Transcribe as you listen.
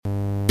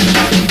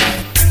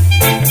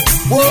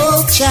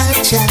cha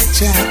cha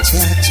cha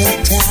cha cha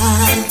cha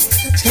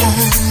cha.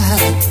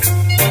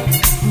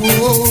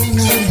 Oh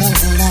la la la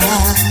la la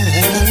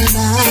la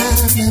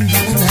la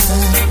la la.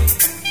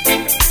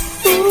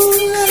 Ooh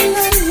la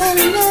la la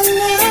la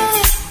la.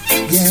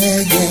 Yeah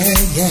yeah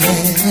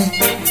yeah.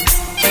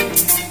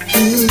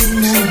 Ooh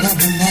la la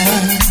la la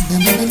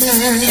la la la.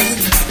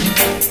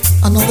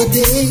 Another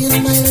day in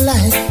my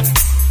life,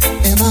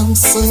 and I'm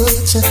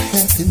such a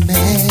happy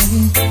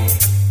man.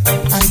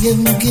 I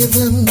am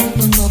given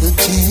another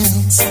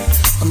chance,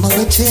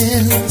 another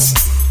chance.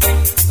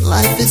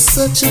 Life is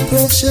such a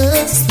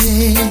precious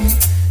thing,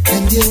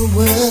 and you're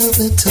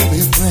worthy to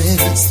be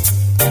praised.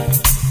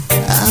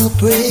 I'll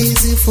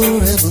praise you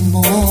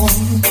forevermore.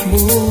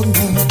 Oh,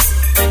 no.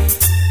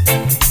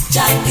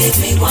 Jah give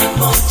me one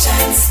more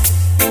chance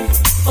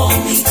for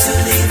me to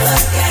live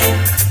again.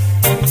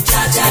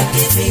 Jah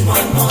give me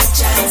one more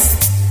chance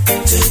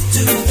to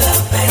do the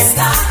best I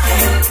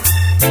can.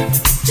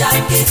 Jah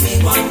give me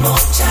one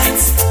more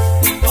chance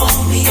for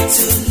me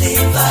to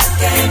live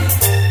again.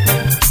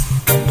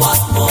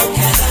 What more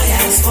can I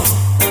ask for?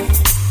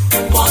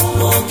 What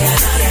more can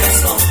I ask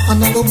for?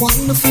 Another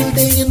wonderful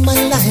day in my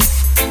life,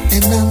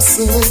 and I'm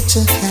such a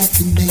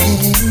happy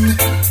man.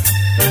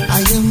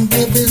 I am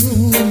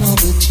given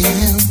another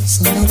chance,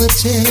 another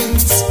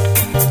chance.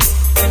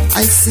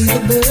 I see the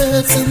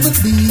birds and the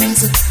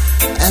bees,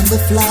 and the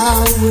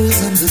flowers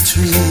and the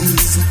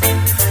trees,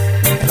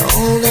 and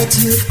all that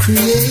you've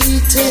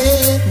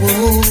created.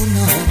 Whoa,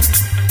 no.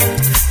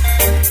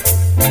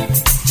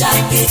 Jah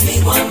give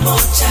me one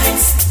more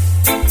chance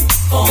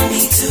for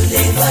me to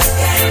live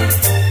again.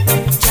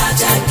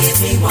 Jah give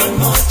me one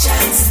more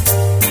chance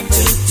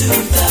to do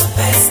the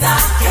best I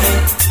can.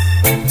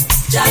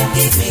 Jah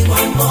give me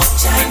one more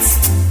chance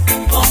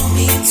for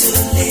me to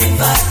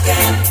live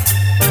again.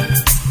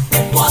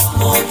 What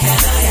more can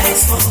I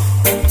ask for?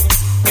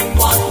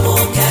 What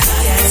more can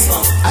I ask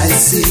for? I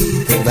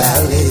see the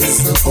valleys,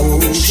 the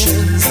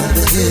oceans, and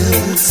the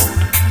hills.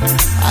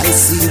 I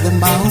see the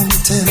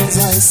mountains,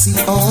 I see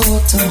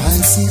autumn, I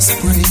see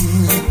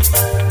spring.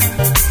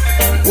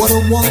 What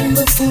a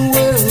wonderful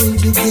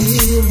world you've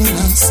given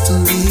us to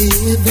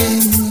live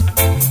in.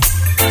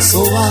 So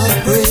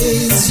I'll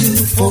praise you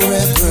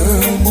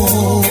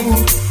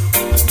forevermore.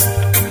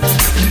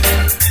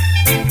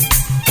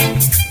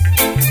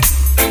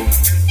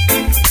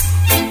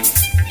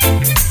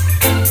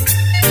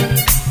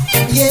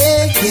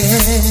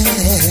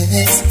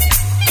 Yes.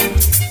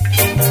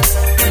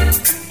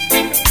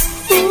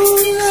 Ooh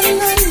la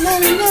la la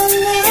la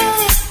la.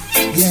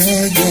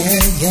 Yeah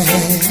yeah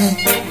yeah.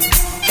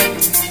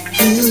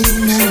 Ooh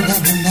la la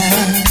la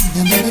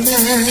la la la.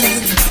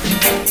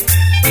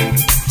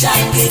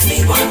 Jah give me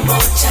one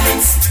more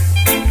chance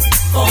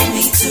for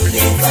me to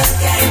live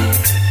again.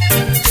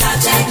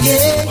 Jah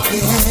give me one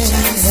more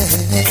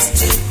chance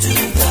to do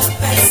the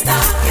best I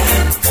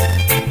can.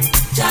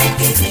 Jah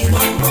give me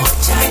one more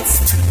chance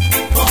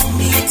for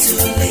me to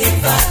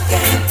live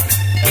again.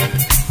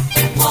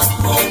 What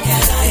more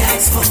can I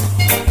ask for?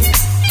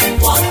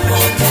 What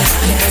more can I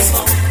ask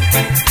for?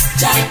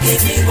 Jah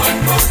give me one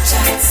more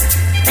chance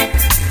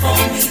for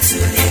me to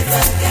live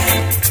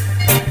again.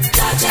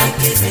 Jah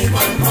give me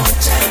one more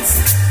chance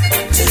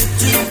to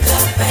do the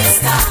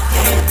best I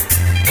can.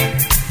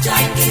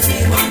 Jah give me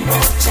one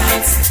more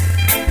chance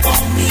for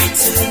me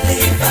to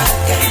live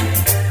again.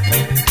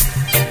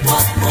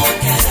 What more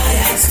can I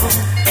ask for?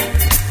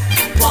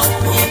 What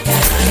more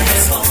can I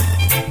ask for?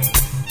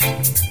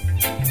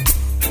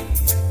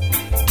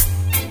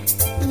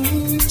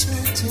 Ooh, cha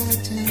cha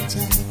cha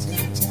cha cha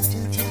cha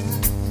cha cha.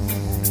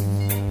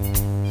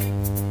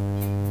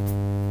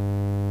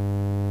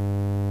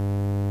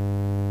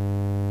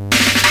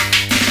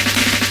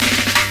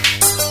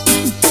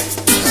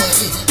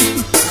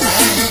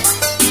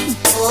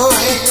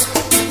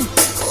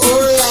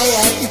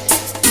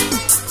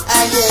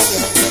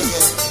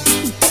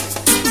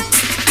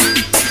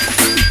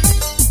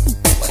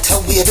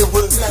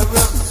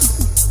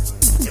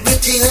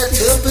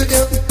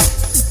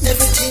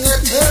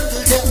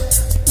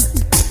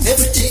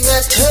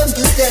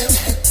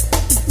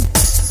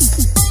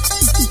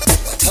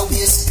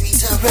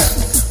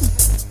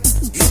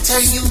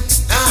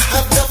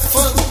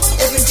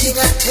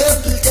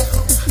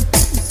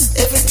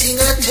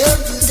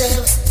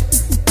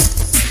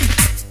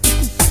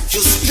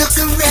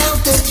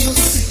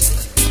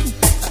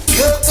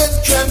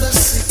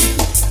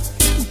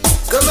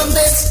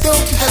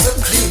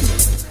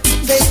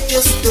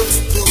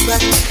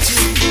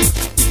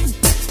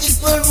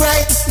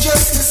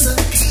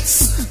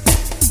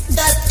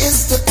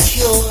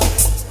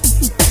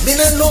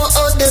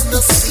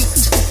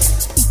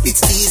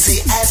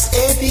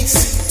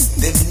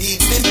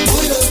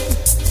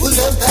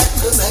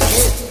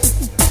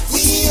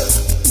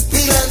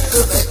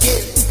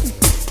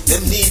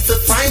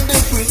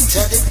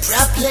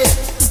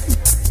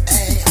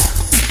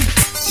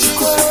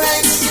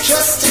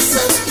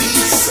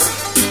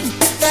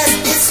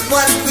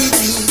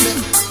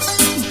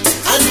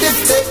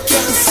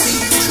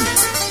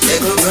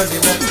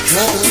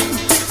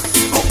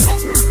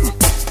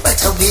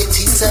 What a way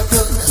things are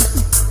run.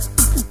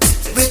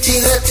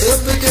 Everything I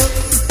tumble down.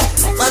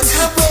 What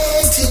a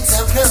way things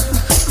are run.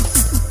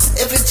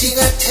 Everything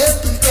I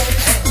tumble down.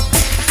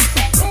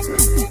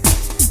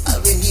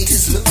 All we need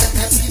is love and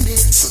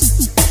happiness.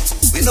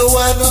 We don't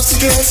want no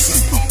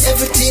stress.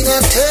 Everything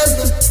I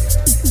tumble.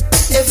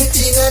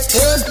 Everything I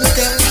tumble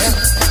down.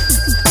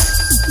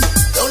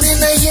 Down in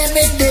a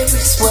Yemen there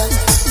is one.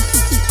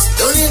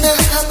 Down in a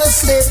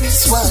Hamas there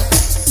is one.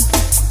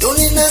 Down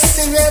in a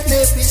Syria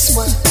there is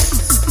one.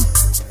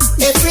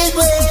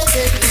 Everywhere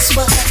there is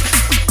one.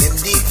 Them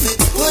dig with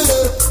pull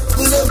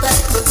up back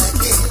come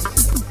again.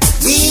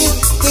 We'll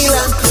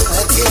and come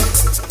again.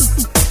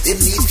 They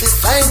need to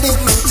find the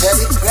root of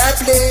the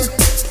problem.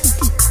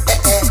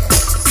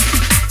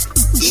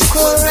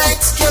 Equal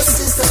rights,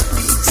 justice and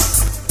peace.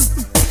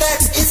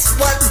 That is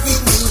what we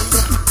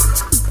need.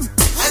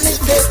 And if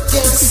they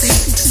can't see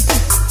it,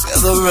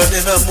 they're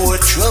running out more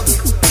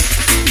trouble.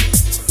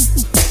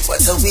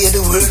 What a way the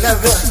world I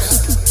run.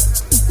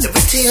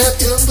 Everything I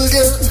tumble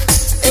down.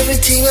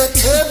 Everything I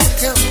tumble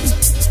down.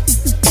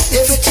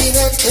 Everything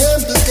I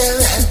tumble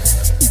down.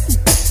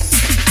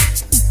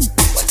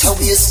 What a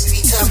way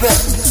sweet I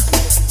run.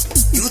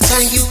 Youth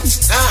and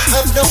youth, I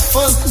have no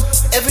fun.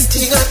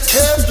 Everything I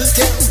tumble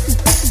down.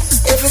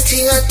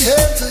 Everything I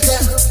tumble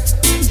down.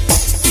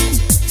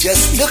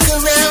 Just look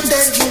around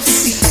and you'll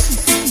see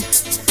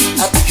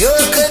a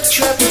pure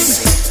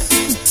controversy.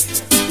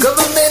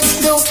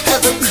 Governments don't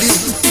have a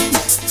clue.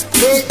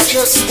 They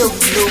just don't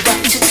know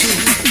what to do.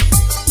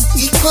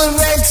 Equal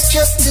rights,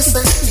 justice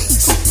and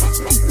peace.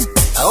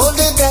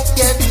 Only that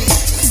can read.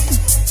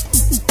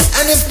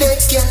 And if they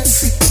can't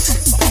see it,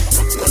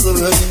 they're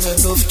running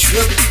enough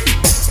trouble.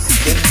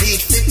 They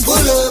need to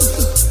pull up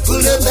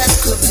and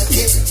come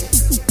again.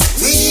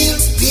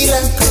 We'll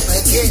and come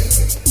again.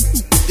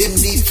 They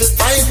need to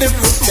find the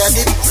root of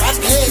the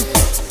problem.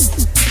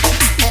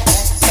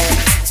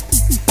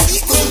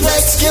 Equal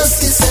rights,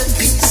 justice and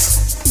peace.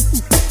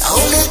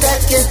 Only that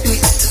can do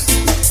it.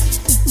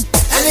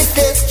 And if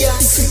they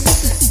can't see it,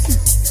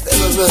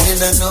 they're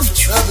running enough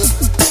trouble.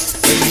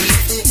 They need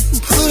to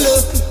pull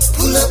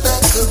up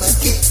and come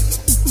again.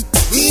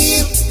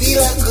 We'll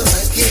and come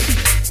again.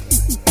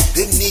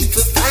 They need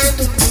to find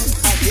the root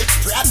of the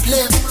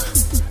problem.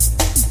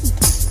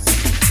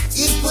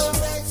 Equal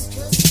rights,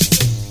 justice.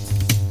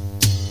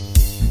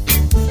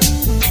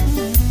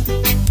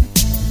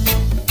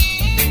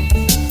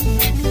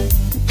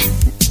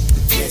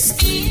 Yes,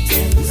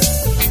 greetings.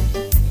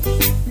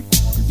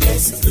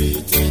 Yes,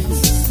 greetings.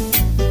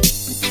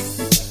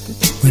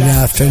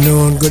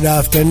 Good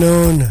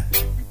afternoon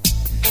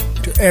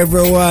to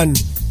everyone.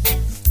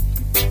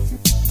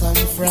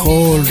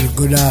 Cold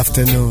good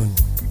afternoon.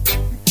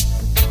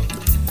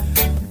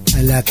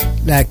 I'd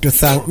like to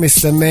thank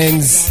Mr.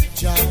 Menz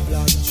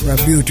for a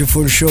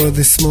beautiful show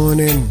this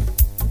morning.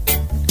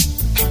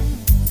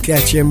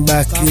 Catch him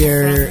back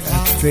here,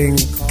 I think,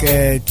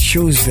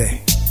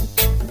 Tuesday.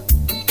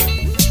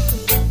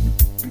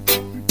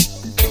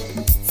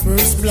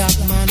 First black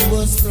man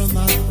was from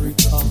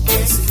Africa.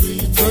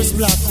 First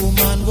black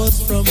woman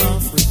was from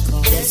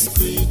Africa. Yes,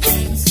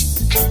 greetings.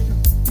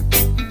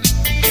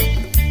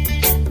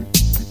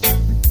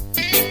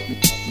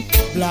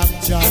 Black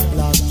John,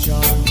 Black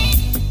John.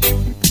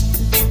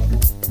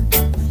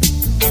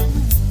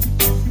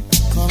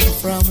 Come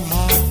from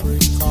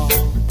Africa.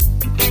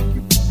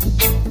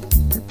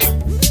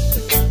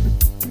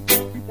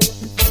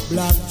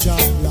 Black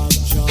John, Black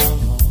John.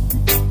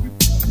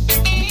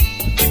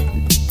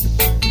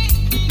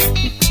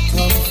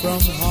 Come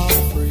from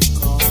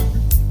Africa.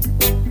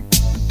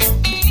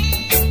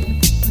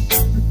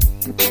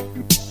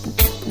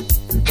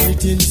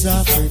 Greetings,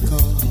 Africa.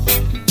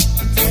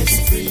 Yes,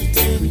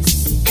 greetings.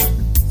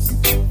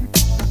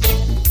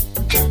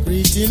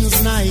 Greetings,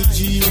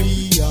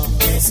 Nigeria.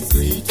 Yes,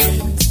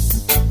 greetings.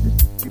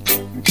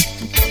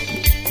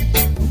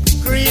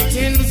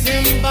 Greetings,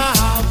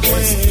 Zimbabwe.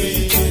 Yes,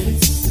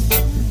 greetings.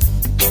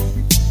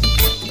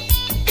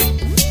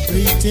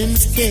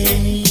 Greetings,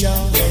 Kenya.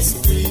 Yes,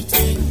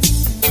 greetings.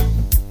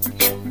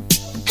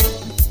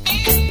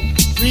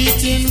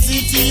 Greetings,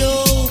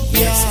 Ethiopia.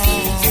 Yes,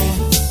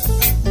 greetings.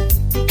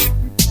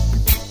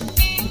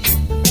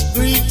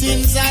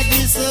 Greetings,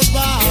 Addis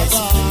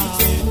Ababa.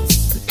 Yes,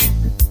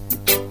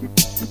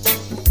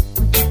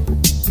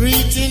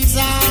 greetings,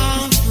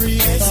 Africa.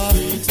 Yes,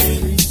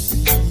 greetings.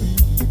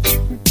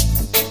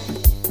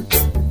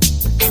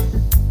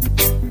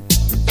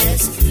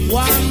 Yes, greetings.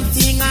 One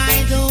thing I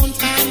don't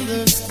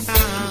understand,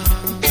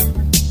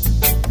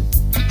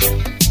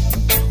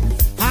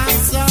 how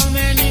so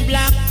many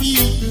black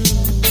people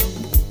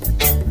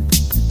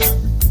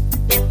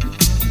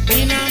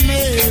in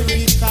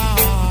America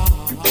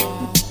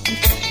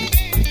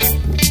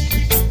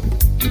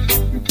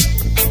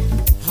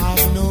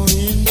have no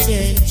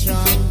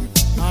intention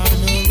or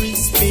no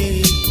respect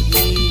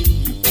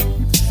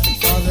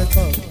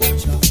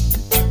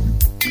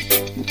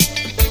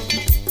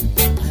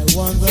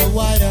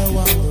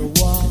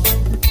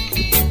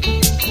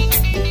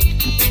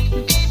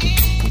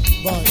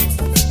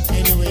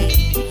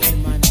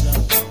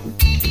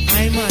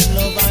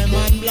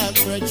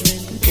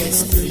brethren, yes,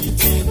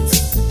 greetings.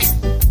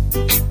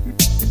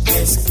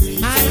 Yes,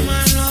 greetings. I'm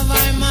man of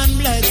I'm man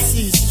blood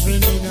sister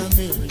in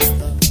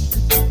America.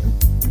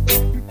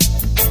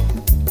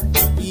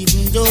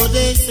 Even though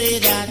they say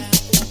that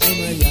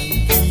I'm a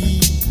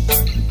Yankee,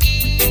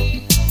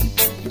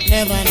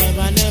 never,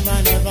 never, never,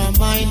 never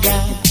mind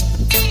that.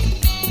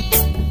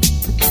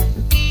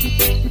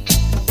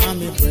 I'm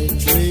a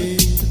brethren.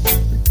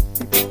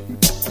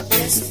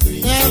 Yes,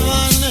 greetings. Never,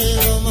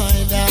 never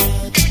mind that.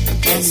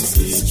 I'm a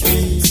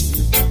greetings.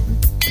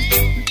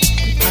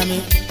 I'm a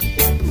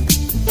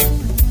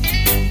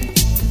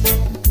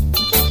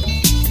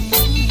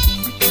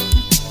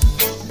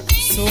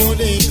so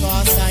they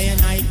call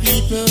cyanide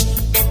people,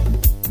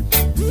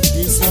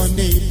 this one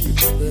day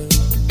people.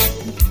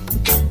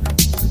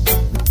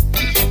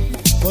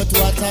 But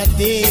what a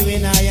day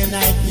when I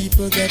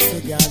people get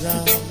together,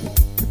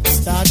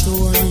 start to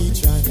own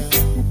each other.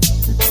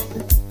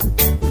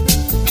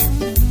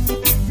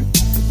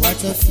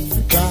 What a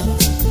feedback,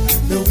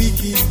 the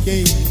wicked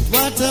gate.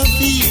 What a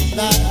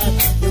feedback,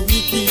 the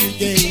wicked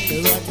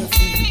gate. What a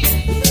feedback.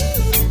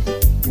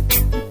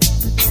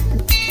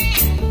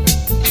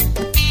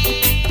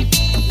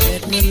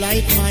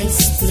 Light my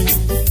split,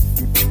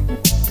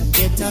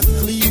 get a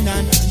clean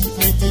and deep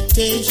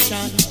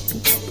meditation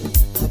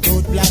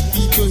about black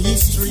people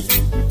history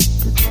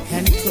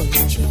and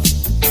culture.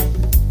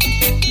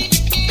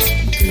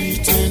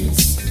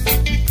 Greetings,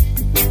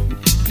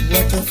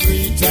 what a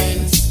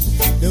pretense,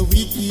 the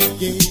wicked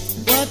gate.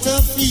 What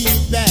a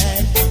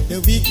feedback, the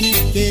wicked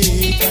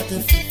gate.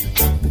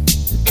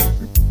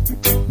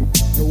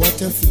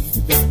 What a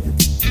feedback,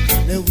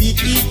 the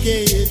wicked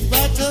gate.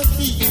 What a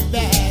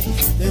feedback.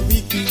 The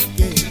wicked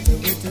get the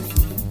wicked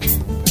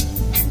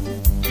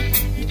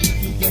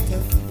get a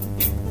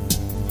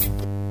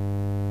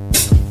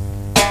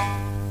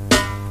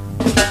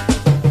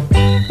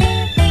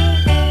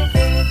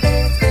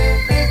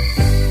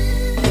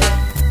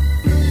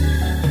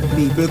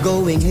people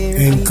going here.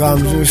 In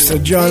comes Mr.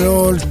 John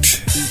Holt.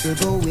 People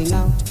going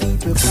out,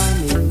 people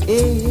coming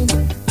in.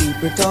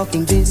 People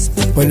talking this.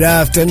 Good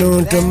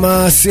afternoon to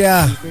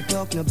Marcia.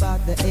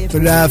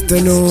 Good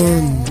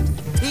afternoon,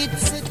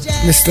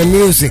 Mr.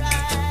 Music.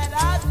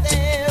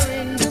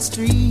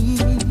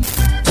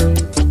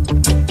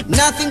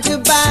 Nothing to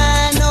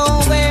buy,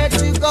 nowhere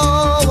to go,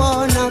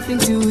 or nothing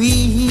to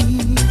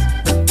eat.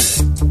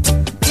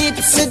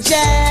 It's a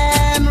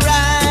jam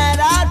right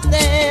out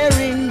there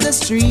in the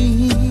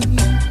street.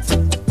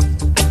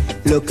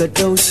 Look at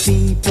those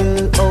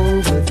people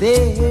over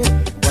there,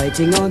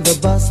 waiting on the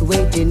bus,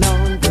 waiting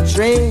on the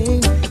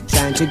train,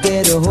 trying to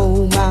get a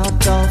home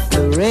out of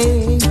the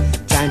rain,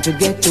 trying to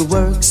get to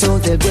work so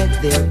they'll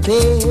get their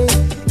pay.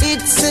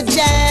 It's a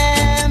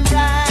jam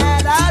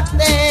right out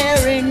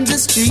there in the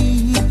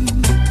street.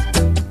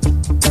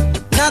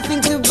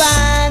 Nothing to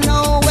buy,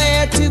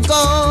 nowhere to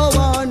go,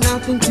 or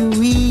nothing to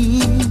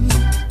eat.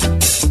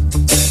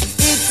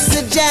 It's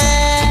a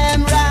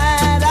jam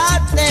right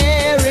out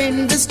there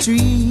in the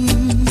street.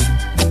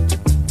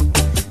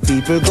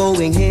 People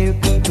going here,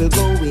 people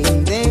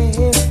going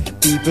there,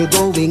 people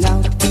going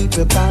out,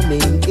 people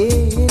coming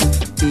in,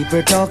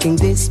 people talking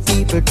this,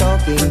 people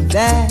talking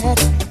that,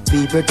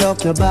 people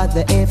talking about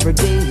the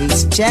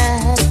everyday's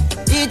chat.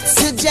 It's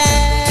a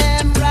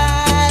jam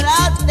right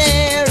out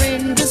there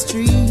in the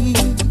street.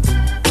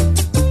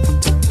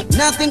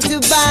 Nothing to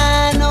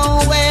buy,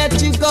 nowhere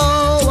to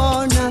go,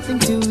 or nothing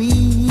to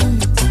eat.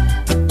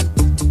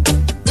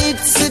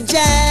 It's a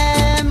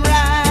jam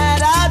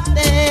right out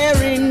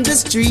there in the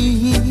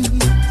street.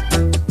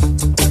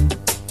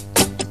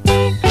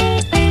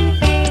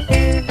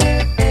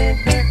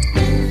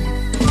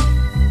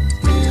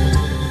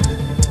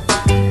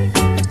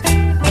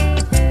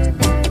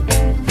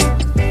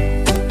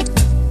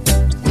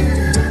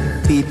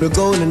 People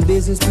going on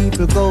business,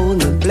 people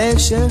going on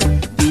pleasure,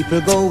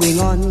 people going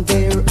on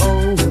their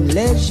own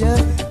leisure,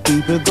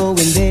 people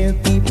going there,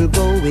 people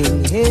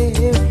going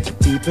here,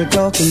 people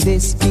talking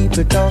this,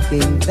 people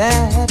talking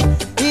that.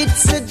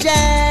 It's a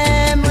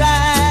jam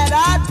right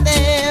out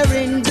there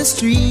in the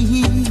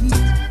street.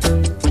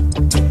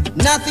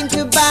 Nothing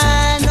to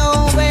buy,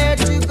 nowhere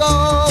to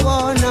go,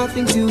 or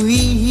nothing to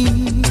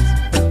eat.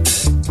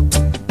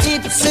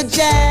 It's a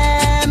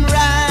jam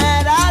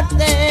right out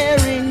there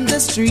in the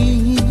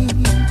street.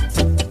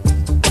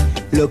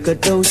 Look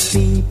at those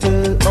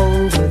people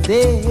over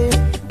there,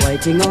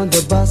 waiting on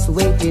the bus,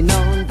 waiting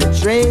on the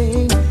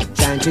train,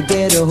 trying to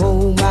get a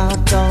home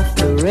out of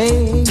the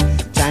rain,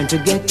 trying to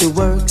get to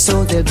work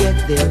so they'll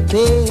get their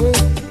pay.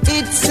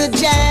 It's a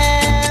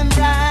jam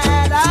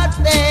right out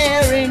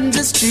there in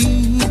the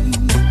street.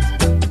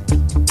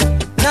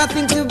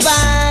 Nothing to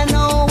buy,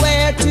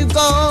 nowhere to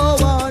go,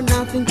 or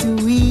nothing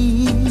to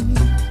eat.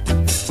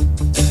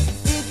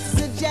 It's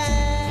a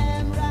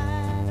jam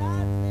right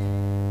out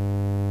there.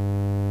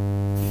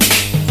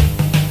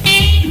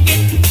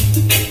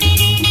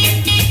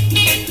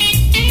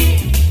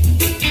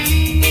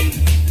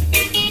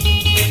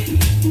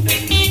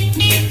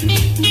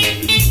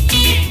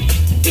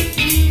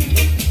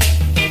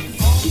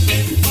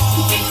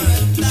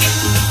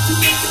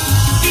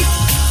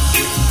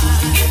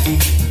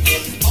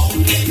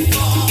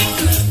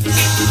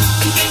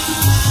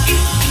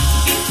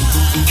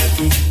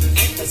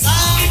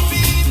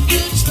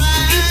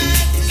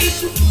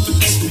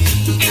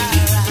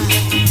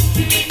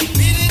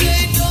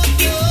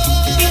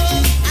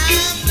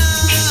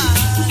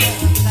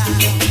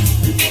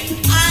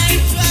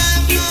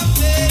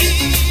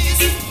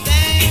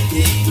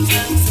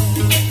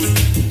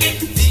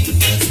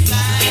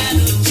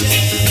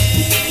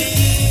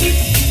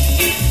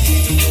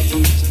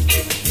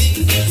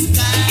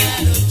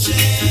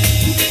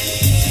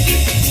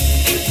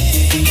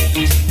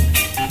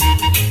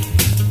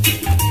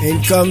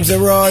 comes the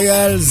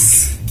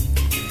Royals.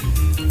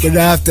 Good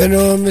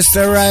afternoon,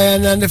 Mr.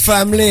 Ryan and the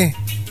family.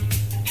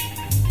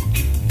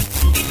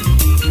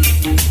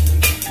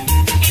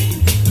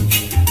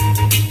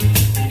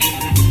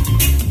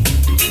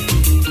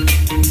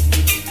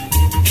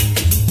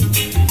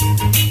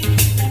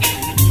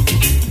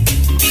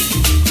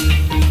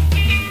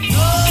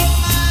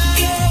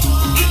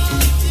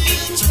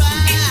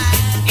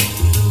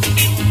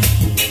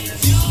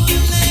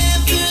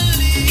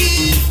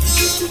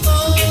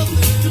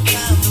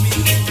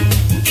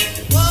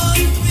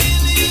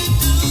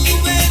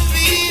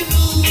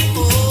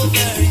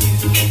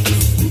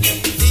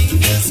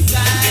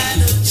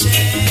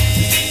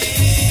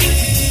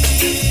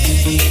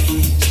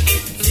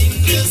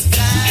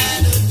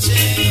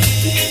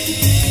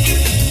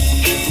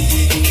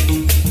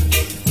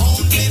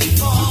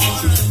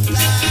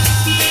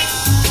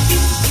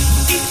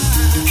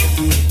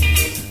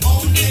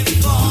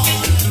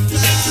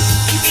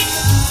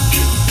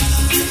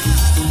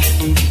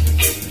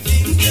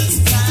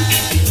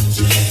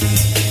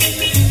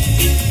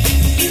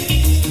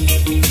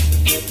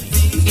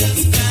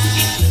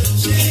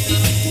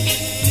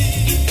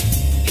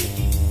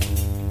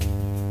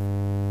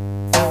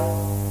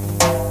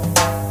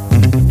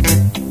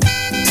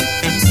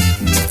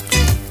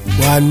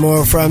 One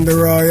more from the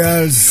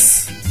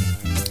Royals.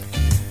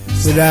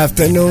 Good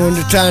afternoon,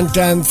 the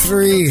Tantan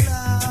 3.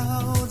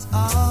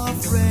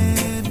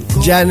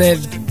 Janet,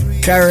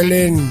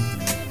 Carolyn,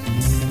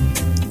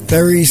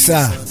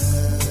 Teresa.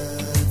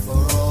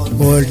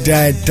 All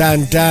died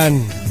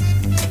Tantan.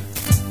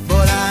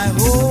 But I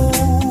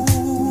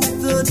hope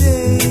the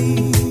day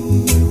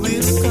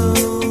will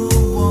come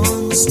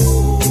once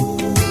more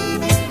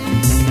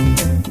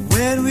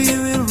when we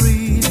will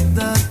reach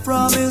that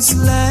promised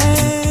land.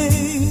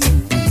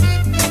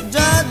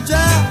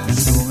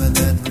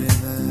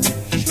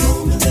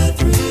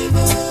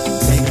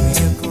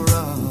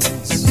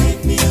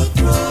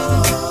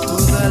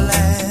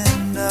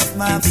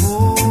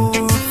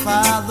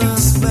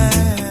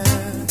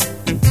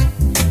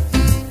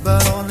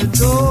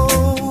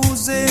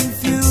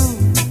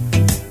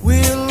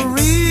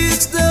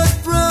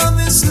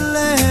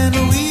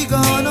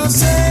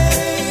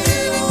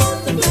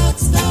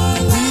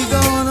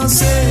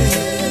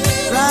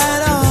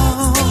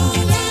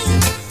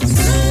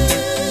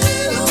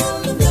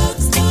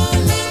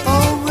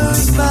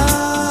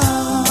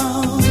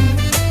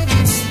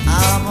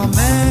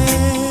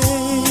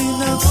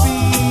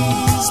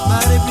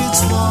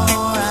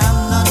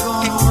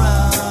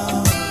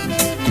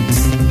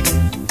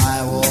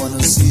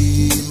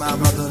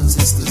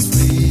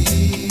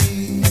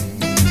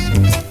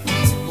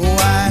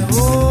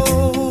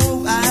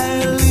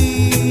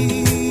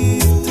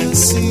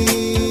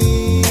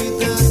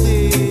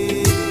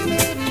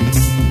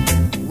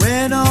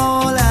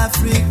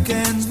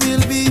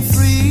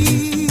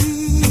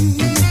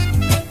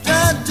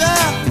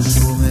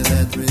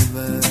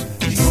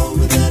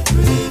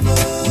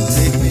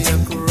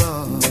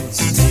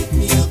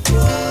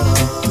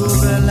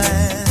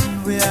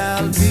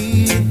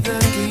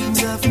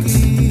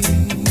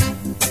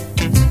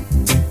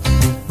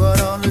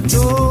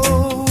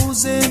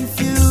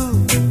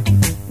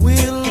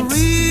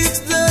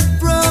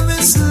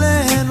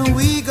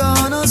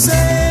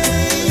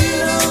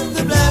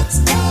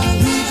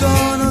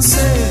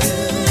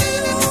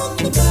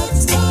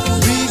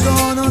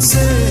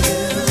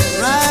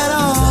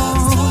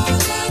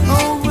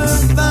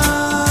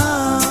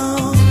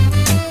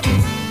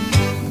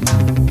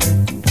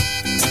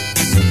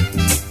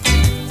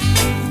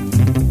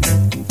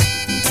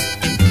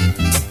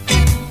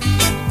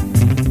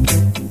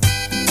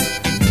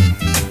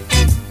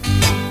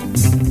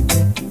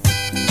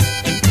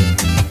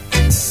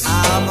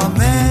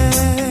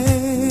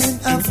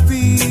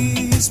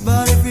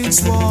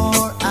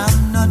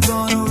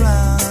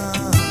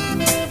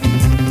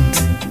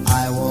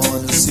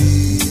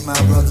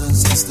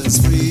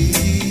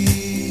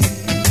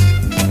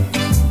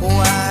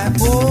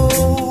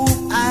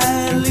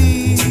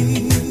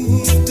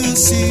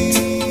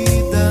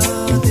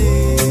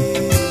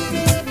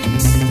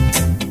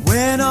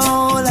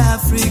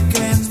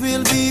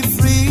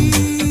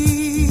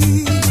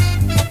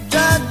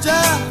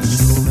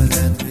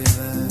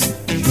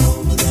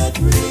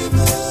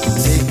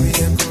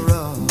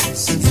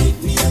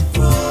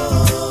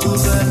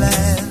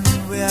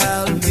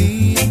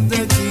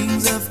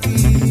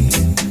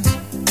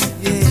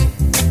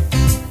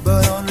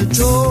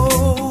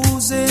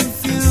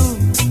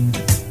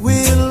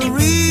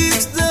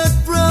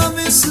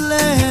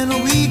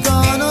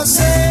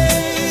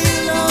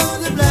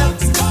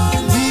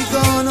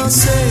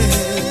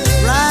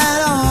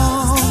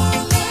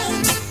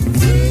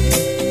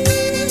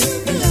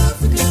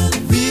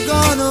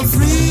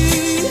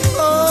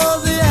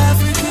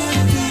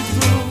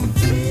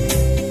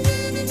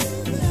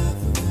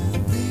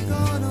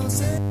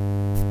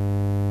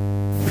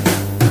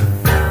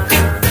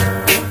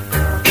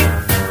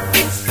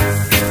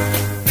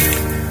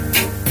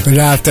 Good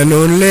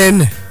afternoon,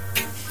 Lynn.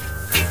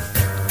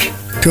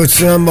 Toots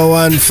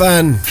 #1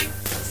 fan.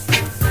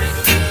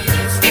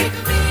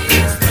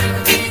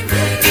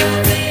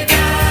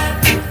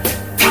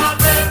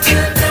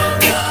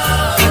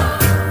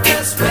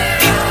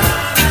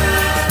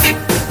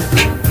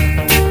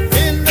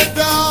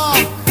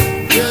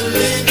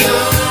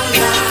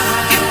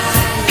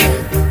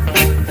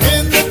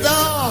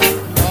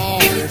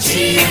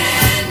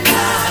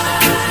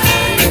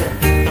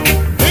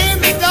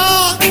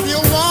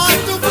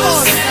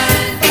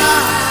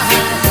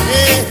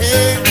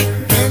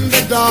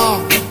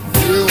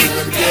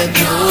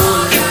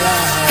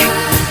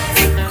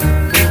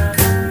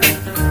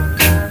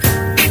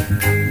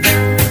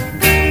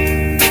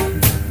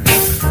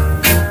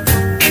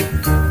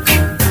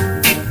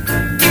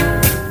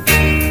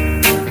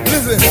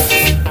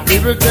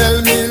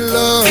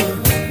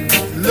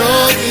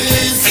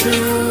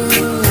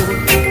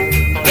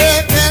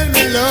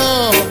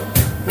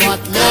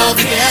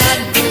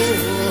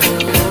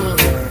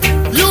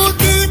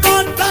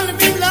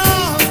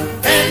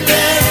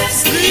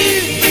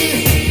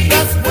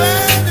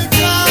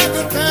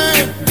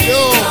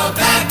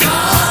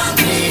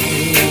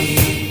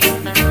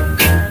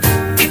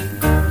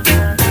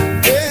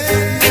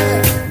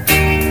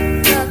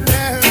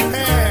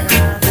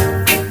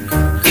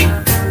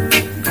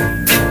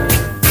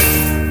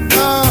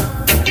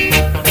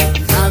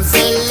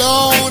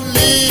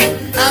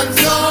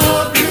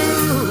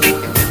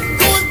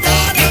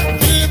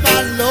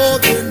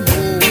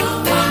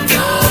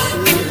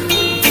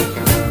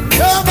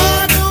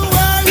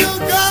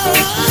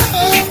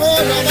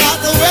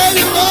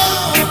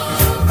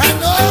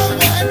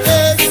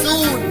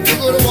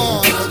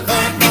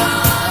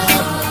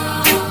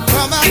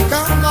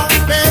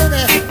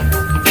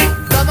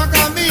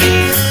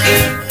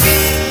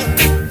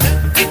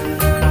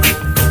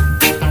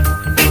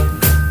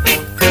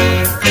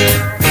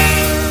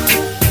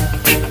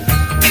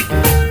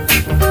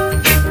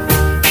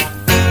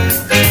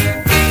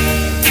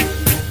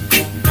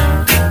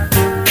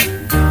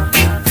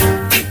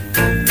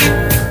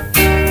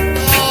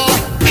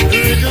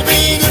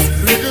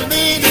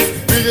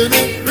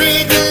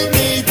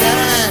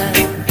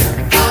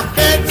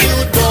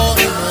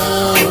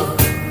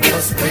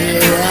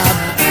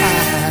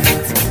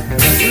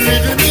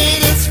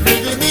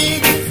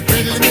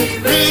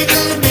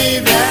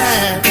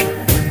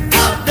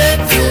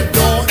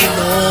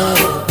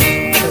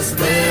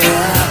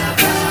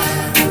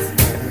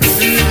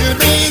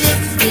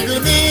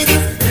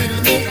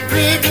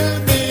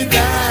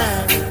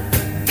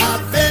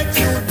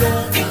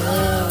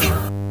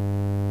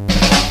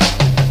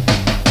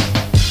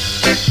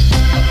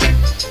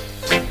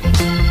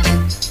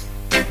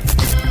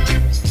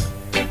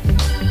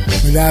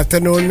 Good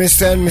afternoon,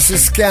 Mr. and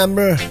Mrs.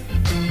 Campbell.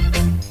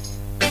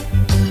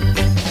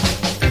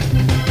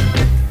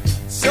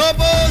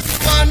 Suppose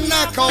one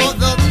knock out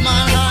the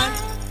man,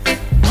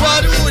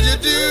 what would you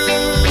do?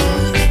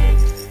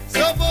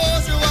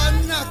 Suppose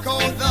one knock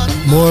out the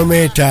More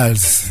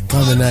metals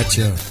coming at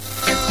you.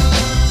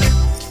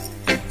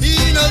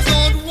 He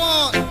doesn't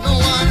want no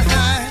one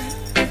high.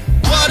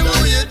 What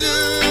will you do?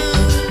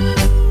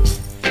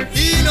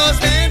 He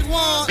doesn't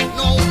want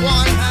no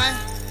one high.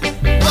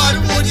 What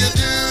would you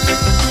do?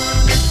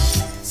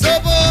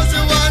 Suppose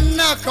you want to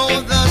knock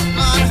out that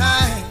man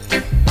high.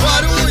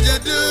 What would you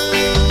do?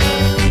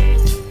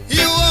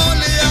 You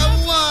only have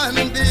one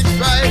big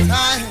bright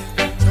eye.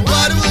 So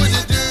what would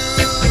you do?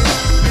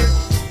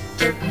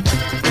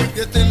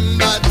 You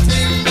timber,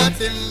 timber,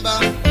 timber.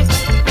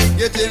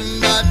 You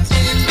timber,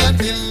 timber,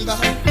 timber.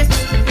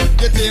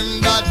 You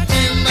timber,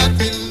 timber,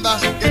 timber.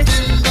 You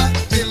timber,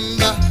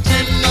 timber,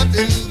 timber,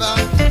 timber.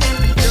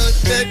 You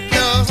take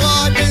your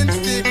walking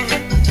stick.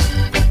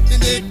 You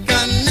lick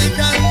and lick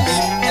and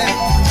lick.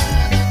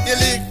 You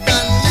lick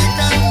and lick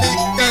and lick.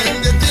 And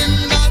you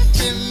timber,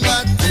 timber,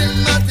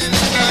 timber,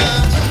 timber.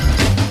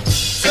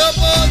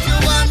 Suppose you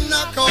want to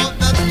knock out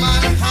that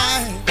man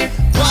high.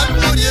 What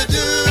would you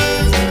do?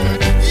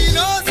 He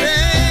knows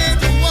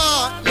ain't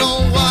want no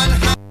one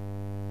high.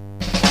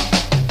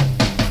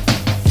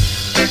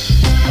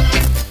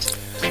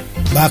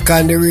 Back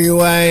on the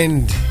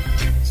rewind,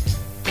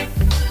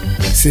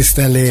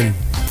 Sister Lynn.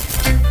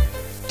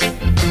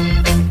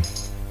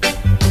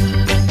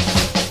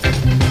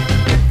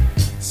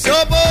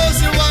 Suppose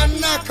you want to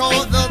knock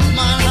out that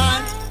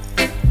man,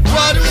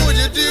 what would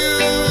you do?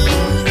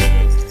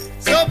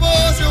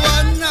 Suppose you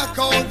want to knock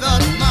out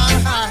that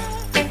man,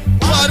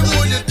 what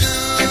would you do?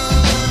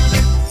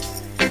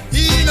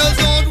 He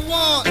doesn't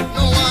want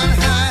no one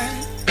high.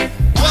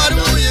 What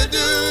will you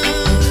do?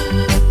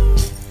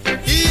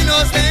 He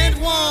doesn't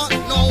want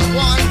no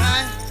one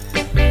high.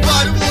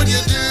 What would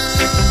you do?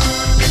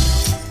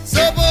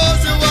 Suppose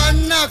you want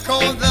to knock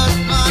out that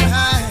man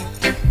high.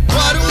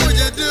 What would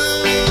you do?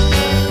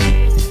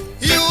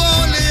 You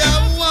only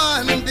have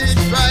one big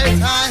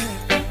bright eye.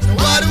 So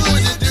what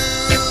would you do?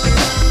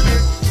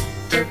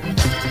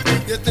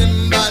 You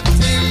timber,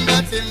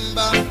 timber,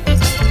 timber.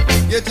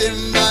 You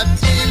timber,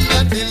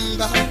 timber,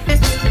 timber.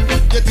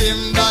 You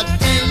timber,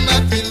 timber,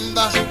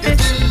 timber. You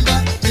timber,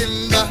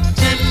 timber,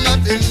 timber,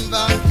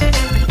 timber.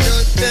 You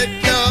take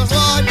your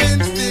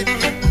walking stick.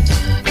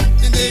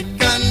 You lick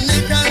and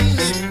lick and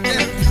lick.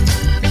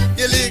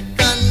 You lick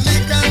and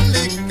lick and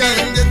lick.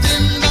 And you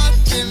timber,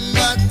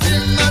 timber,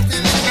 timber,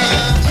 timber.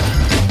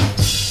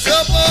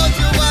 Suppose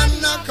you want to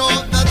knock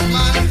out that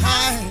man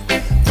high.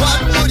 What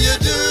would you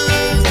do?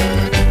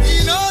 He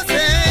knows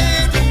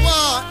ain't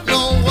want no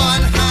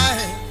one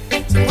high.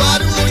 So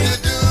what would you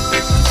do?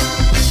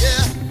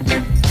 Yeah.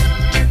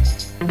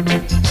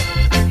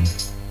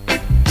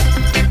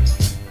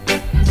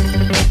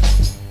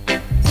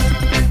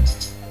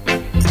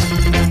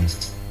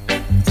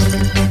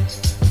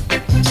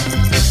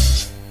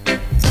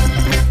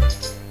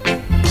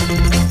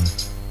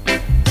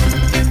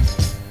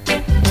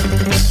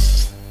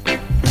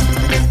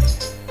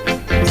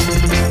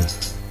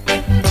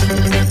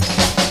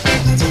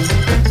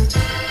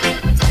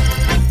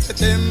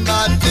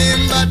 Timber,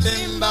 timber,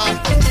 timber.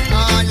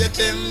 Ah, you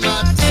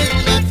timber,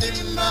 timber,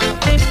 timber.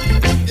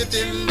 You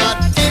timber,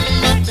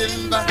 timber,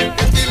 timber.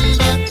 You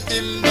timber,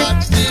 timber,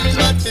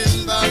 timber,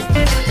 timber.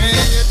 And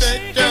you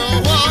take your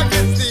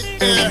walking stick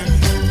there,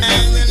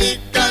 and you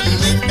lick and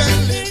lick and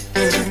lick.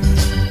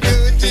 You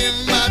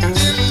timber,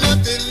 timber,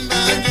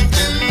 timber. You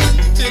timber,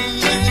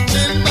 timber,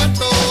 timber,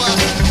 toa.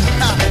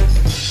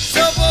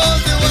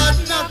 Suppose you want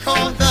to knock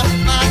out that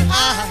man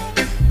high.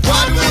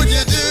 What would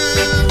you do?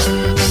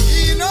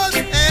 He knows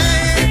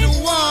ain't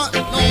want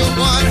no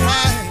one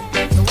high.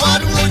 So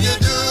what would you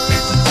do?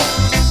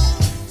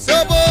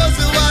 Suppose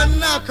you want to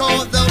knock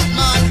out the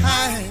man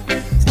high.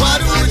 What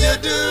would you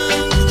do?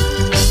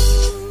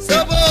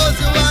 Suppose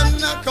you want to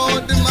knock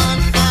out the man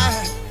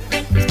high.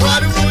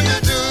 What would you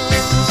do?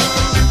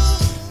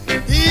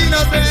 He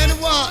doesn't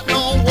want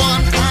no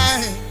one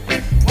high.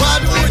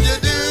 What would you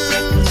do?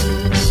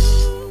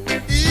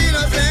 He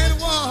doesn't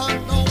want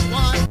no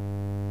one.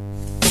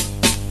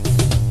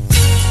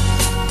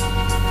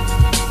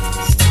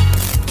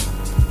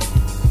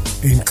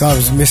 In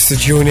comes Mr.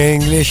 Junior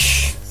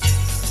English.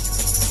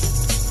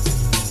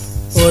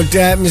 Old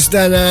type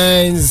Mr.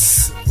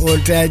 Nines.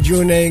 Old type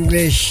Junior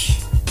English.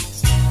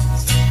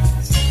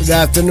 Good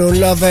afternoon,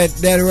 love it,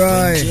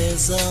 Delroy.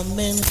 There's a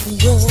man can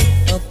go,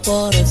 a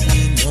part of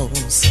me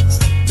knows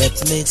that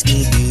makes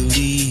me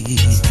believe.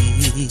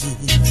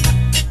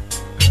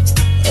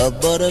 A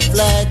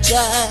butterfly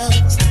child,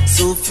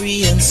 so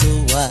free and so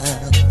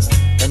wild,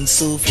 and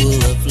so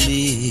full of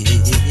life.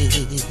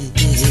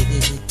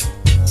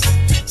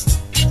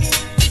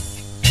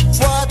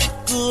 What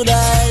could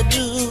I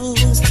do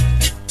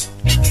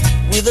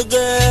with a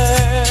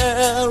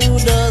girl who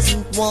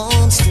doesn't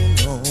want to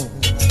know?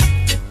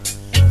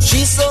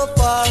 She's so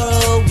far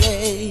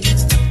away,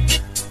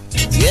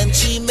 and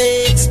she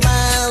makes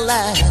my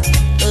life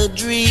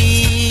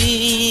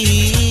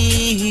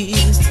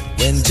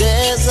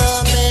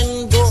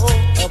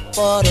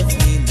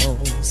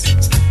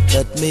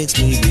makes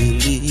me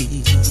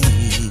believe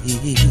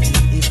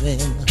in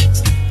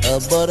a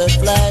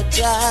butterfly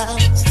child,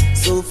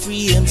 so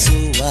free and so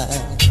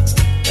wild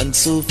and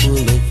so full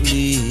of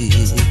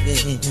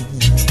living.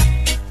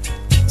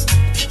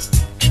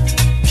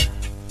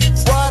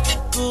 What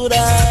could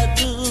I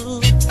do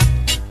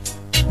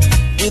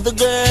with a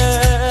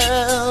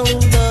girl who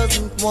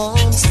doesn't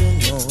want to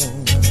know?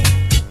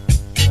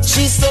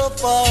 She's so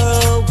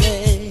far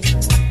away,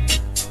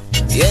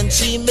 and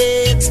she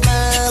makes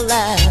my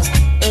life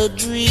a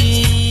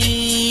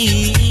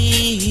dream.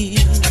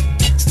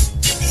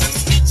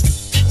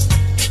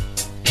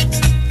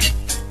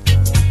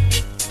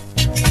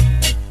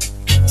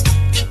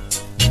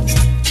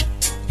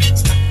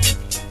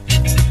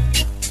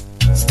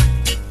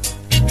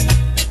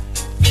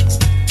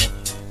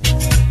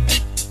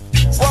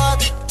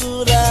 What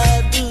could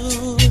I do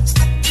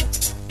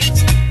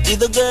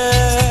with a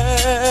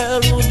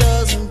girl who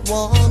doesn't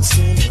want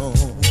to know?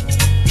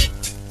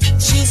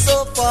 She's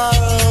so far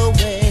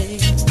away,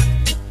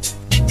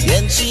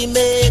 and she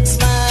makes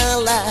my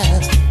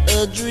life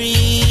a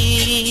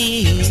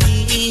dream.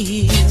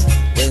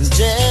 When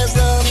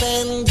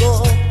Jasmine go,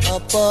 a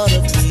part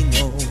of me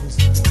knows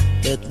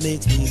that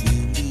makes me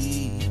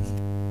believe.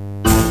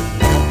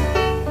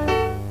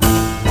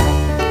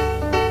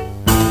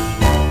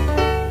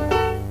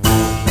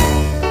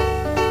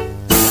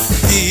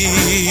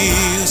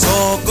 Feels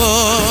so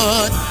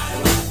good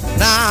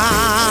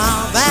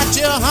now that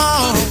you're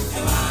home.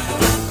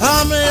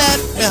 Come let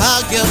me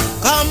hug you,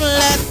 come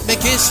let me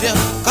kiss you,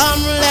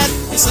 come let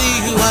me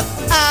see what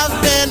I've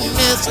been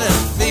missing.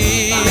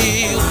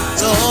 Feel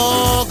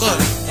so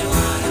good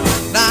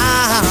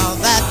now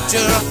that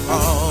you're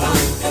home.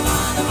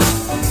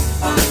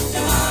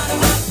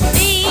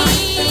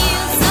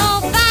 Feel so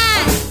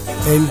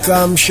fine. In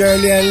come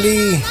Shirley and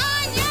Lee.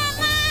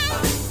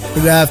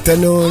 Good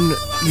afternoon,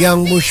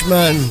 young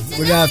Bushman.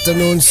 Good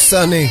afternoon,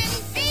 Sonny.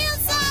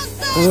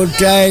 Hold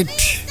tight,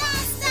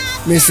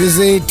 Mrs.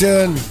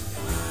 Eaton.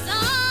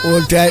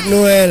 Hold tight,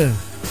 Noel.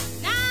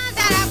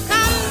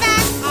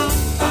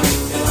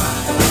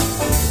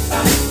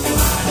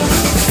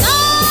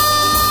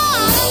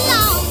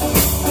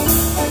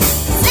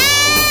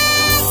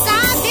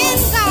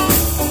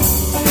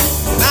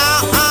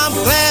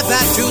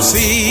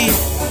 See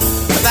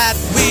that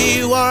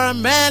we were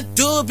meant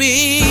to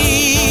be.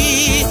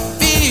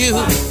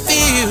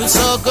 Feel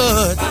so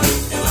good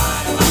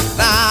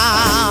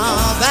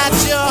now that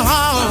you're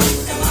home.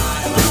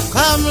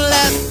 Come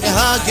let me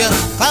hug you,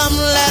 come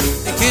let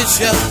me kiss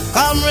you,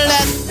 come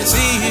let me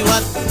see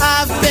what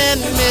I've been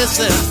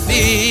missing.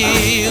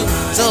 Feel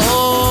so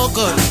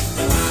good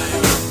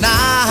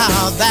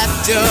now that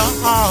you're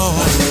home.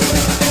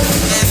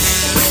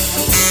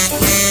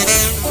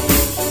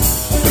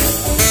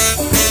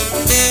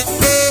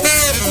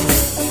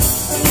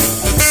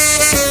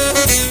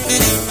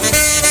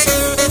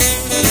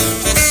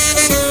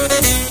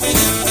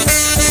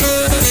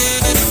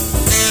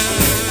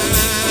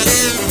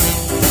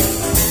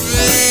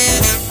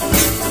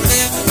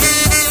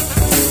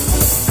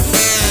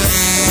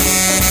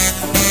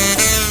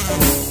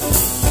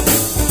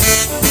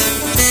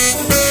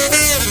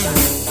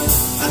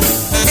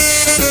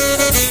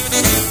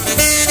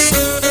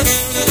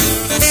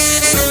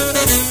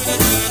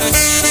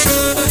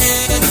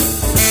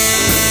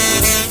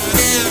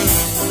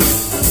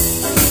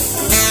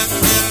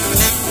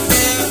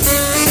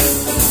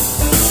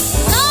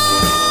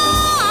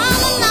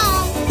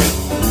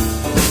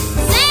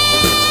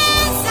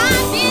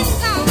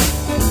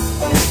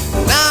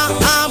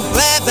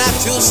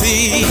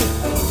 See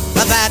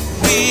that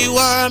we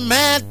were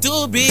meant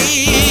to be.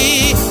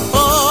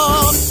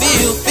 Oh,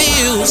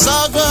 feel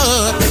so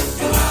good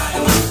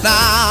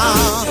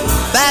now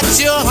that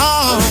you're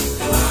home.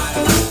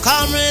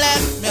 Come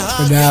let me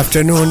hug. Good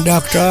afternoon,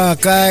 Dr.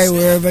 Akai,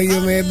 wherever you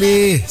may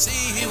be.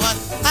 See what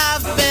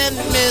I've been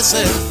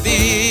missing.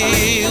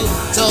 Feel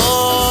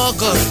so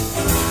good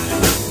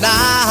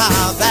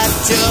now that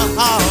you're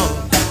home.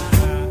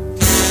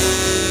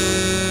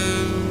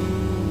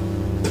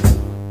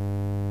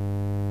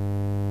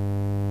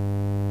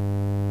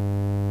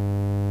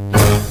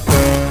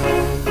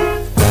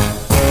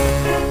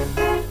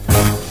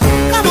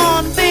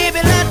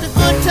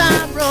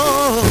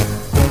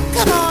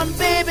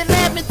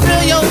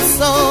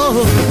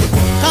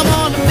 Come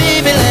on,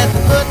 baby, let the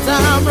good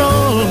time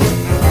roll.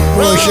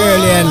 Roll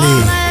Shirley and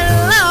Lee.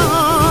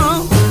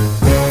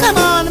 Come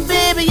on,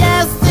 baby,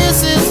 yes,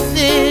 this is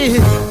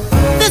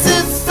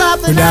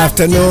something. Good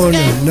afternoon,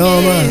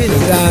 Norma, the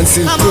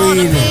dancing Come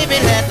queen. on, baby,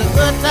 let the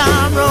good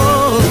time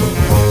roll.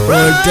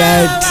 Roll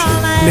tight,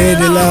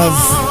 Lady Love.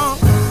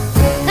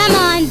 Come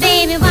on,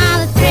 baby,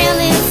 while the thrill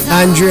is on.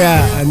 Andrea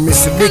and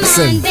Mr. Come on,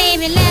 Dixon.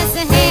 baby, let's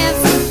have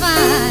some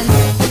fun.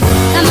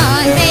 Come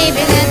on,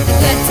 baby, let the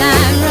good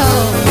time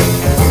roll.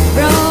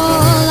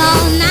 Roll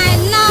all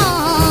night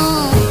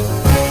long.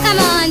 Come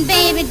on,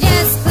 baby,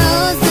 just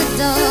close the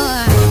door.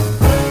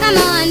 Come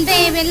on,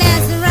 baby,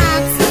 let's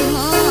rock some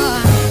more.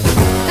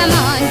 Come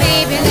on,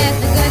 baby, let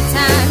the good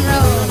time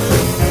roll.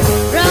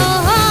 Roll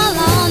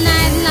all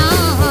night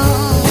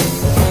long.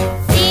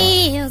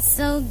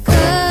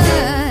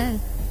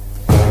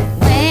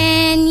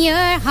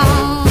 you're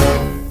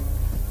home.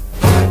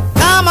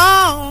 Come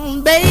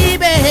on,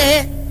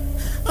 baby,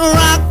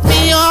 rock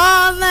me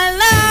all night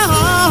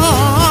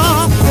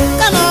long.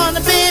 Come on,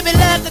 baby,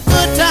 let the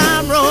good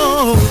time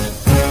roll.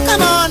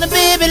 Come on,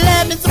 baby,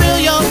 let me thrill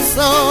your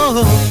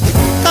soul.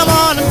 Come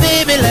on,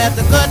 baby, let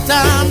the good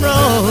time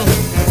roll.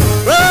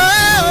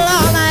 Roll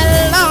all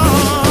night long.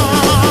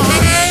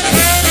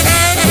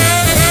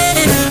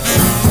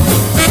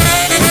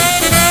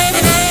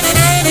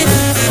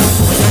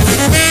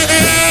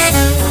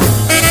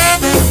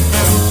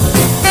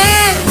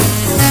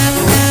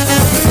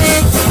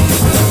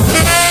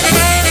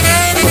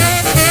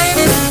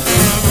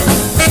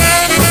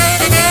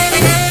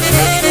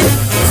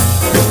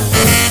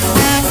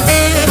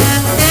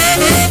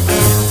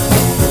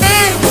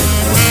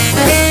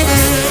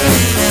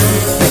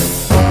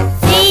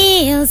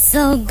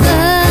 So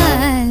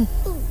good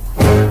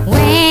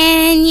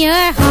when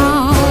you're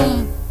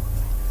home.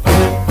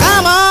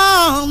 Come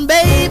on,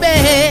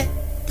 baby,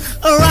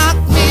 rock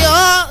me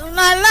all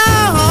night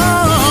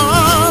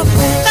long.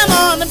 Come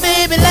on,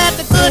 baby, let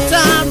the good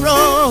time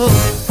roll.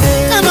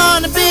 Come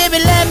on, baby,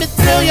 let me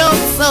thrill your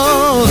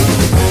soul.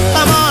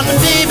 Come on,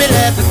 baby,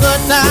 let the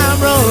good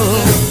time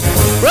roll.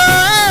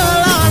 Roll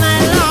all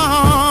night long.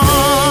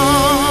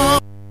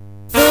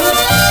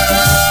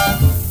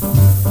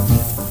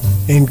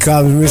 In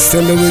comes Mr.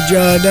 Louis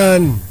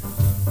Jordan.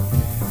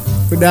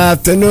 Good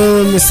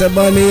afternoon, Mr.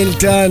 Bonnie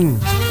Hilton.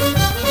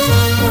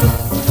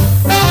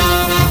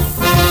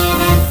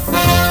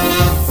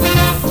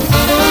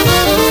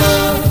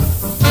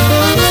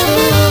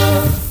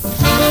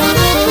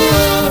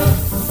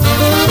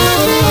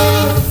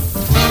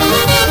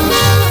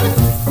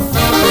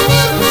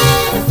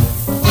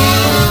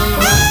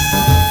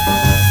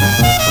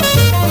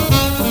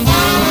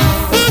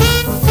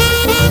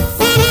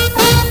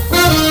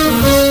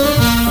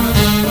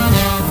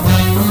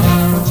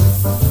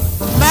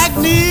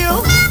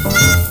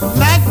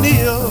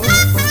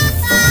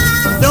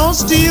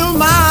 Steal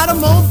my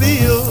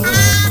automobile.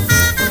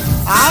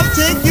 I'll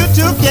take you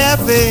to a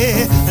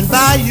cafe and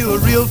buy you a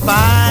real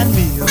fine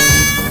meal.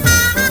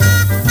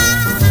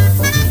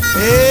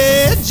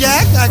 Hey,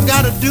 Jack, I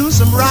gotta do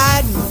some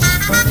riding.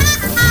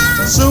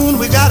 Soon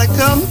we gotta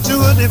come to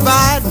a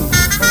dividing.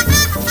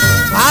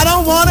 I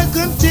don't wanna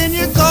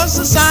continue cause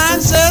the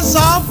sign says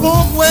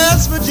Southport,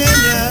 West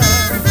Virginia.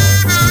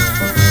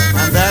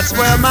 And that's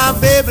where my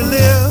baby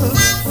lives.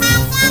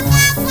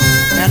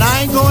 And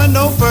I ain't going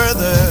no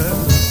further.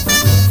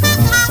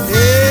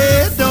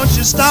 Hey, don't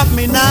you stop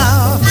me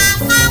now.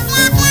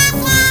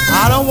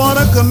 I don't want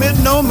to commit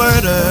no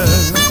murder.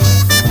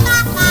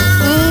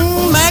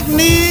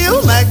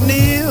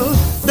 McNeil,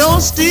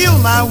 don't steal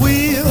my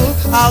wheel.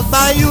 I'll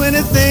buy you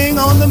anything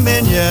on the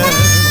menu.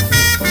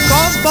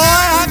 Cause boy,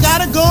 I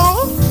gotta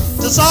go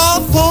to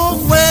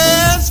Southport,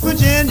 West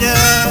Virginia.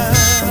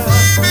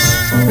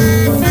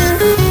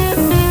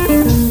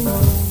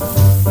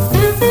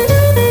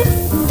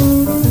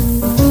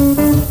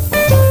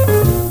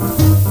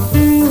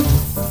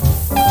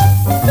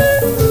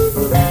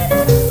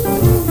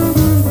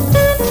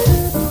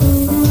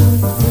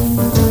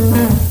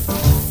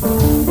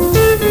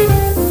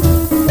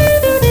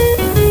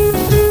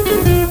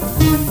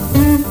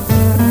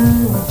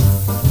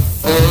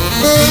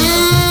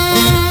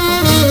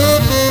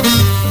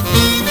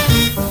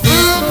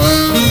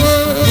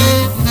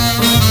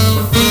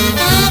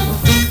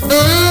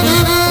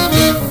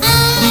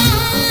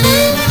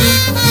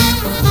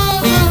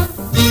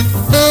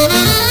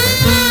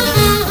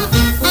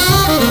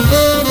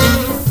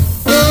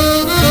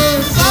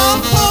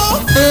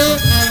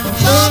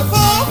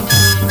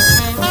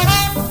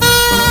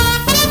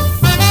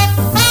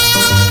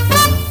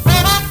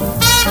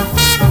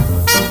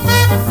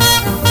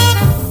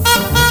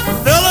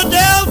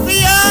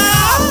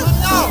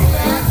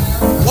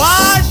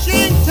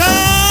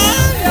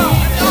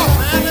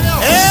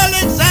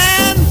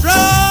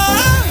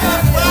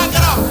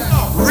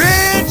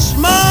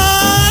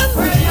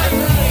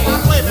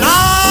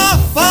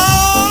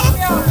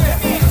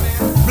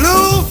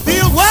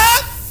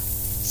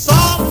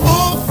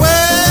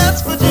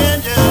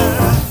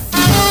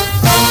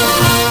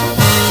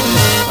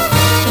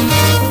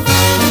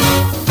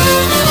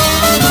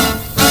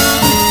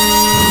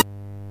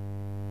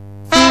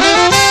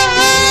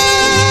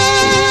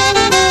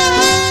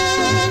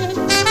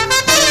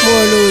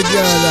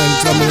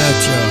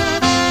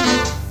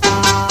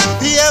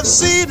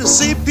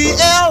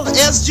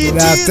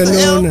 Good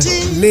afternoon,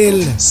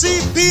 Lil.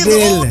 CP, the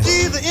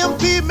OD, the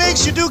MP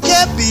makes you do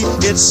cappy.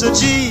 It's a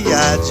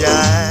G.I.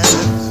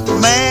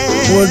 jive, man.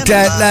 Hold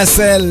tight,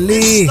 Lassell,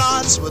 Lee. It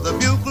starts with a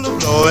bugle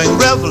blowing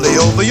reveille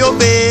over your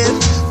bed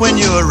when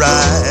you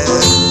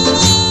arrive.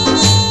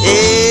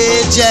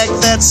 Hey, Jack,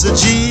 that's a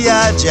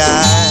G.I.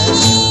 jive.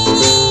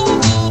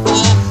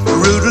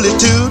 Rudely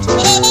toot,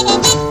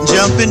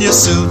 jump in your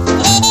suit,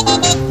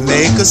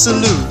 make a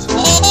salute.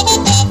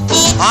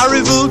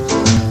 Arrivoot.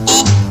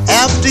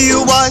 After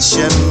you wash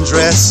and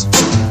dress,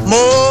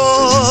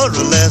 more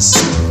or less,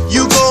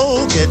 you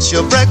go get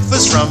your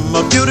breakfast from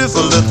a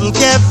beautiful little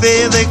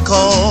cafe they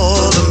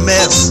call the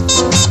mess.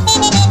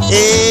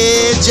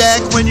 Hey,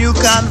 Jack, when you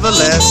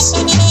convalesce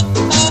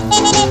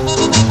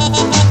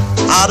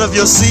out of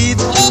your seat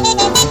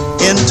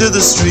into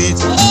the street,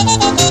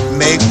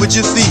 make with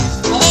your feet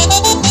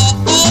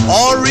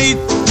or read.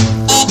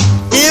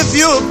 If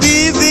you're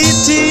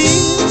PVT,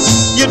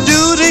 your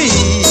duty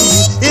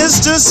is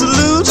to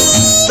salute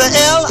the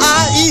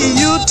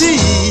L-I-E-U-T.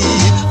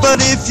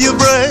 But if you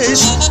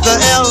brush the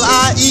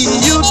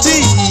L-I-E-U-T,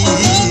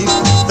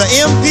 the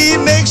MP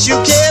makes you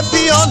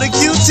KP on the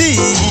QT.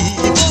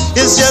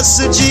 It's just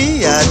a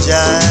G.I.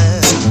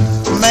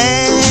 jive,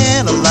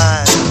 man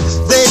alive.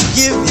 They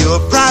give you a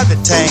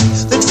private tank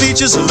that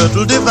features a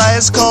little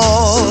device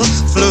called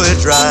fluid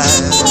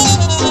drive.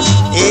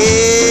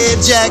 Hey,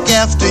 Jack,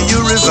 after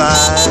you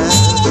revive,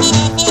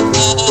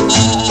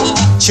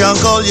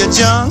 chunk all your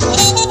junk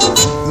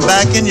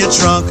back in your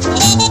trunk,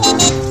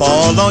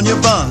 fall on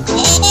your bunk,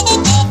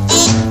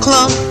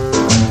 clunk.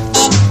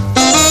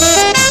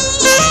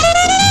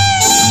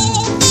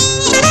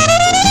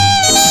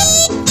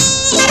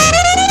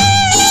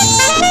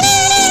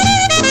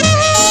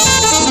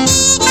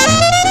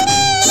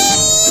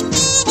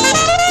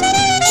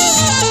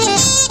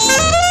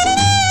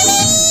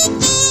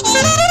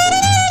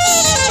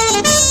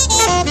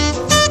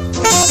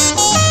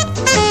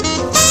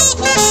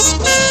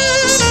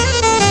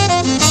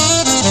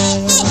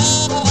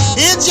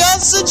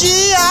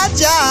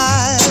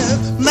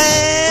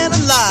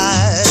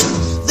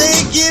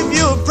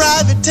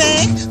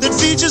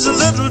 A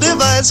little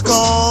device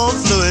called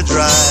fluid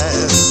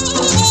drive.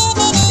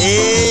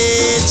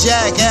 Hey,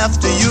 Jack,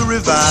 after you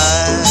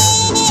revive,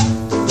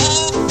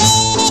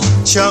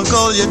 chunk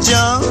all your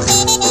junk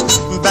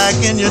back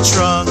in your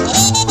trunk,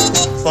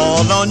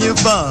 fall on your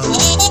bunk,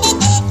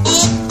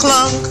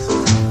 clunk.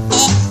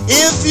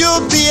 If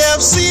you're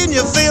PFC and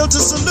you fail to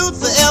salute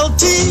the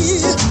LT,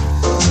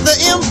 the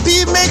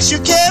MP makes you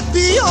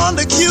KP on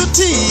the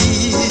QT.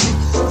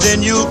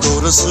 Then you'll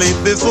go to sleep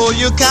before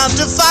you count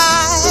to 5.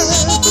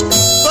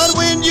 But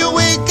when you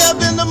wake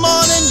up in the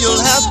morning,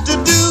 you'll have to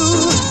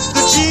do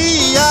the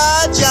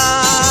G.I. jive.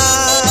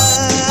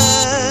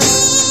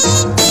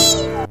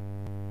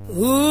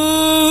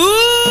 Ooh,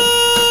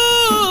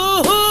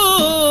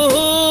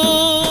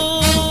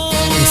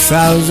 the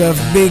sounds of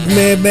Big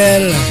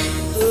Maybell.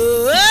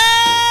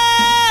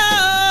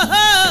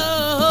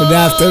 Good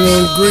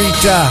afternoon,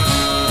 Greta.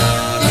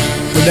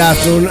 Good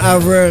afternoon,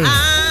 Avril.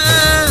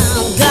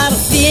 I've got a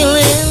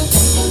feeling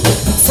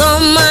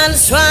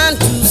somebody's trying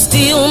to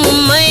steal my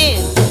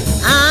man.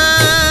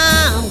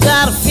 I've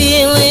got a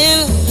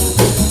feeling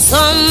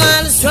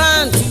somebody's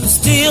trying to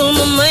steal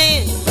my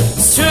man.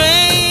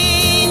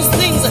 Strange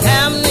things are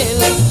happening,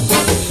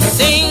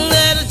 things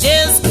that I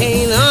just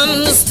can't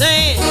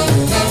understand.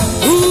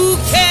 Who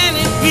can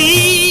it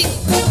be?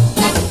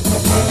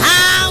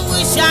 I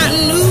wish I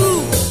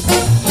knew.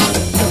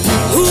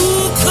 Who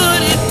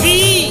could it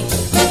be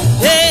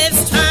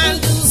that's trying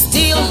to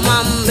steal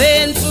my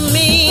man from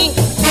me?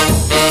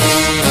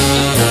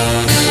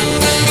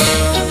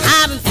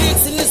 I've been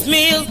fixing this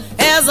meal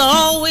as I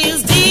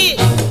always did,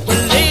 but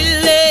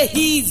lately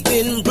he's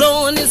been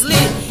blowing his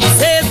lid. He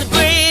says the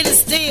bread is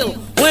stale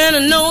when I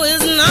know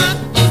it's not.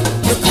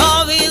 The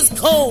coffee is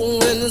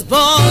cold when it's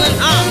boiling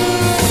hot.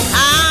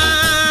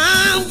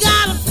 I've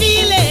got a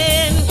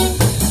feeling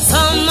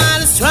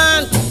somebody's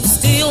trying to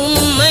steal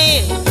my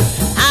man.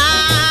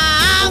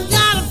 I've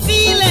got a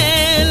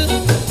feeling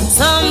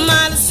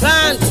somebody's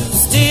trying to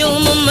steal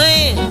my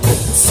man.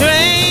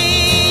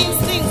 Strange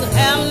things are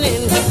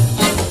happening,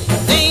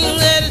 things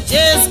that I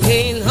just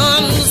can't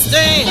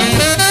understand.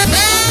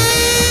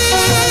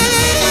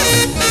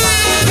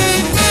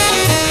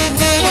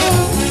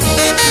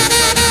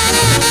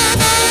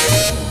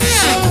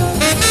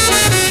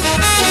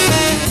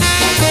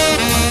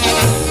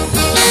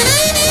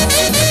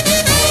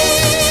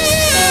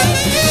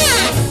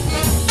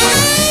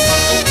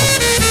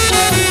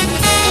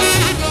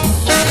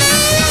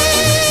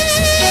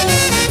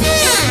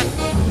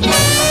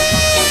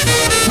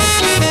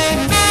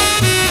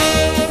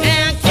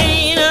 And I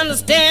can't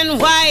understand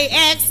why he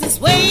acts this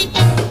way.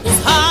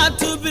 It's hard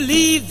to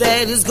believe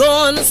that he's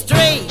going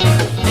astray.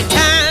 The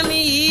time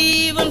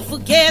he even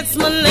forgets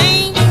my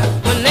name.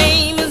 My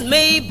name is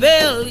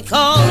Maybell, he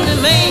calls me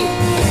May.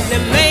 The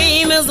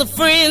name is a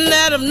friend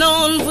that I've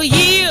known for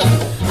years.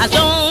 I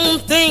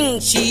don't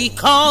think she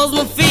calls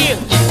me fear,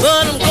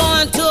 but I'm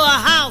going to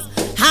her house,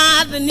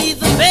 hide beneath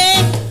the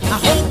bed. I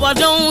hope I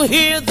don't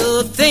hear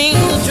the things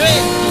of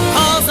dread,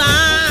 'cause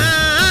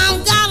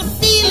I've got a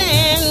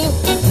feeling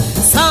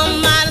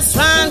somebody's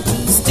trying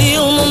to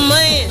steal my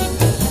man.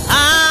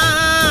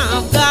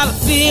 I've got a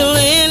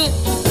feeling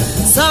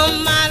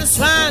somebody's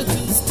trying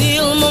to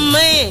steal my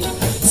man.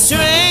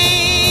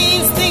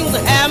 Strange things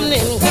are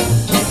happening,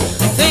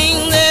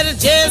 things that I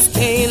just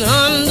can't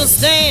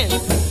understand.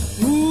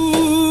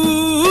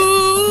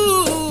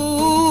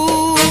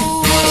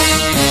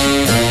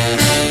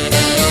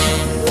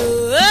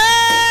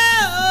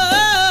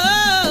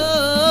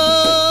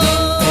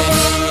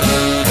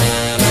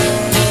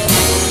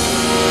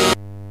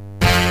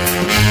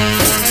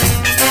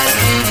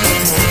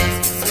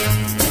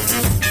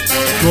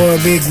 more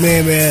Big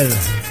Mabel.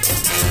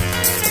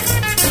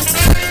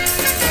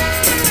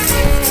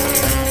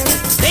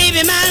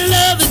 Baby, my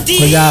love is deep.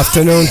 Good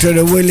afternoon to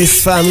the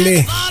Willis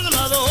family.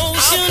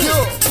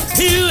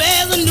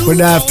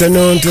 Good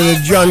afternoon to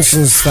the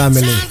Johnsons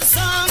family.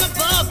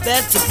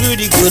 That's a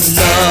pretty good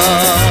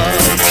love.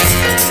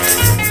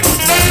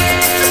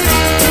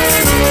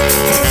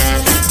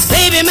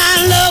 Baby, my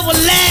love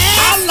will last.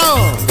 How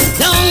long?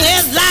 Long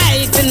as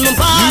life in my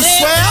body. You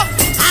swear?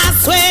 I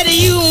swear to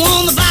you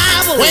on the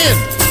Bible.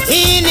 When?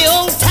 In the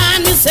old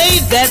time you say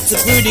that's a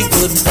pretty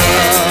good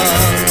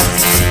love.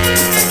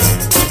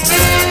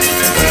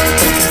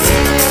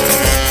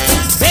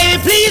 Baby,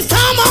 please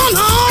come on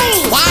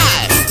home.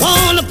 Why?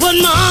 Wanna put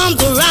my arms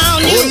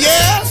around you. Oh,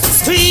 yeah?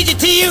 Squeeze you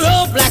to your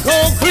rope like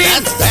old cream.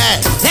 That's bad.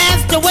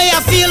 That's the way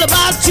I feel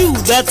about you.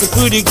 That's a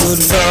pretty good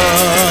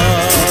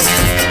love.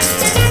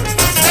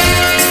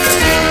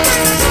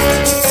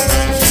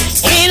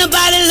 Ain't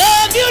nobody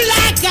love you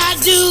like I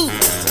do.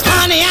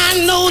 Honey,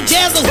 I know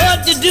just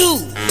what to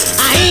do.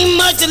 I ain't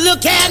much to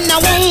look at and I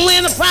won't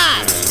win a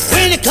prize.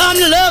 When it comes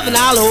to loving,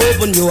 I'll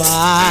open your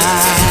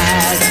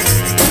eyes.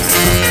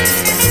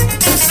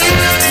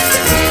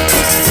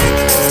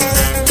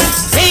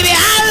 Baby,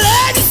 I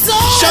love you so.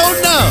 Show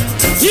enough.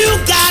 You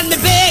got me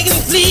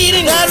begging,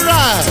 pleading. That's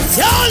right.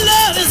 Your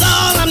love is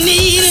all I'm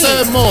needing.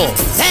 Say more.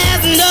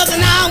 There's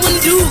nothing I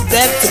wouldn't do.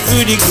 That's a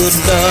pretty good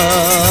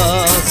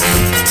love.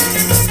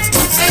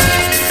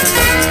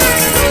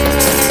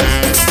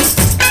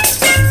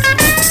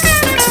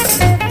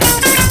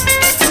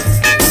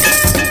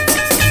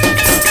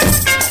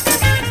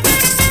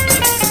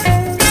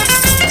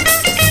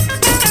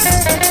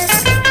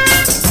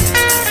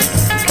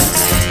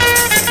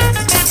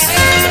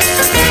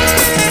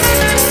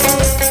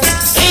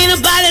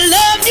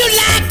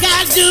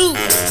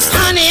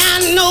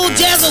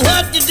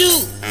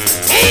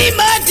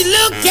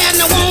 Look at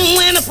and I won't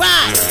win a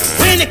prize.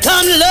 When it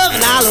comes to love,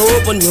 and I'll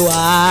open your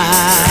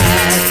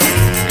eyes.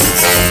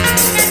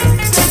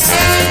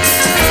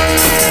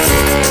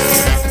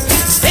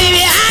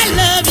 Baby, I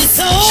love you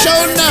so. Show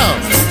no.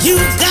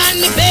 You got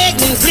me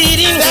begging,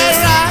 pleading.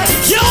 That's right.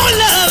 Your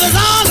love is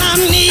all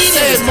I'm needing.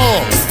 Say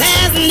more.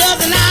 There's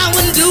nothing I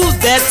wouldn't do.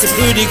 That's a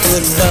pretty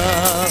good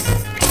love.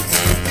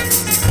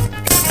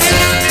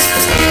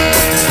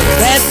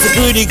 That's a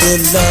pretty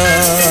good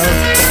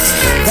love.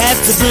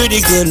 That's a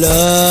pretty good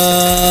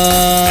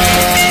love.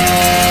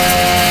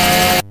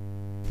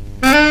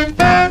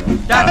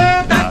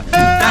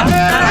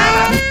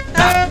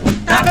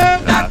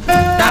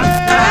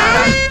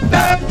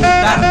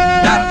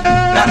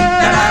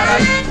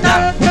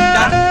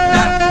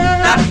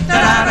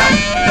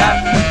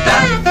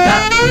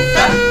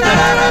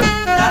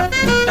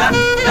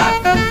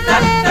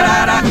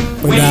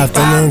 Good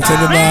afternoon to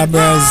the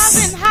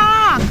Barbaras.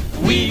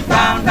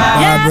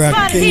 Barbara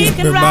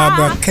Kingsbury,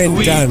 Barbara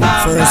Kenton,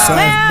 first off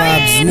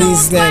Bob's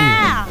knees then.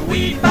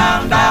 We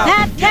found out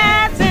that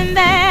cat's in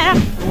there.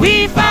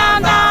 We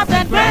found out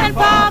that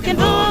Grandpa can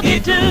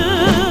boogie too.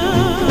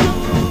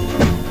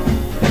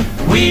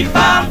 We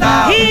found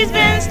out he's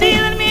been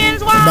stealing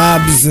men's wives.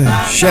 Bob's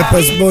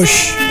Shepherd's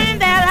Bush.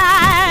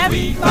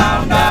 We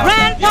found out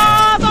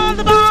Grandpa's on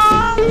the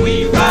ball.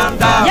 We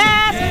found out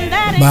yes, and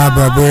that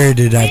Barbara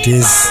Brady, that is.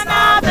 We found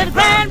out that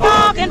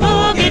Grandpa can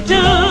boogie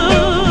too.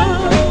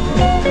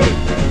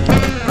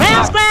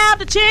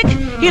 Chick,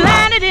 he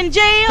landed in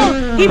jail.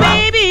 He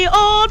may be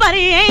old, but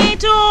he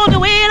ain't too old to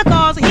wail,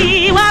 cause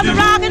he was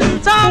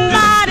rocking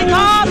somebody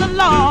called the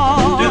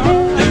law.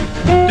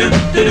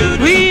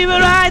 We were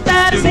right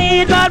there to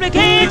see it, but we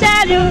can't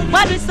tell you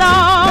what we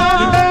saw.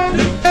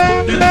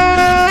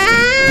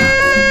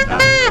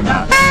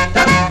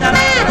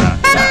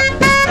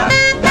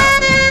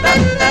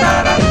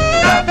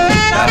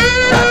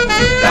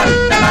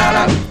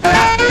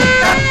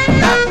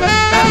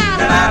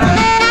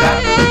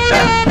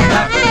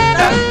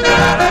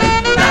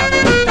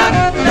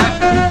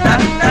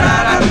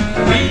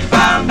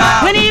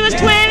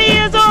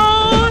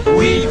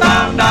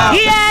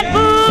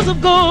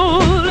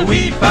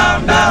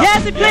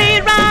 Yes, he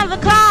played round the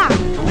clock.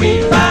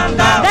 We found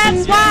out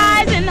that's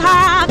wise and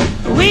hot.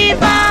 We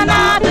found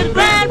out that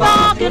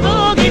Grandpa can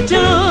boogie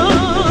too.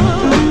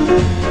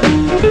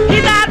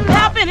 He's got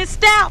pep in his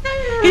step.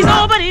 He's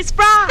over his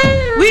spry.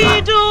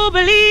 We do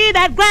believe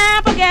that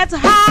Grandpa gets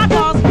hot,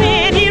 cause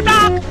when he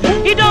rock,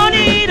 he don't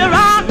need a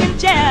rocking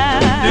chair.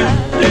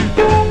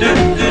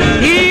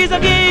 He's a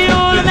gay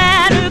old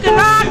man who can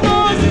rock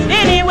most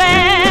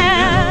anywhere.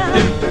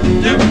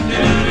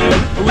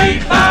 We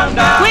found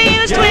out when he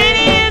was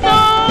 20 years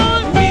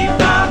old. We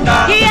found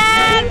out he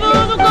had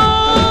booze of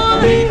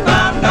gold. We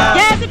found out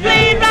yes, he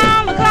played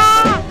round the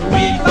clock.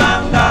 We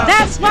found out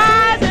that's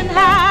wise and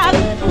hot.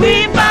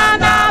 We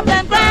found out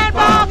that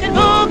Grandpa can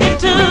boogie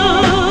too.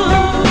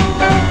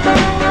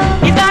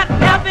 He's got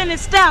pep in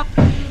his step.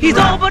 He's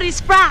over his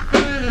spry.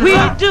 We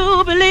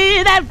do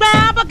believe that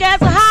Grandpa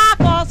gets hot,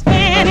 cause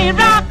when he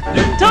rock,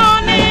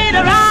 don't need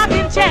a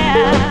rocking chair.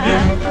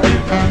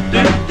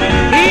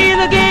 He's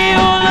a gay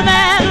old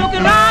man who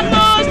can rock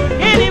most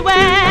anywhere.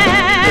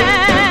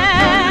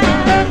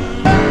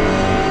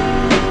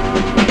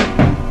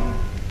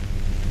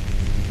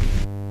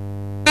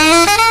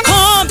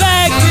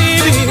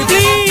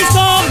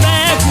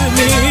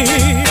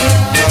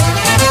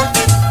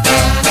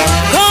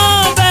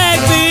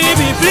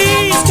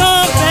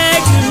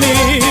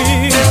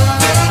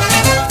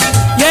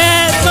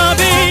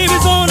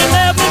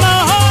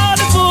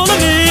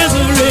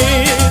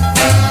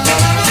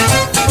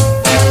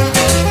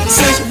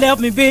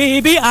 me,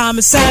 baby, I'm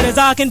as sad as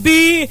I can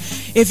be.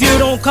 If you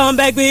don't come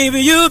back,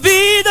 baby, you'll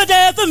be the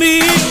death of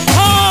me.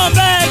 Come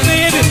back,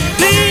 baby,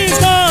 please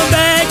come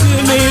back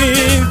to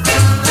me.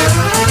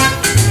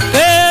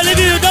 Well, if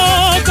you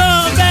don't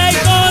come back,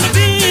 it's gonna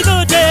be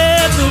the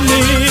death of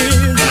me.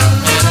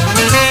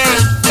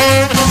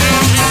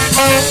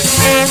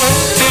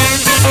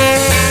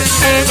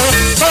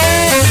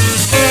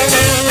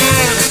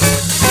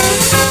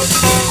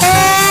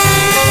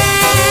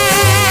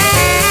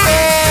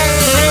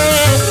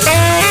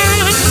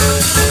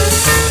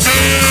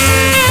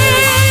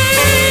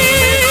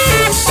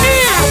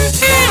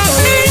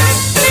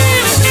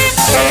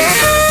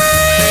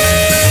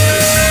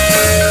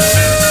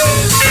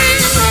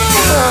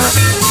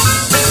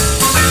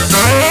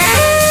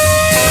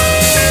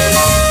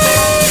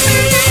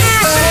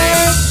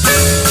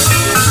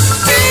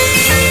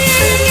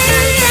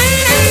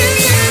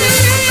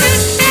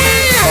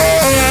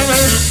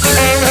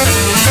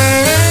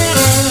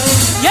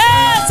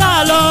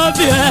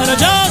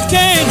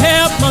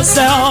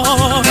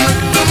 Myself.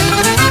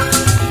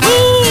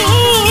 Ooh,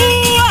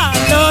 I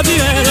love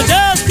you and I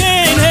just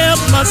can't help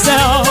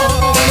myself.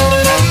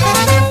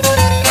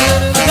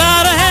 I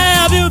gotta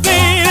have you,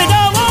 baby,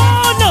 don't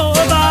want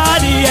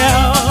nobody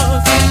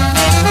else.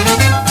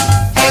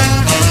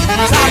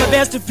 Try my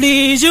best to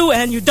please you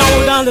and you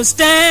don't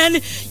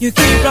understand. You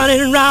keep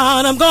running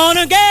around, I'm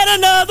gonna get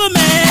another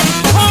man.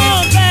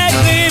 Come back,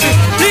 baby,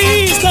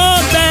 please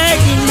come back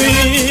to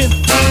me.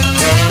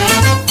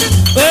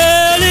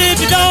 Well, if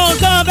you don't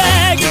come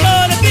back, you're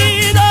gonna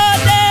be the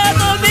death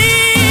of me.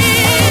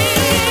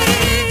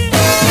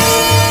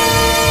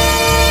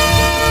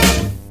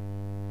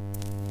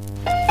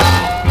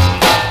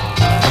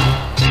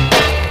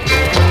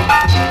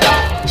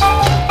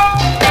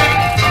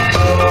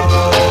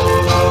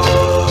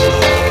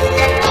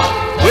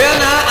 Well,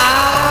 now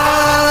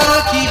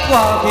I'll keep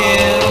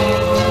walking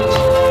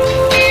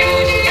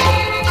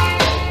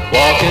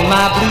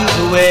my blues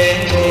away.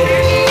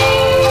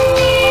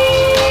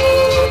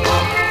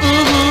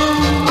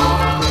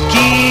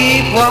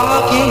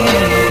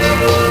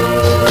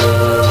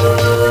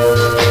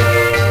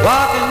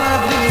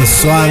 The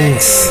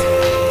songs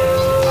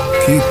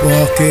keep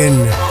walking.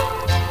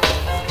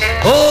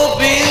 Oh,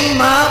 be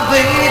my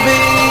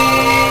baby,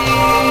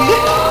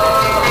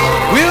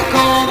 we'll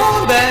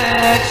come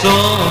back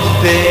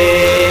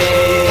someday.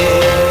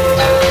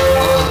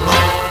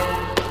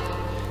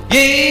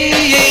 Yeah,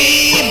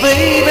 yeah,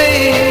 baby,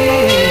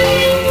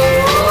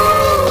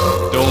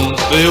 don't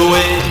stay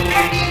away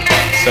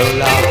so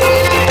long.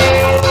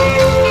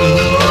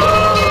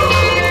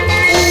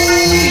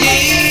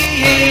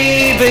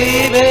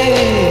 Baby,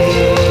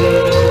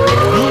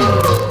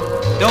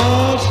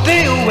 don't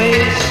stay away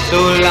so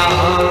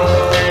long,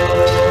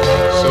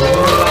 so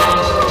long.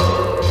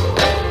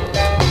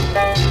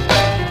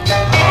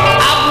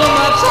 I want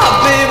my top,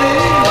 baby,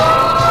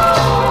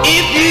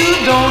 if you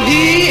don't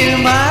hear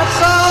my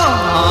song.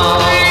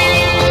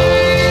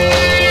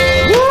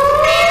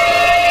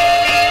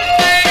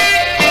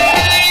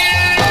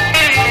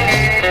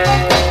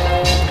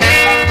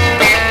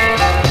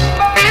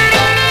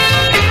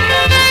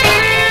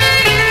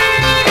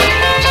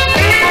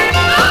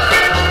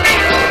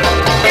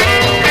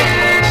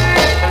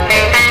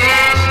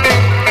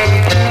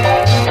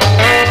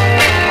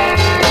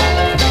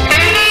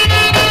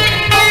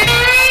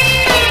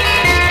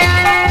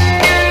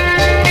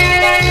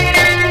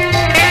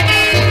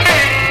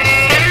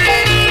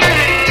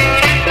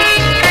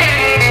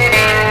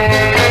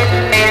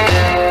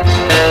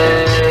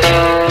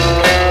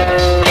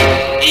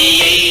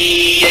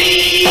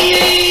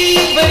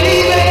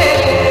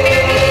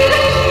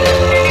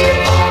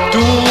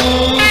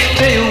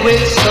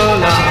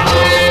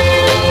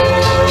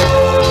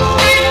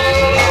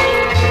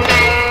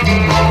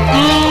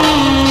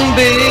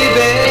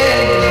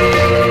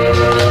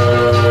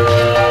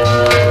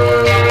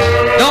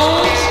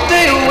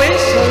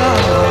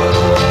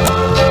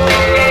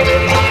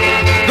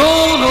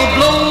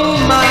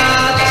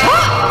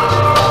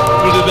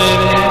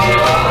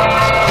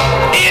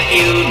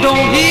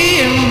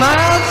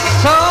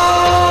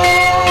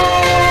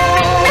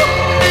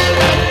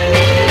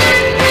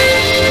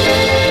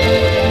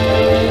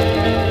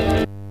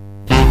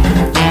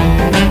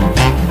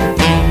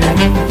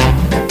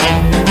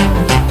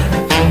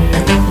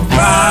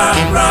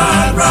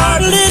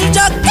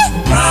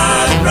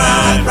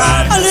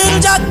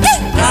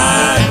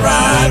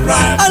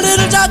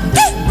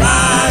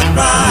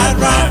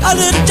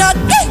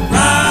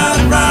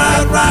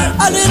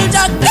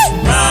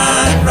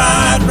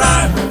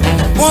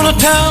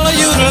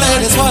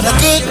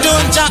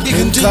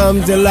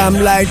 Come the lamb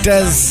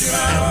lighters.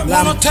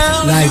 Lamb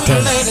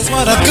lighters.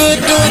 What a good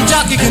doing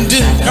jockey can do.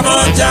 Come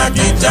on,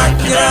 jockey,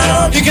 jockey it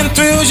out. He can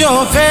thrill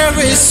your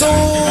very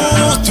soul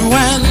through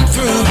and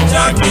through.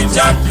 Jockey,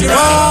 jockey it out.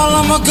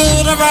 Well, I'm a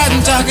good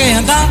riding jockey,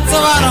 and that's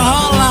about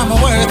all I'm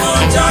worth. Come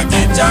on,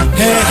 jockey, jockey.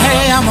 Hey,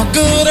 hey, I'm a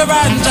good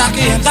riding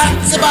jockey, and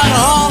that's about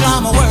all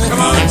I'm worth.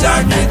 Come on,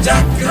 jockey,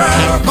 jockey,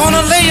 ride.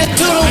 Gonna lay it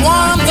to the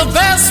one, the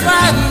best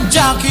riding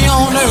jockey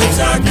on earth.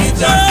 Jockey,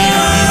 jockey,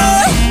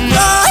 ride.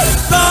 Ride,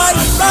 ride,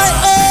 ride,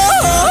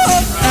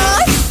 oh,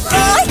 ride,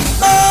 ride,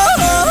 oh,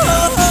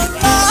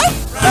 ride,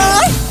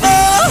 ride, oh,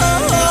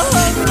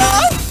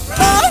 ride,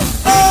 ride,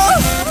 oh,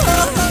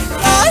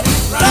 ride,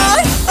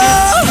 ride,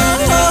 oh,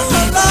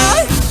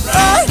 ride,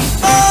 ride,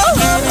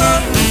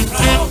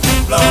 oh,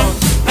 blow,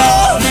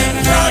 blow,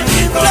 little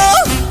jockey, blow,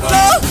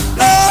 blow,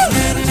 blow,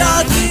 little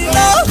jockey,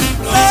 blow,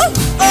 blow,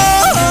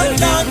 oh,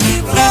 jockey,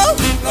 blow,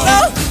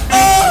 blow, oh,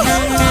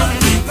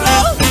 jockey,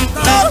 blow,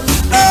 blow,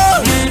 blow,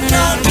 little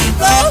jockey,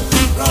 blow,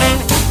 blow,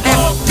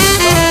 blow,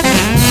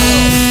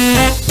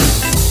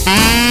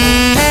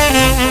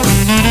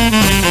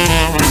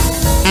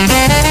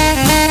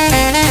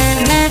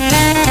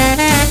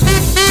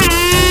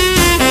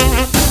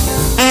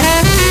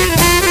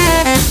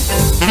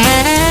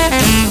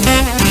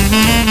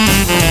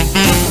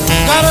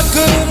 got a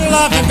good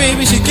loving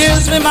baby, she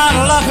gives me my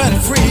loving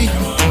free.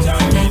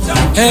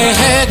 Hey,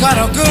 hey, got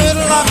a good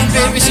loving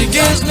baby, she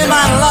gives me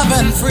my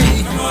loving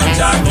free.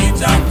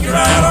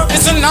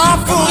 It's an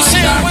awful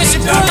shame when she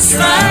puts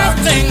that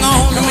thing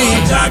on me.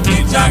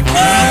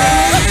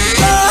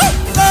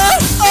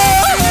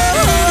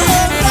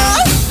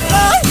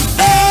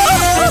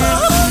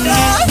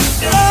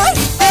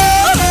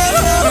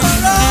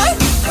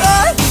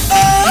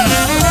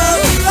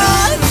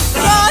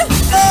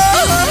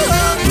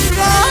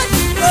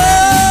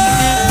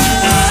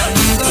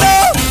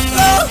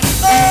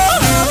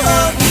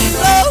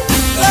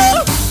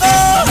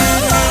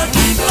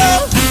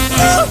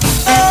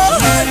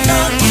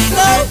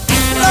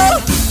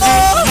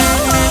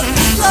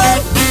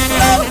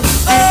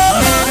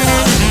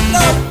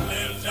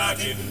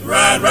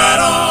 Ride, ride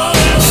on.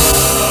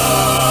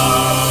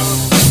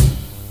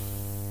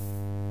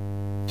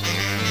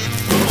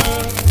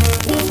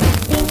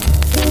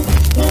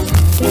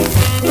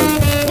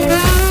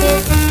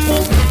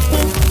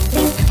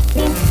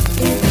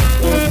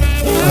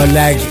 I'd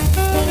like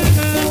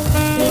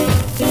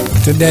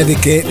to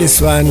dedicate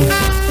this one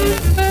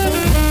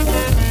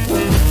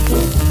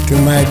to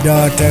my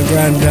daughter,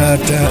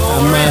 granddaughter,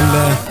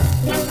 Amanda.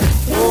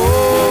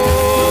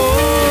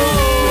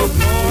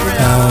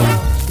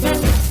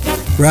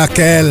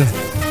 Raquel,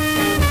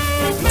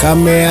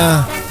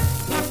 Camilla,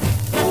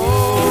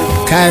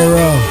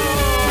 Cairo,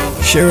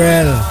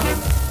 Sherelle.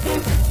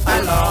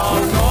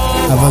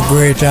 Have a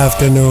great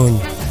afternoon.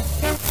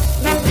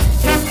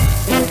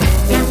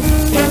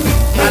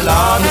 I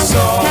love you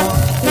so.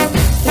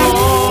 Oh,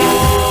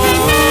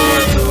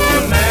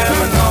 you'll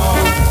never know.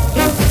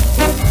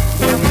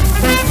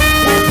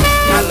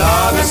 I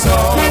love you so.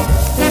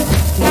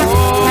 Oh,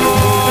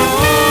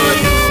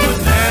 you'll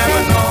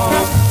never know.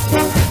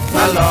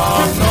 I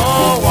love no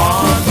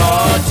one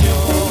but you.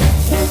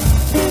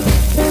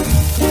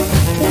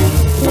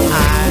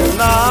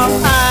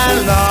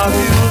 I love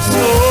you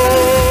so.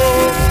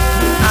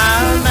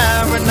 I'll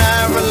never,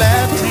 never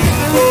let you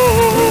go.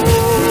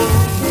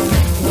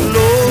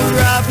 Lord,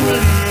 I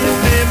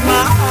believe in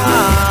my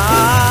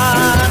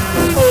heart,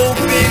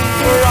 hoping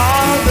for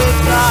all the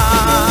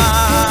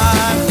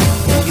time.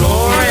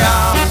 Gloria,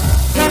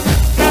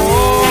 oh,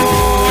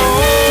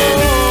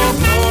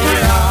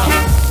 Gloria,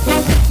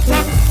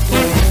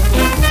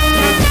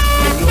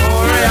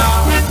 Gloria,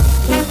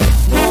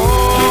 oh,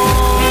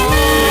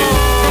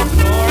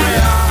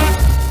 Gloria.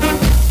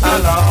 I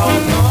love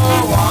no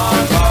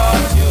one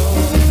but you.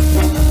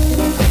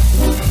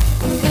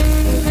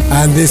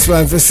 And this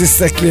one for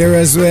Sister Claire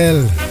as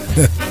well.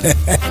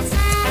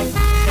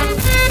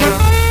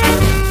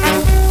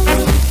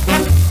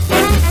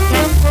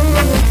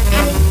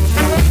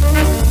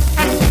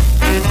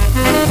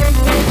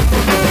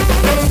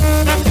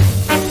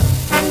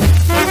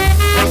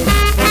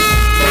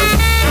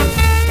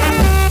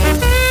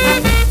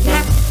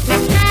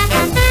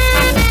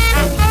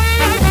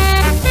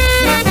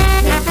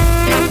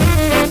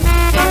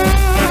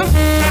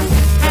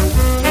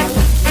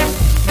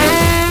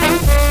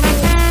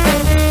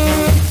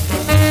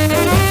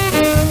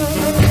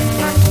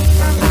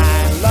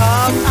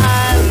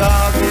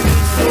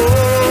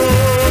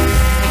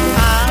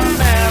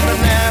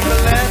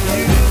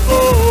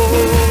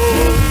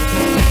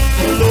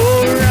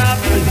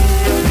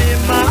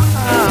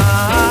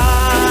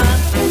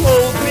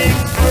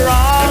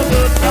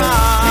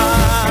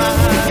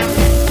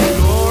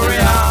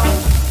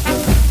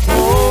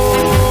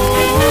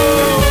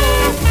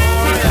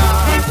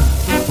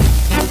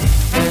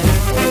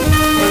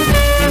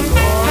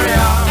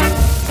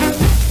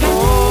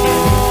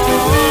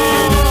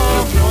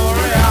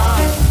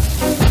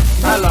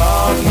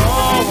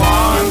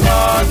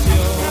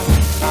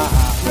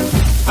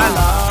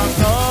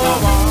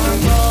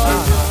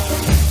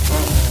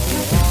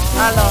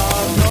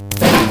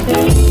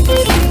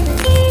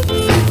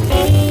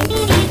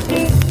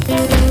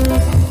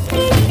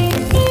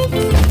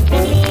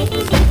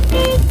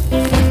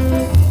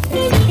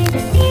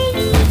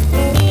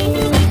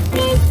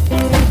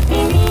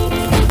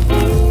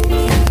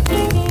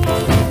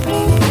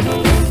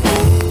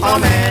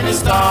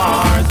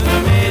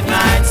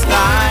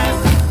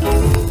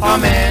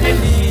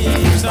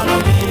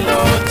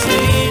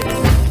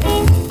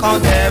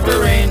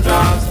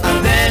 raindrops,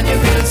 and then you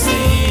will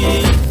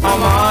see how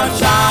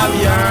much I've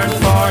yearned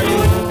for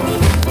you.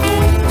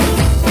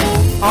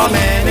 How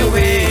many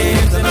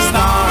waves in the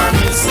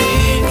stormy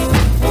sea,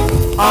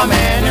 how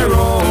many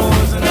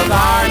roses in the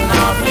garden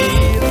of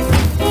Eve.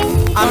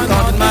 I'm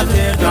counting my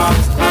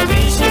teardrops, I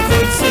wish you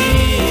could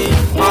see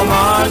how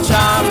much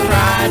I've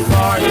cried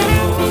for you.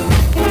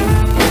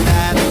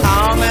 And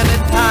how many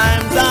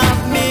times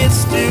I've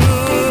missed you,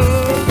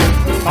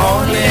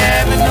 only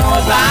heaven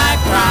knows I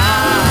cried.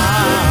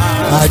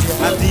 I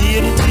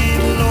didn't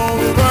even know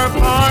we were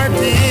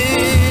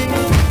parting,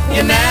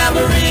 you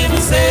never even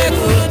said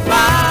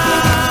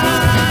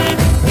goodbye.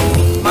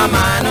 My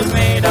mind was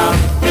made up,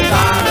 you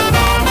gotta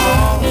come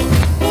home.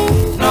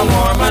 No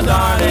more my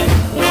darling,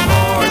 no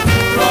more to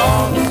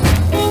roam.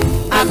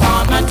 I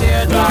count my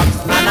teardrops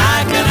and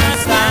I cannot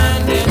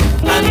stand it.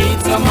 I need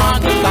someone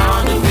to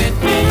count it with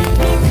me.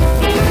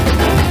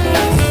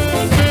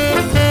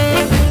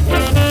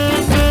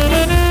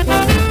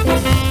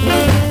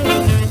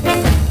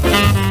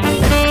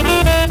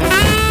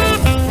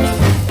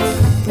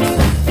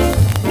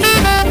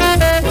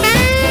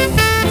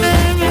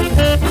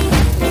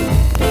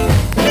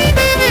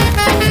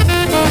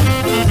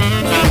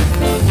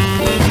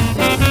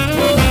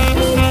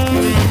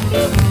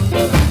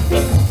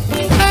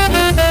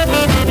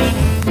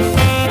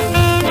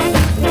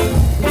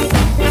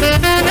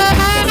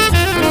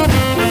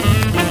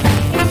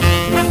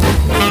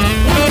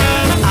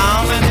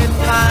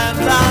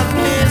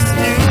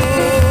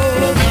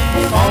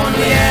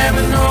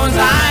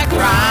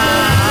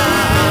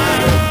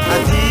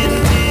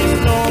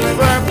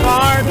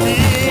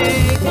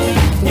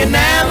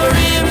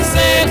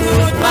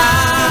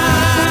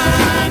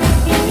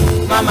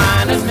 My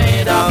mind is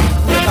made up,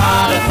 you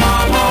gotta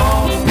come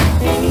home.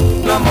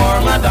 No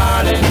more my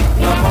darling,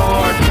 no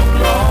more to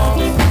roam.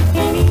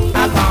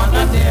 I count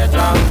my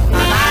teardrops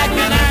and I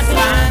cannot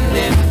stand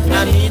it. I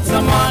need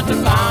someone to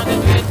count it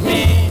with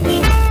me.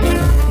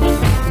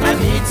 I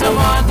need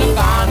someone to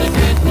count it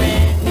with me.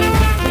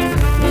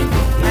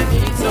 I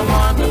need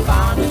someone to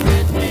count it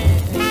with me.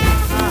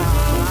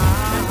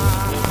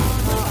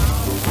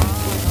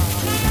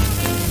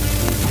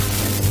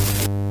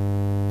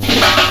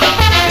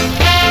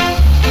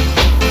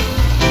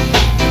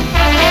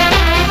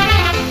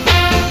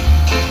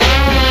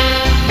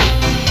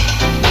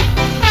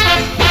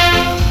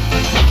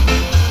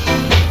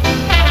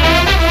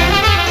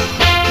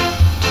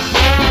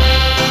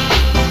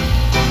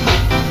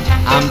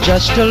 I'm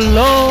just a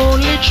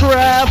lonely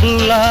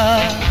traveler,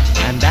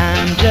 and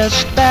I'm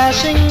just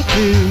passing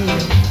through.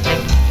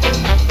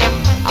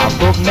 I've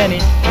broke many,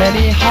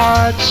 many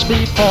hearts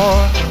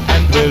before,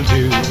 and will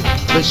do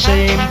the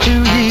same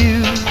to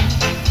you.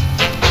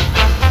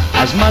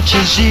 As much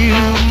as you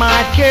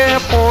might care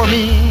for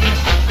me,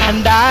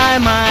 and I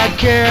might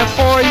care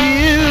for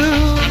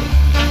you.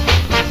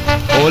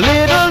 Oh,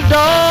 little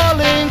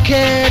darling,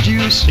 can't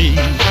you see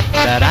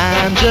that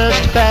I'm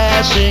just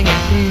passing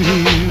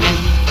through?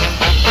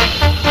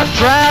 I've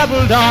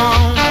traveled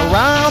on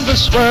around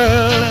this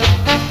world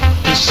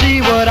to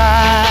see what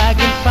I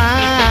can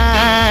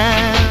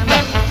find,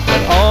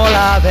 but all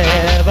I've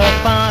ever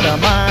found of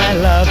my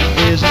love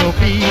is no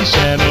peace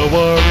and a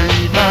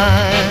worried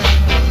mind.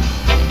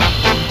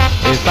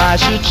 If I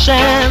should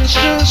chance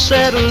to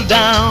settle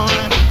down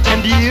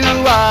and you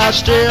are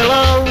still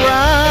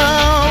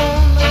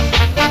around,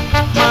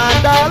 my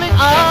darling,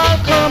 I'll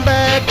come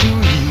back to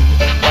you,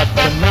 but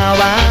for now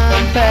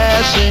I'm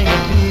passing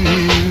through.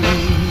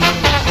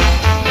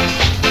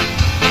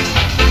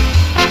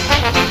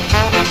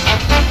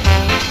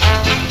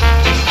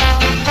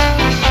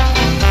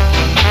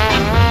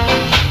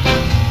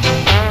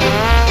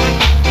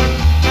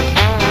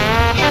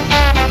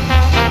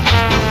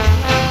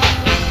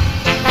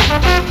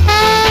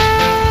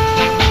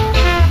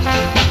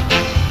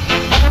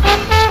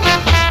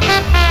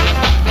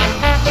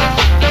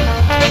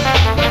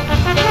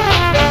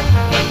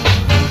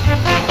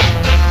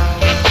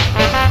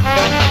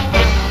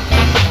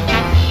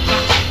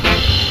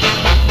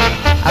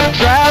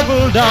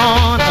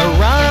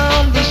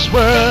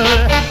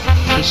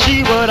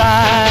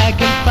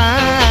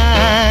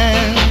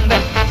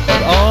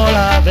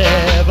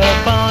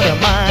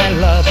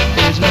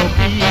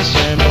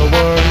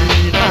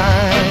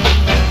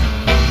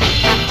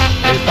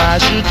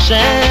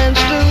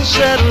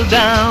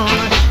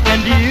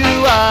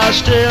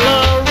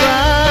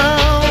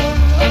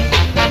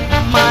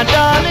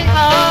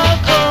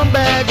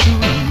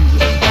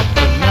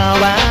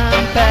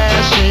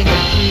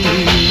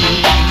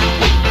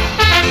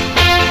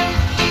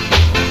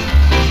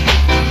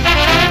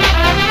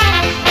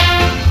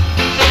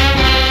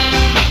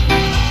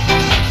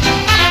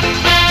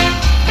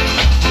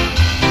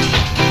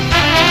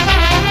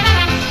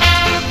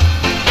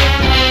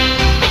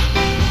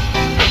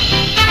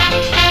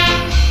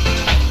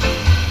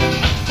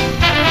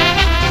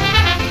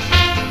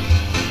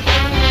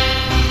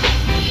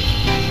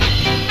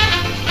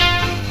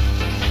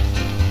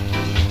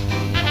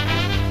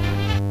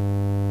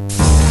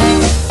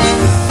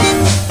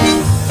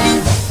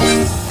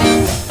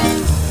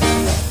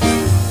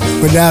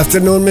 Good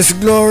afternoon, Miss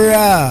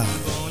Gloria,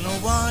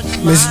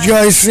 Miss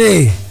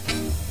Joycey,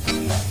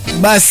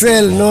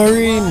 Basil,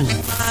 Noreen.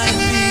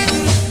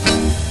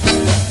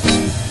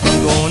 I'm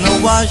gonna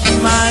wash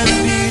my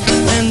feet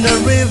in the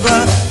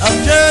river of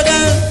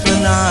Jordan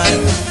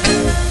tonight.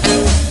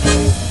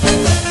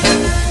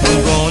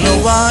 I'm gonna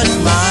wash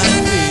my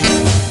feet.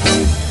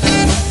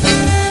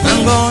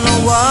 I'm gonna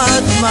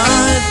wash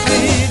my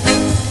feet.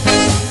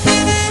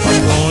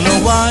 I'm gonna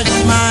wash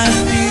my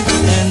feet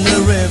in the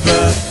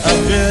river of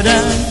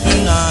Jordan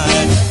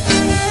tonight.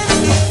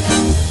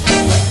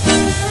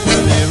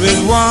 But there is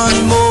one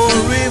more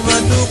river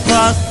to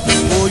cross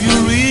before you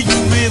reach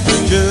River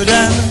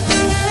Jordan.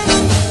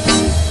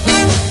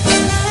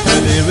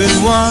 But there is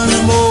one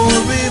more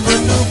river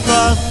to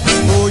cross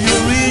before you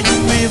reach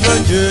River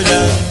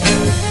Jordan.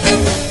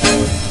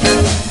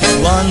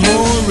 One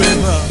more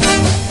river.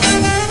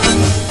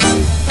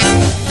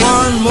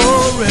 One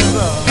more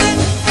river.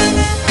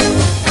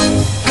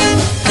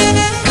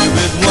 There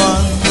is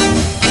one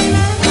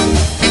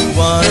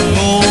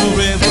more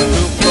river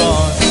to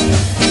cross.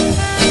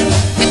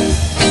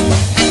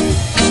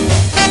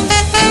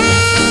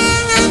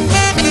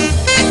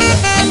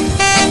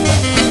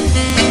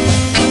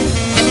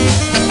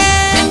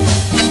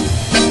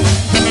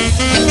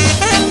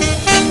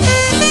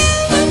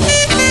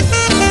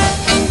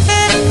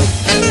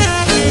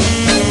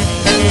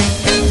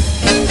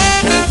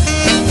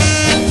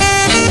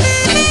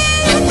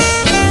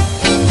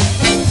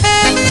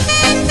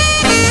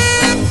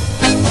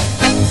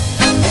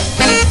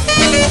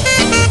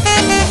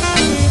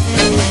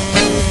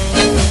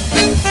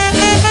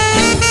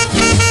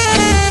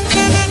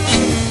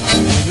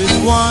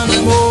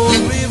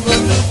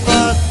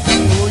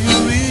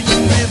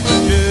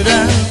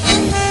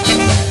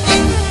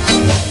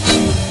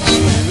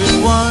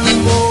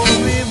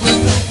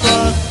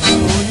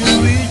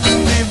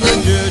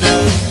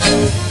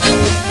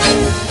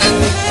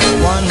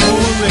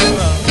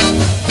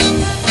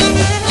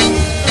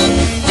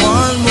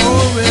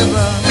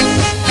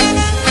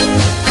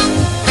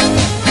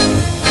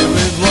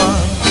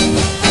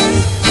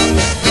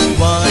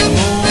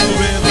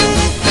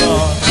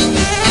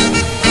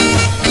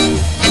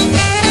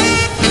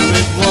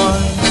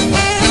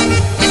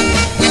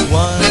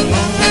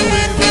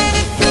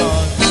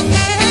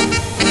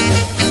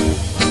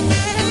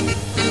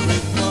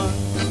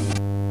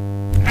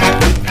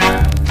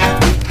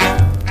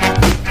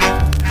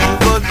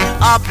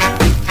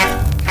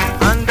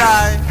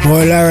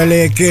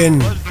 Lakin.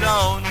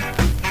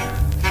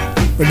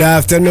 Good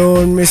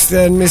afternoon,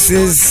 Mr. and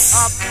Mrs.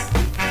 Up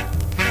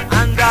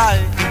and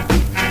I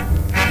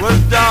was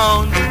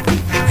down.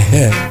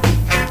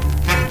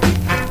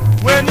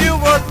 When you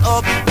was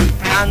up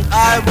and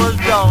I was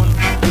down,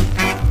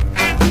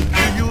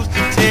 you used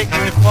to take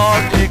me for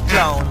a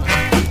clown.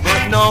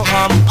 But now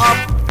I'm up,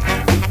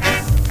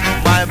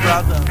 my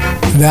brother.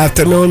 Good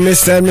afternoon,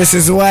 Mr. and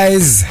Mrs.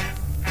 Wise.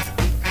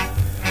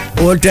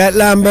 Old Ted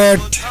Lambert.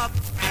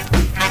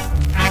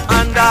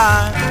 And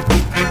I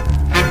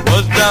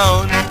was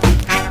down.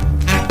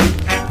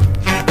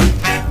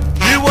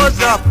 You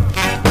was up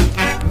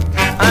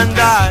and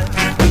I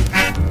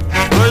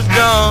was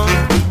down.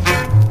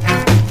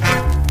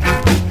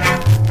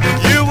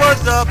 You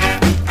was up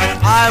and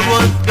I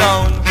was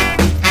down.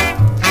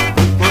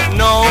 But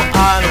now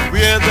I'll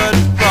wear the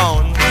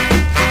crown,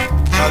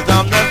 'cause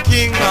I'm the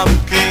king of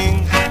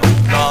kings,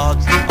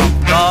 lords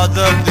of lords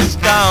of this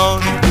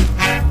town.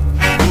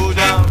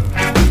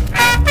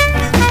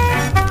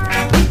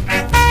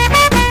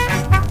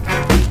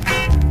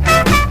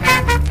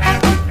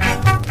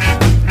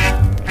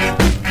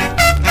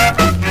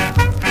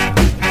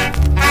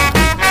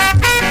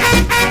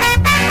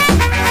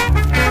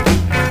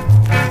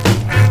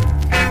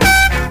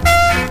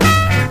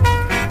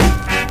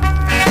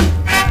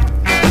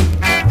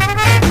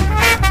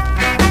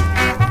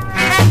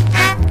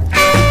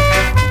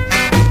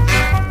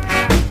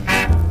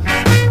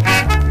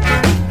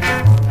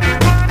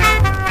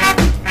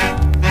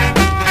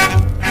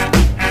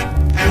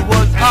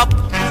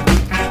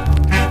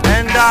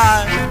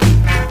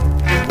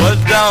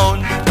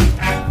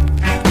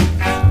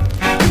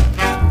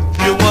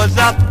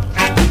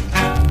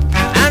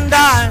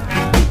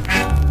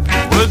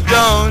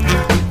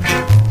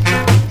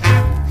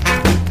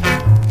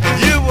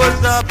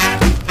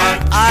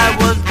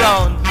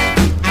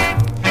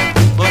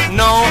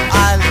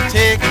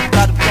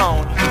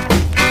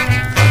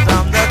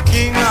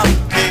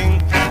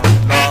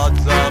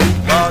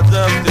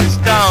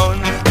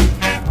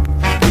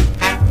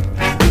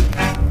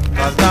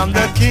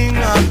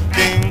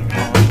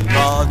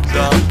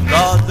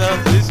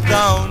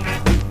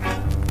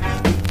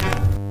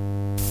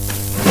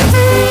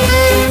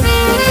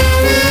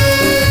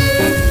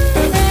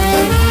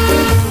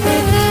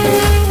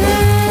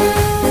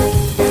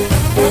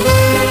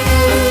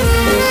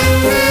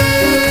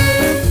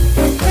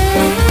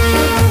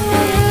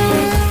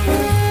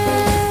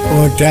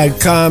 Dad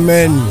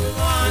Carmen.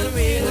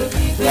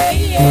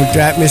 Who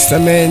that Mr.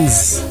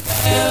 Menz?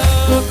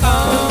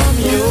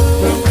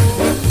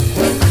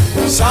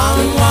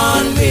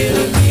 Someone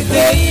will be there.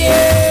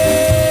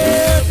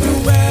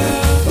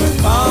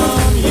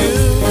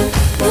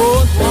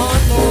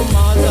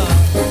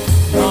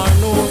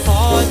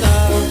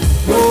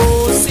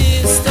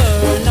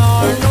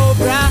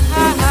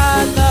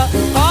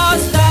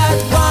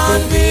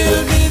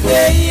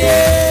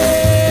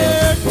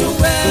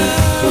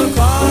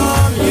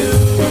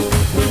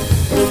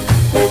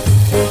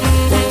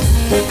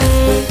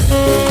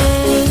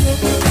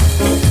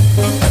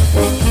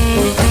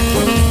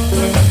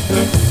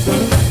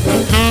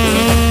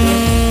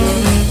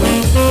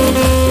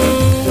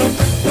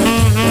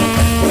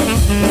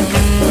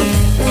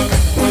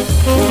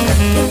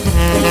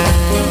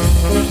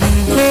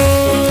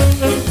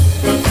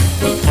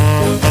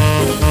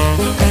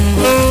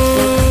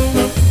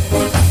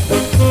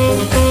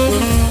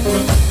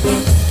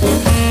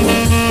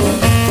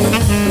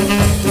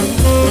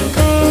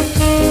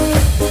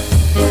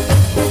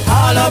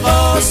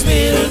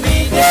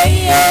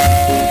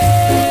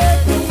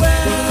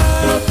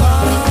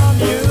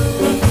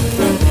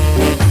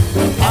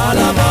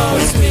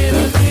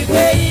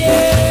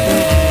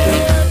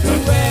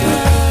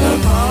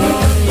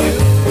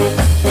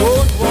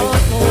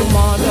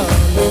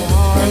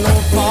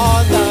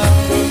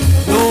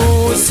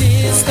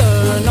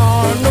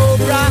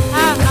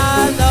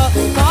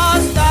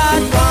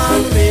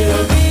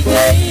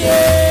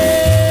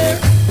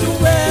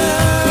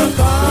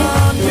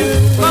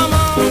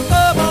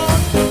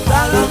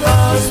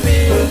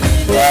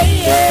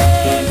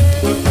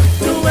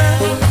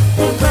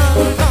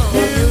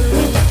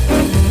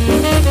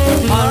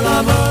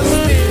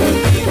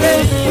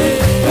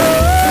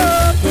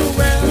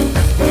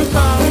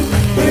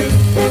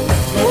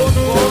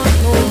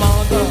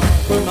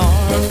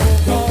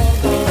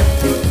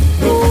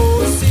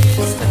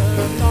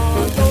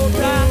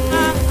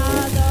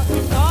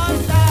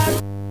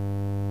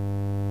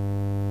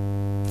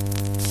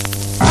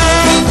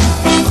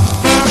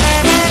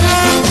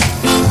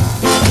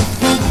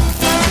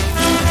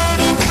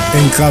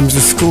 comes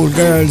the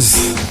schoolgirls.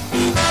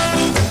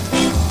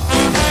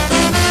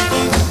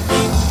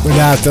 Good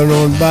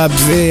afternoon,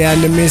 Babsy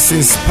and the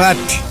Mrs. Pat.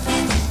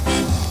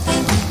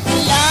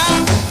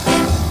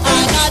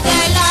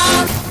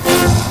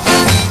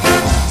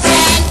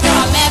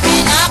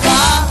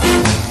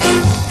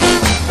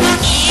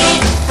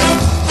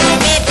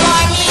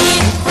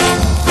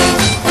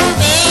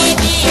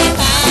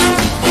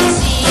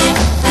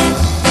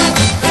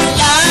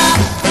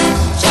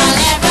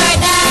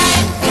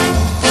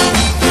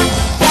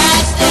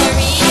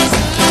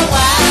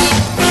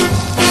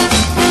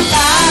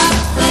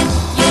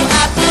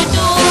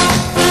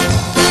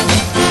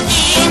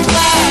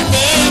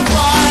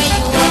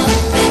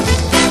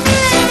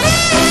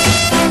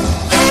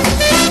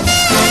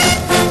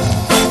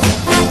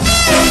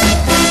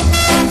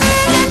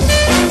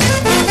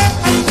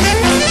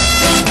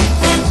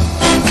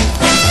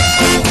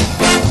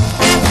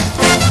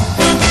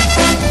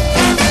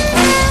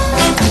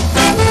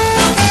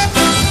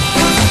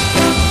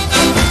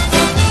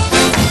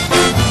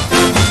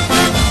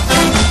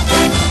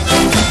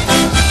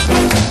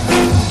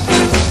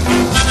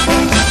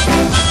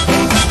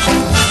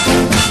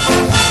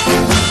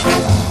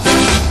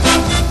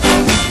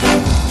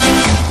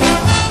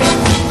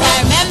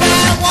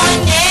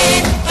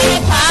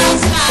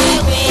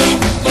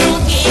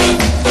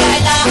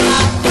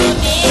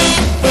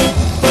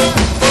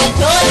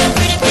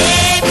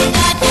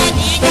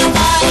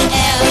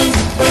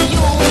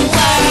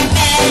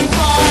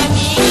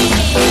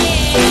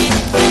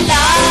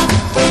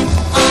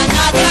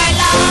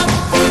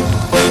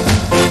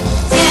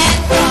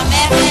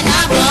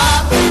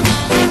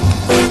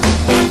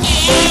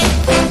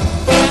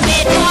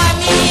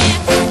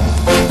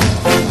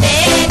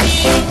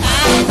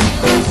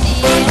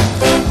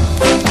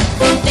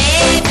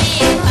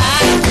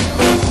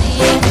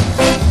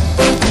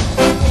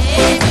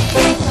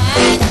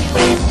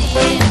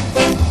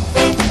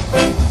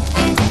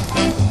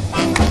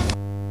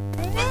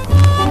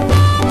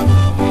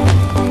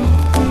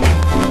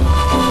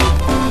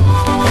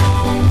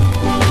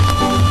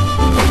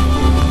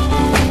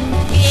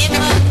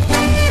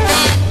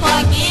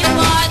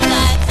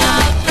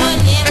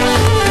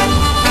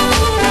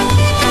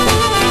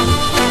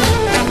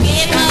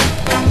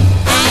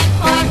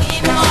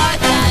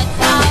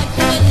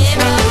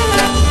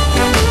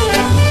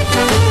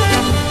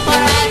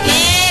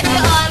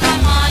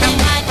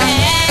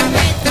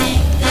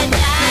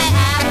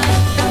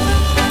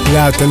 Good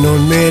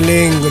afternoon,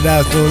 Mailing. Good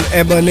afternoon,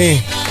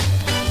 Ebony.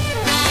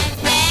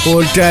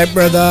 Hold tight,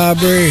 Brother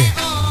Aubrey.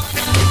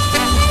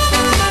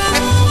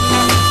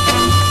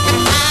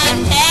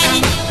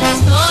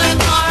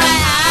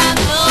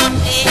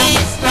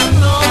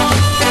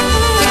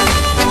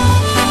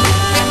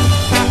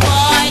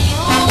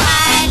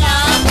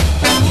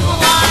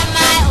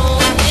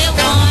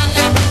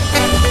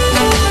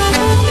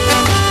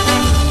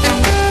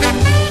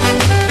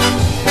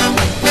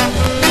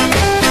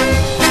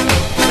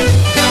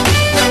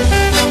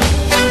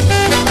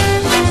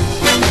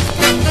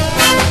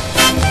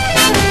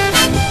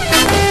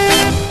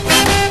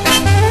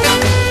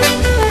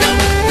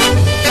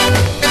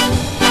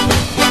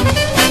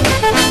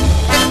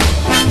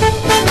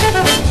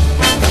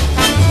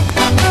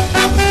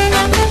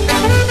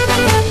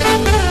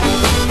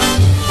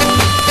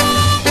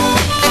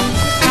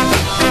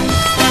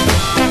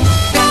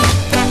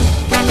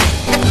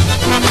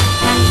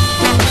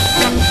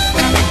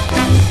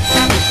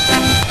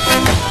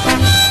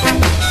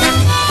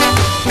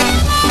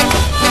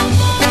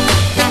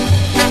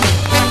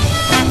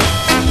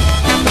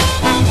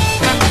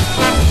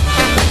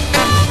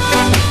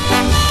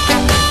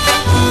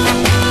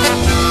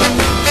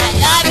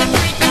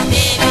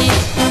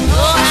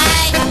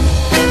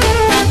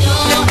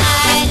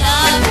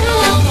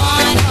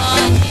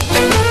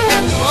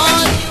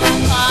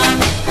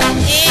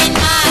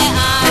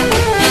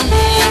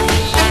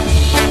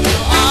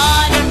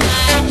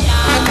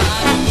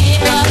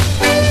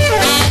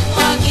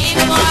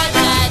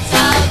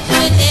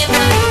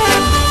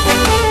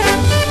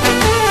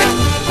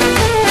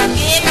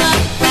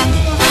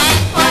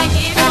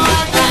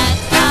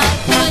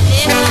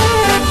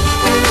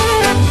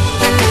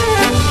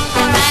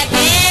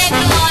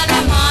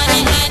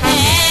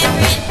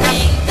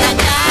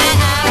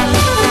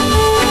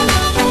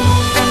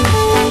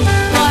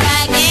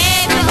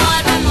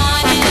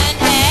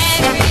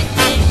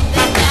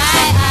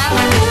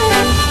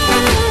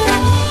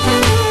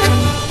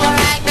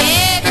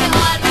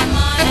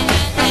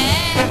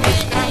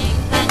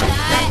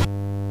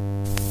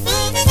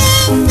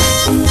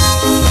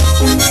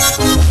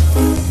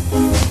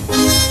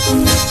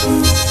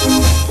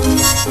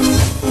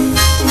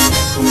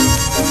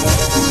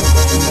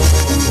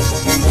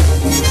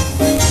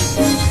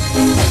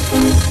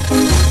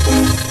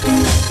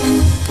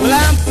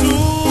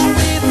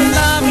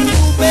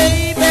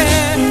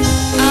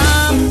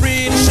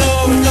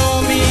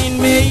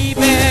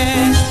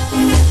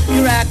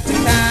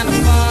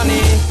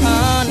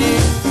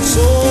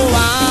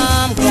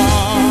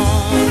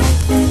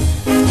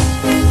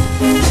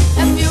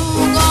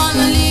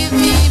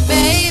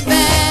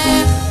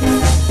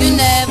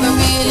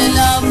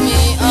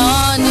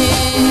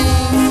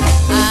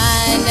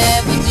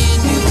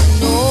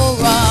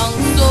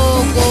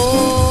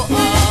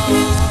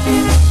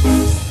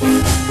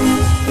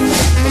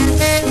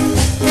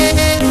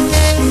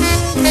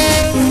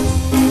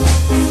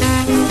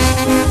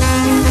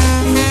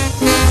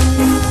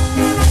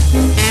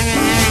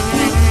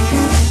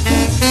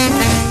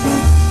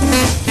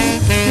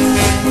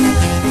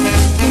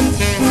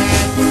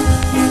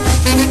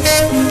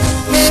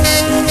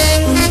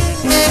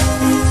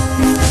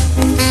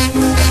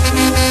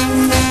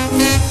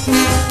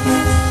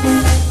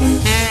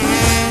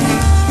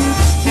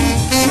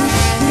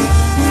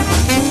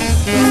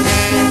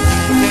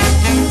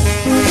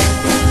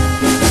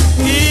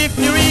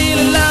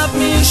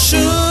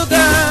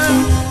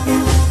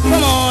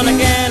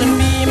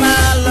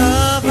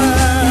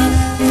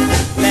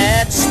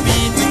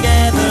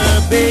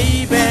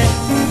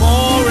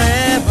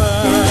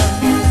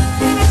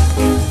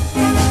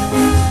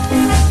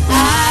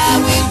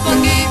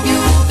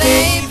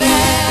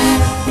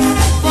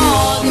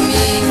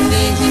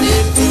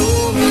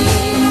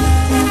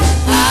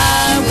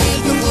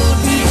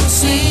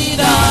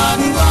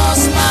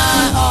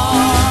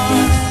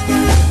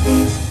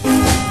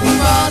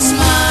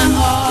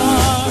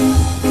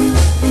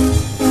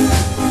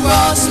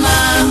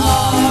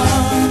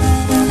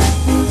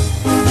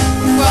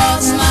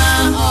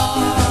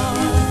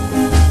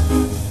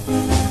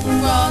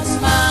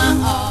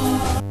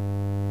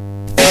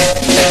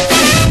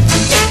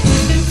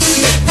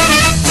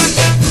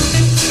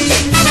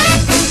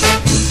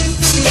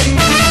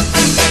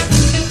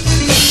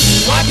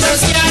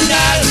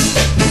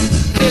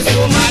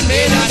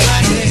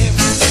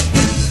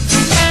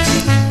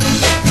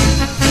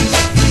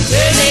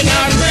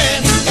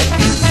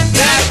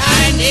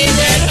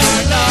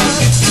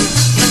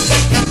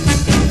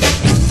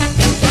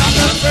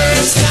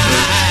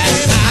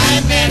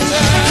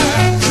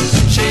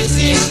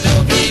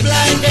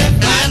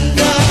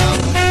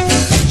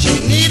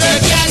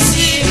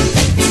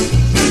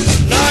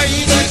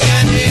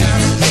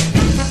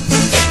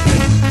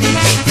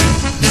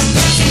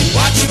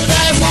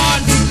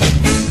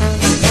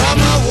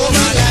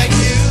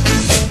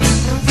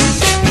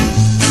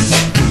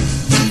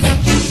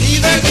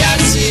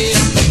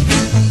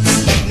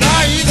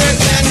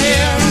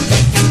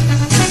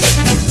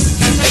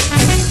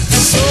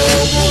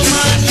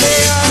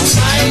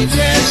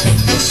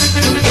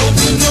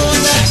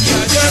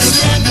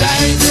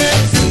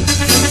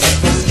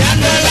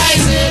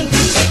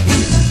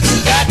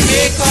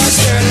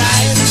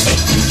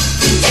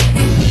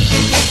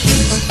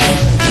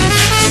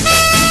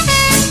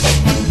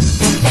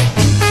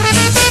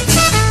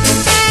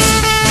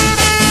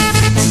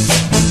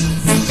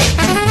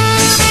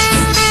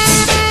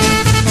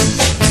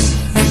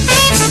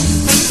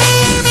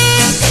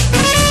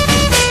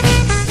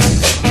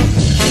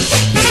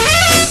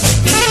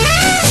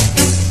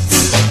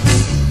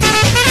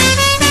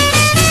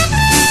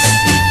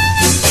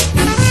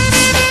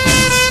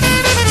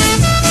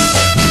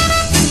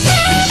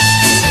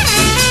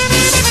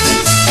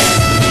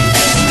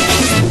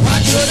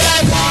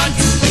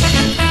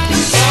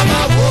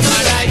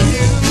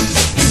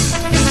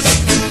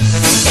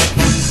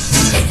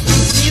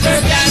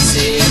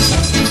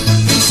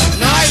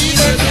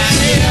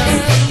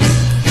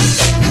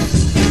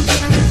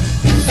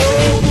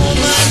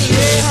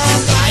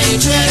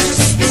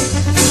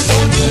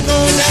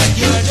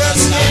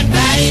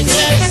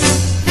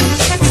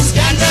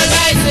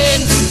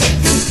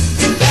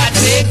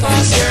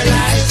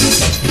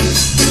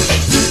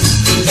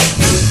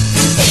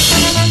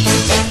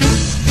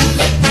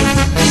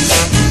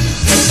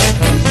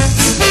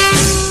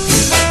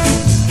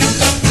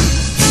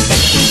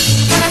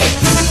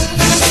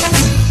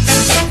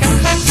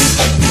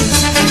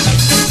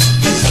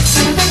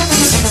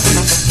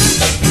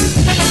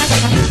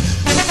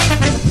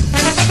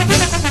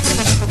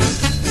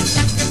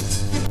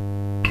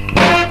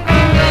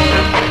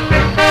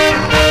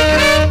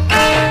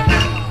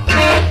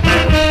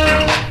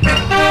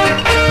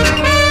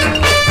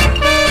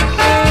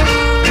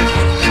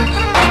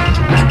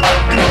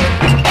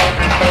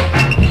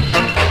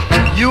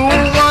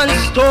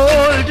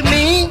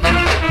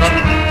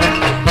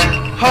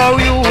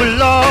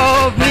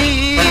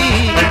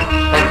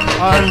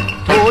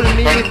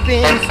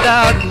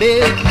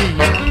 make me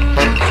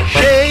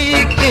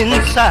shake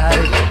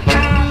inside.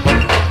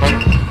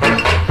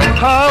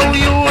 How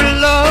you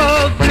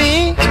love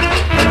me,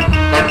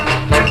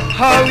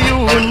 how you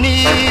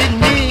need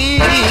me,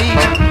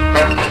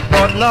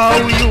 but now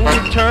you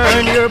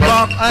turn your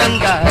back on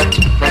that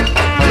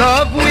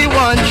love we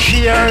once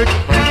shared.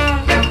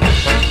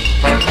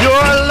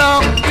 Your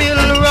love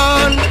will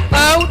run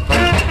out,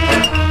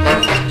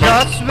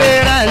 just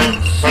wait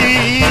and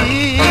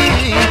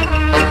see,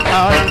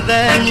 and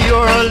then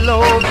your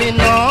loving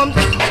arms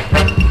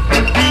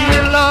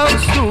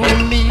belongs to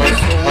me.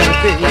 So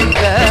baby,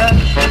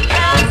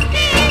 just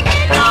keep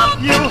it up.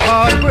 You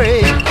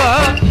heartbreaker,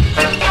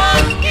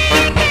 Just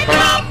keep it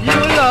up. you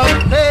love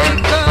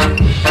faker,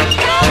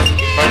 Just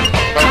keep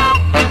it up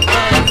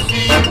and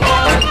see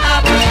what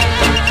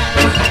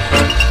happens.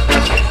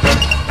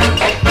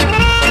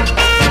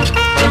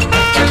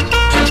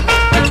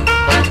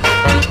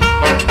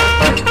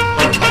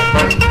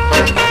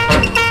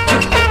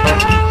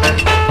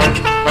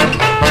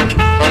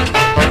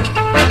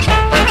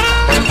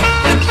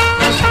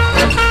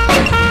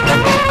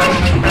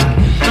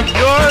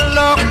 your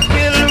luck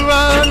will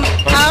run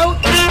out,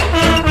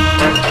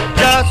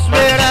 just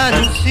wait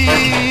and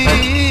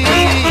see,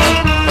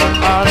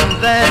 and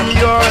then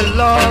your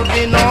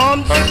loving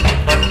arms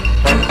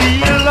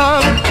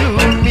belong to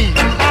me.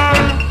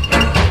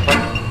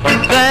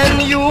 Then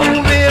you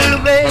will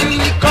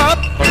wake up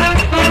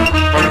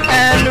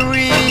and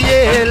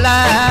realize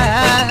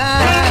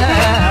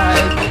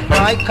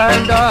my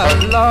kind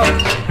of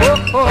love,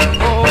 oh, oh,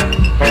 oh,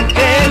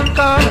 can't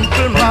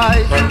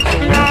compromise. So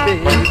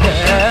baby,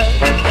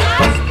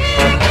 Just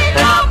keep it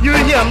up. you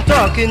hear I'm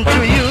talking to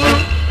you,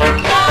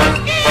 Just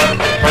keep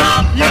it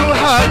up. you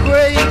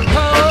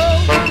heartbreaker.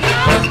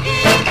 Just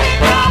keep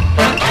it up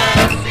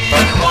and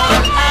see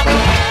what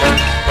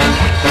happens.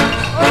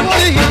 Oh, what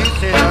did he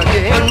say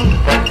again?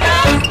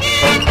 Just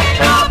keep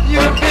it up.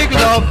 You big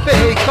love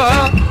faker,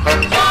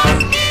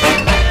 Just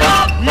keep it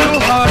up. you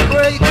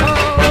heartbreaker.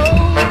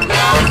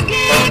 Just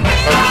keep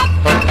it up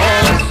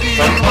and see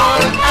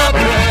what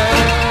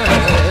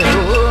happens.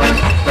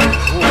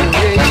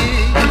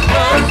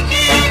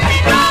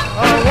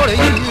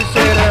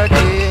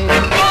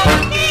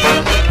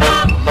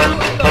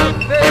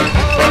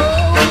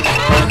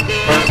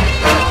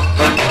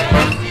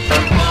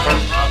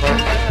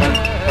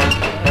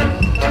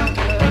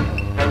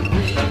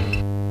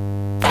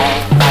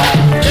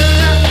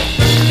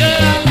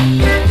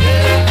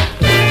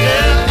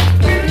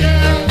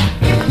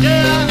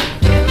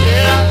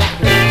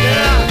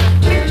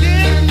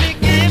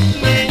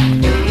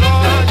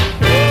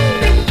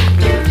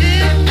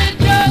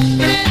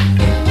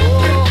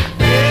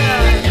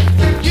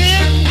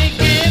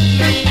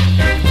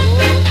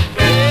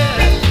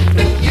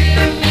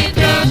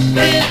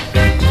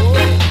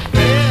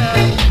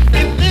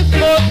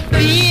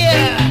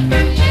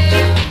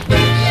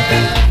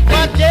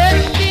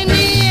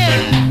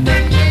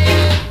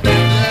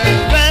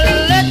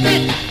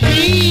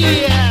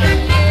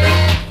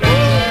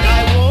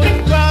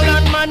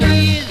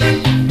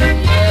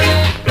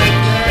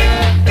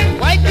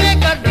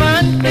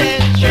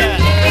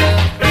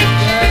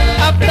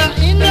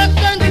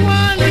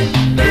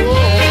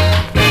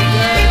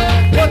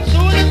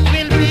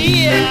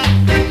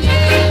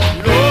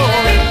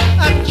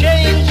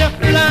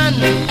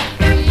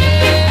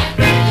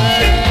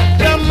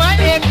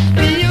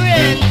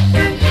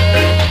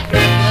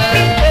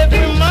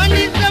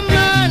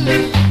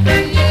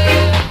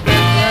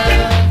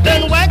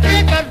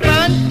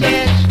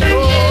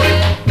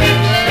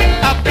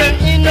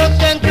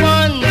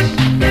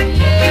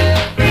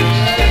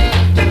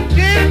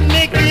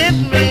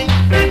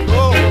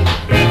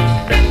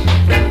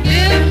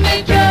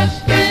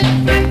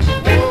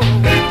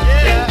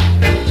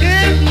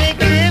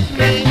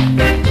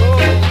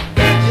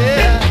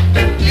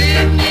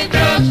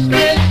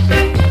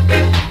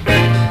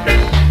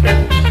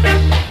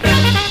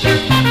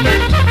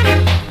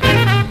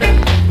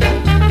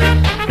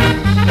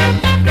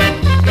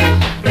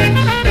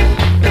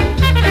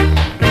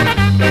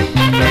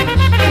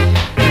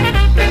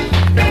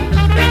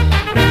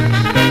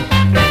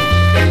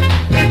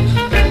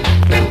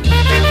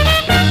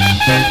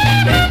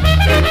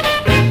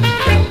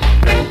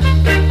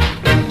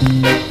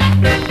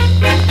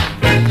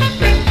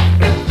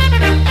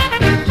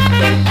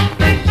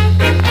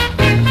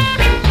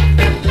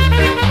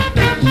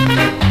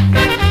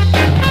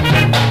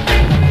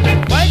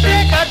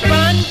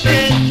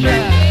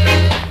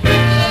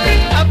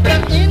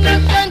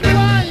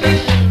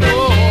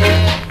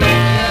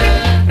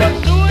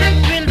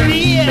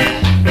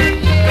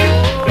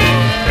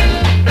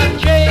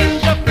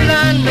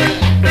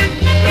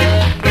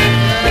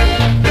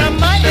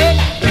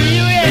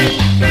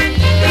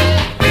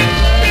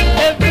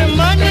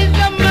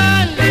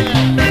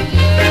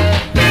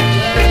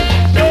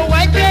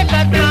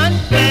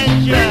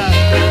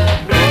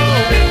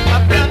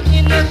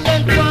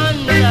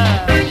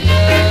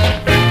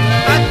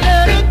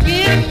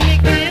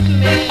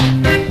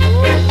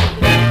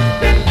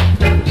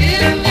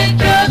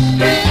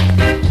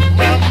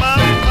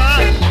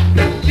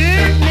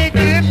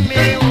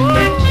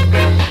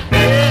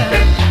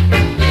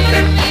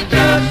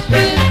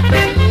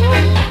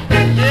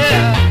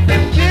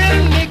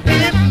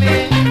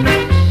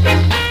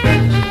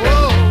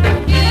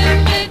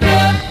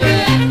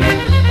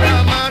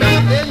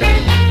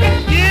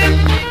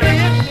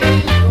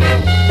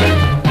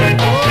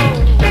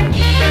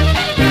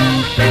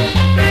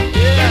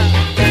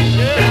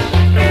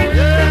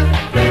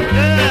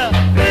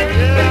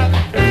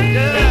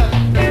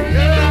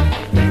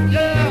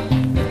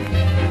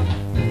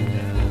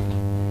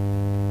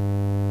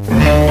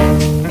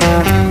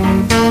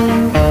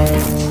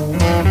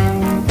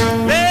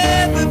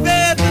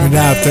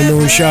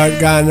 afternoon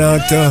shout gone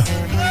out to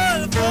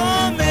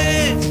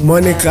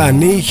Monica,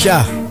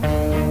 Nisha,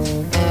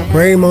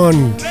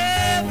 Raymond,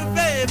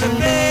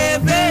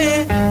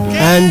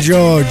 and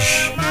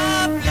George,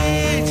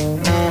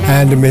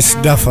 and Miss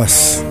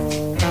Duffus.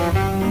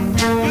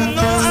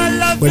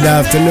 Good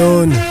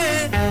afternoon.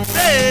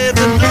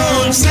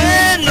 Don't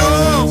say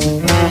no.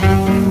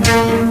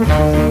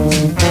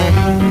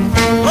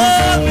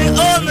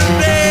 Hold me,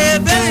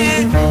 baby,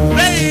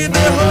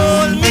 baby,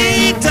 hold me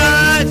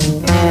tight.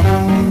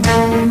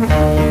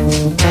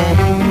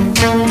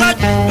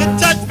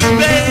 Touch me,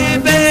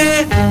 baby,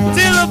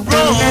 till the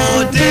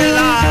broad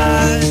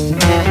daylight.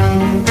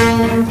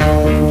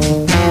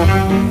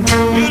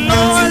 You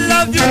know I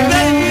love you,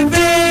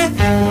 baby,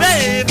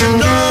 baby,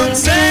 don't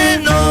say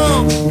no.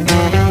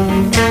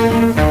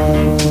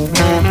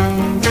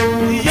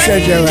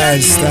 Treasure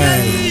Ride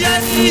style.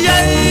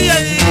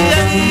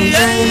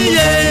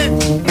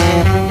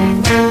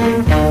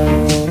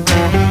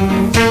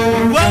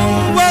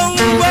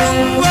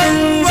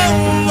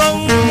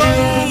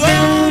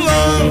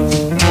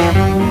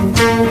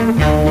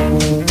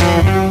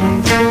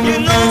 You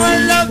know I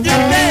love you,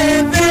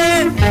 baby,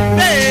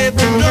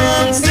 baby,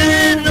 don't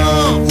say no.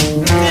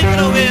 Take it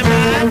away,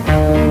 man.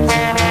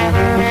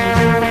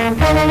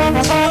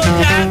 Oh,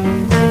 Jack.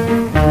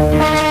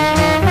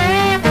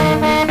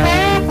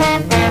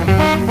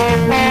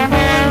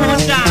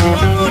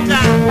 One more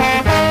time.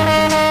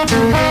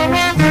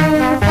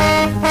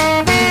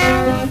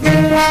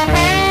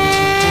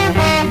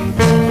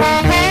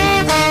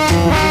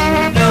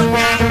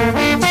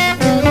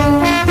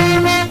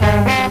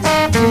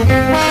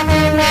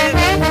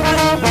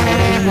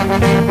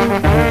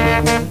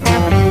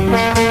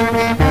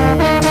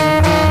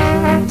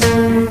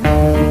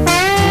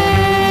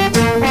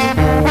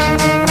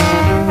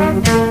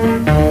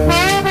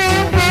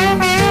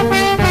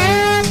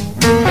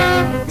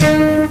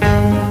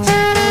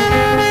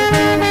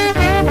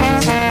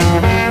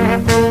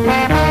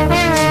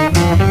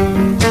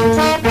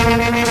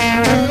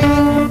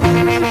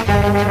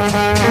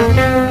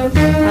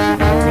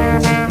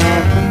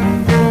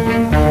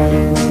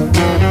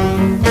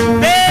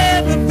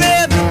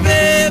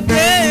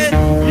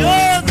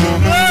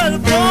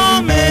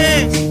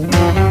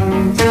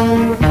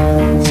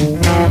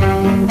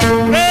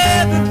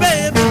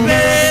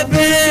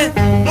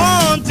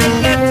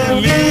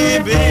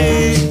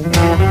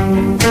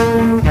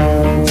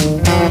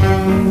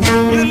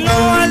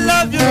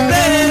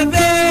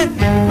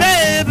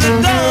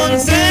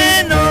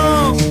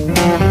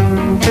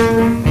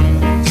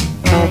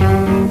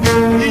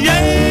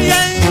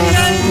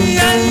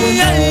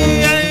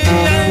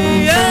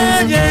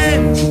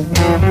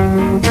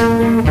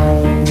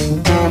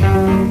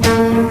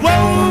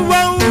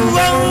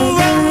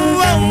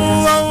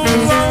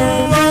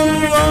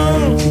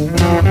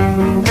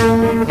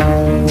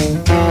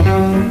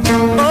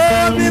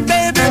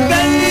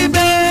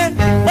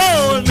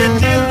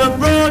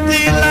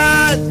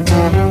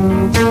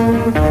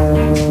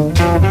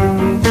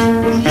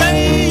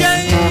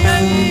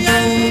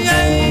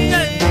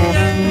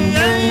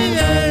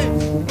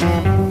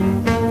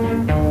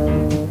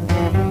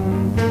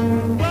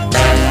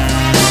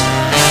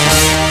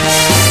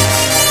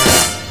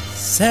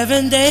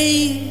 Seven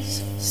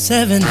days,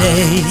 7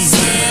 days,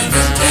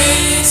 7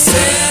 days,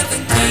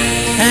 7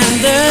 days, and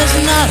there's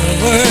not a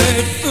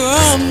word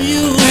from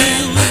you.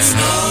 and there's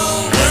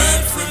no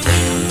word from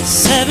you.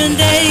 7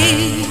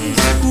 days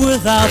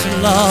without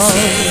love.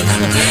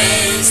 7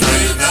 days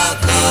without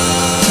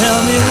love. Tell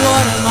me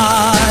what am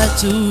I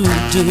to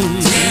do?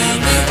 Tell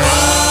me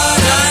what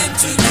I'm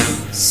to do.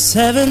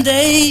 7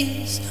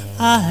 days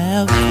I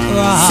have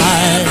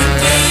cried. 7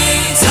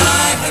 days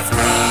I have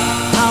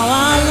cried. How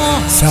I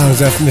long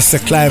Sounds of Mr.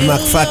 Clive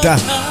McFatter.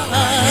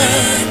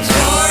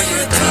 For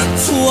your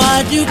touch.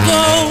 Why'd you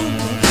go?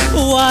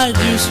 Why'd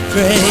you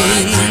stray?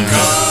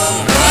 Go,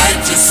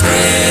 why'd you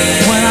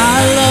stray? When I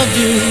loved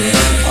you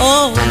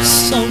oh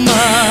so much.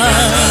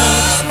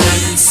 Love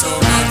you so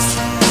much.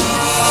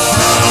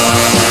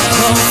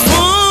 The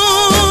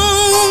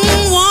phone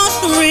won't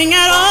ring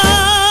at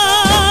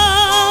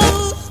all.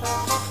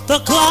 The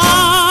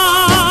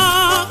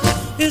clock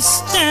is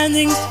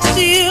standing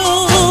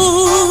still.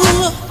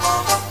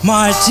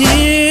 My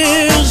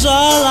tears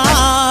are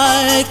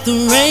like the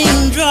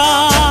raindrops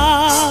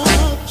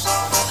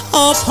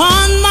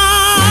upon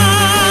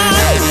my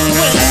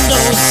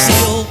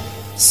windowsill.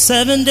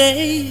 7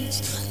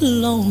 days,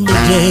 lonely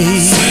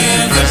days.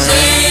 7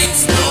 days,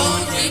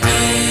 lonely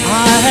days. I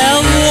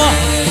have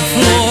walked the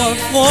floor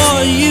for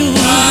you.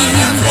 I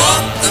have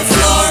walked the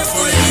floor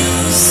for you.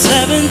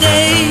 7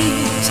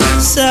 days,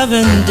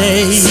 7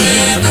 days.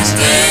 7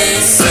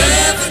 days,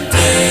 7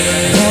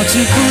 days. Won't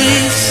you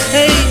please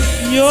say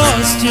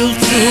you're still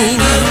true?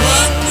 I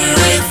wonder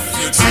if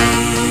you're true.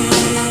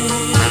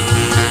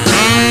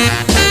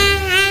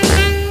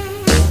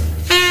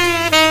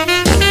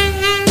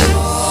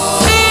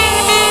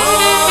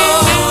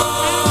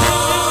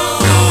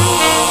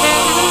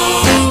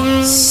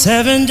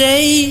 7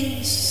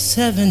 days,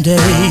 7 days.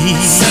 7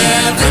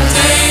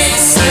 days,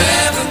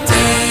 7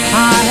 days.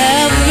 I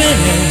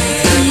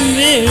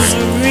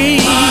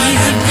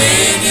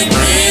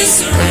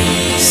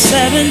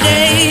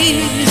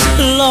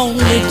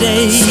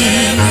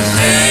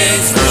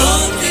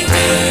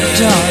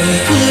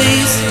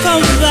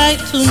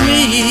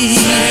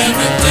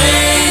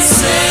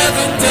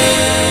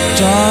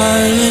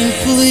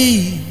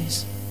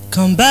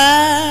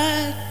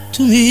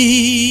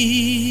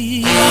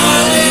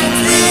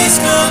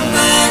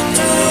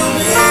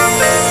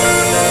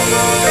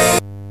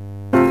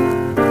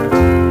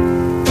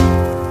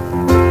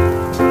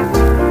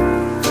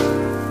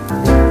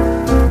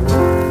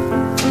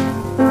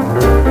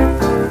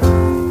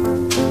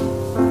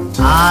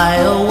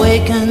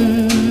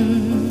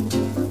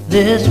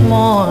This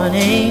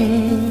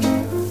morning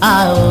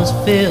I was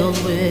filled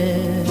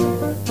with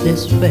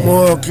despair.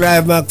 More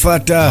Clive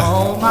McFatter.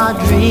 All my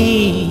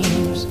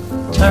dreams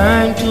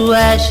turned to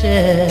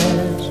ashes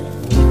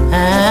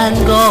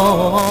and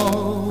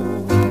gold.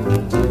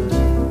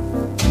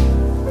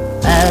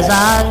 As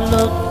I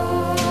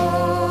looked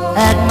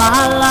at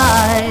my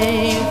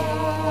life,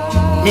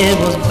 it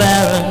was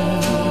barren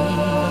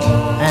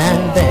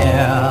and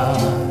bare.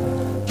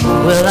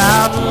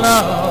 Without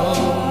love,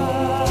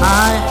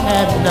 I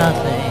had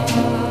nothing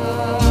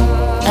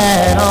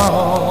at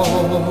all.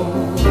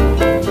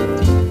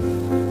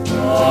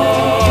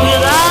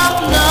 Without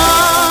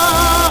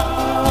love,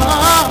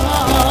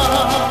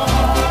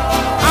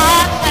 I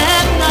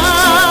had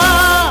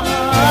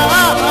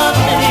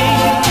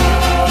nothing.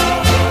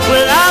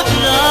 Without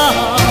love,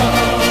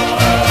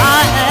 I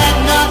had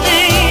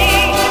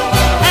nothing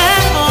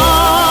at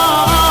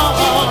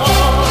all.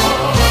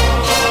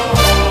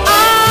 I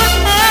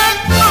had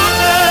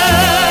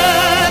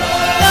conquered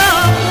the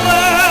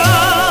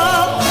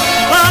world,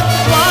 but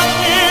what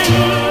then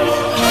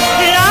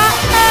did I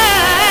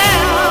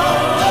have?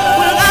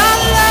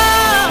 Without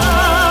love,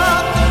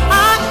 I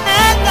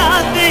had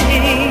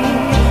nothing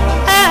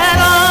at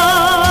all.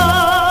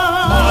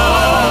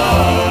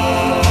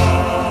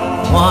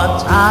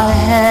 Once I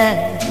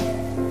had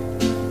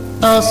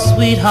a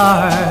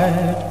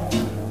sweetheart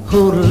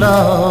who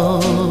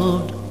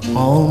loved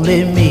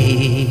only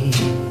me.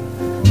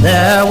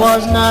 There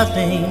was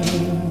nothing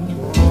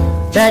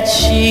that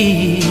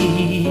she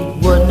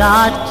would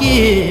not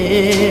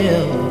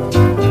give.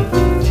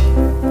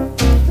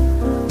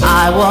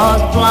 I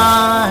was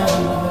blind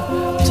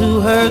to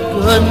her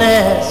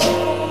goodness,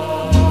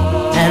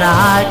 and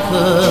I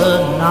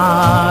could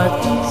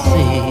not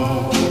see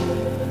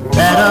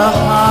that a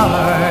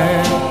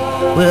heart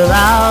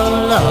without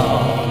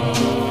love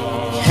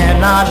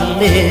cannot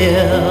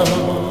live.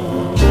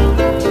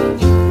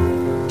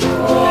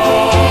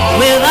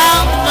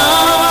 Without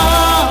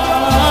love,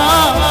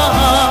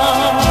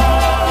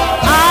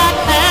 I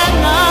had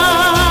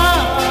nothing.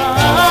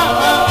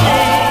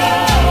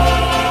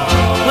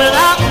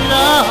 Without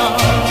love,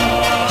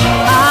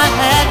 I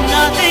had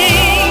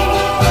nothing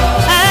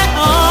at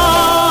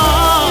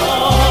all.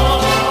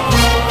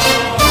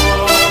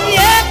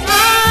 Yes, I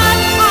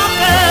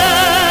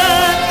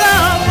conquered the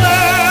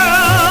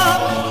world,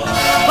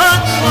 but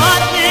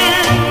what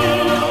then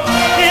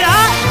did I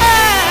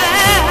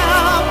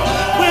have?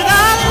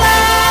 Without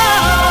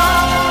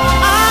love,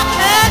 I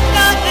had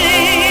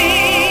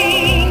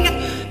nothing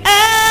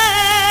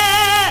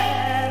at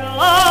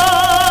all.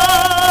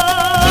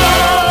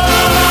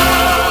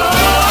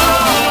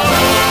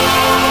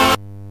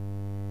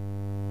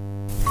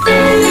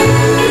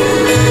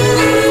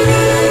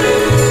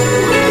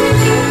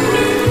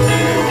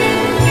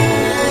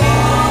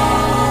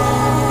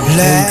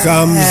 Here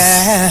comes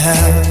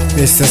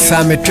Mr.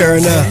 Sammy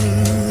Turner.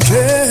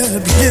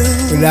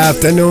 Good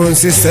afternoon,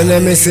 Sister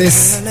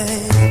Nemesis.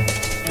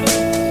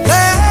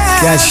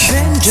 Catch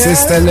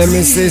Sister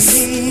Nemesis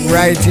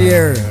right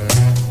here,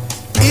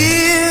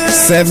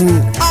 7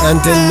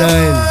 until 9.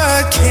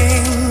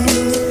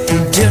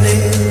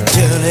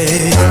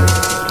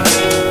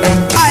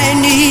 I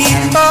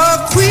need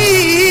a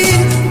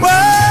queen. Whoa,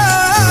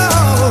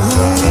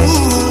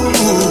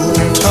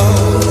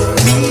 told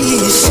me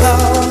so.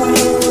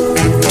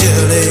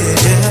 Dilly,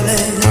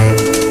 dilly.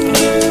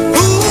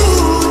 Who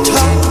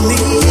told me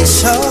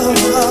so?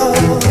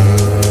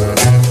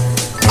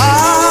 I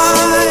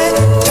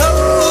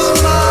told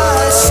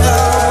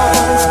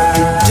myself,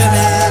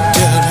 dilly,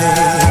 dilly.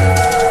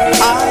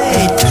 I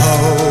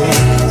told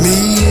me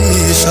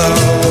so.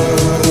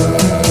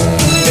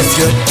 If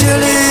you're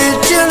dilly,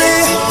 dilly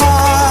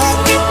heart,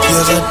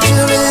 you're the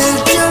dilly,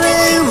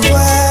 dilly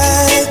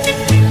way.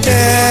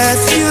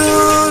 If you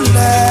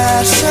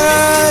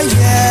answer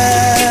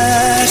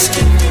yes,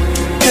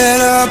 in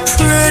a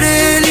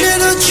pretty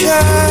little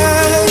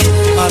church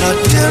on a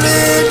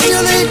dilly,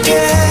 dilly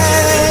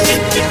day,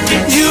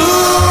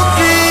 you'll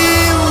be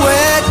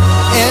wet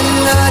in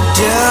a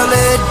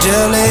dilly,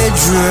 dilly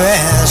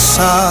dress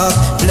of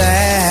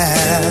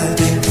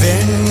lavender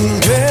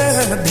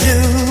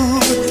blue.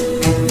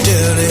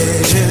 Dilly,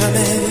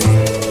 dilly,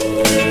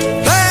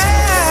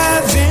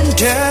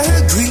 lavender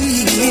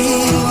green.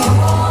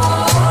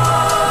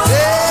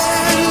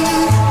 Then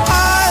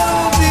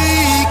I'll be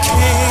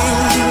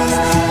king.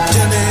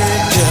 Dilly,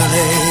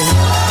 dilly,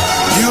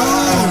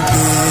 you'll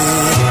be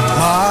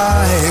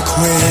my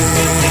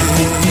queen.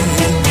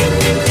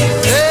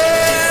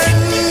 Then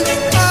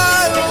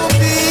I'll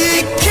be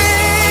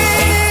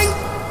king.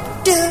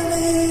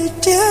 Dilly,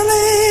 dilly.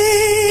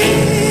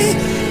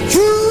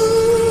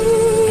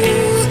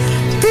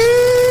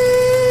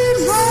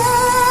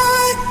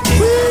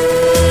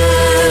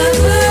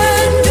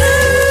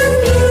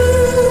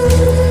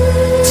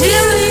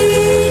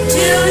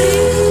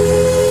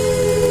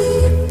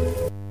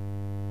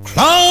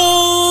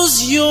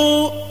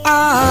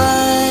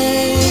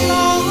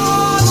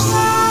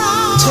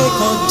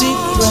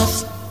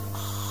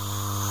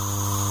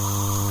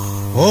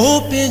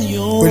 Open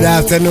your Good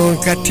afternoon,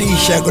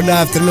 Katisha. Good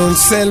afternoon,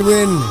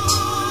 Selwyn.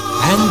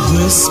 And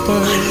whisper,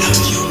 I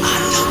love you, I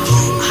love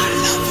you, I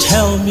love you.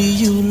 Tell me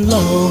you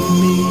love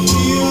me.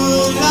 You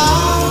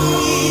love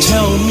me.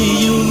 Tell me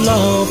you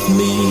love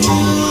me. You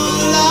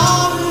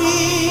love me.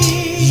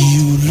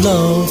 You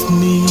love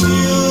me.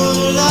 You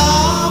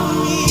love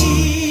me.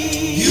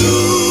 You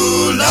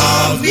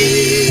love me.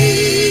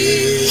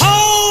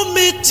 Hold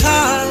me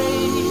tight.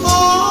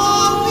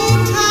 Hold me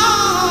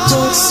tight.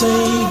 Don't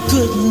say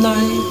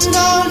goodnight.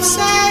 Don't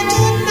say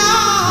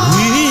goodnight.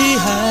 We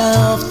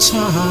have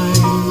time.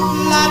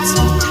 Lots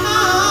of time.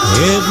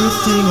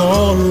 Everything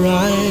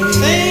alright.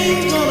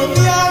 Things gonna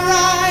be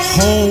alright.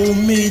 Hold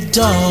me,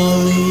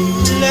 darling.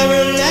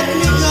 Never let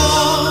me go.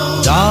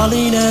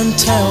 Darling, and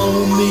tell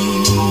me.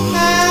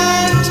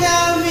 And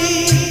tell me.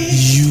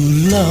 You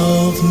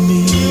love me.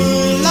 You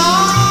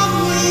love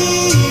me.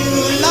 You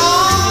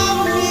love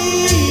me.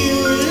 You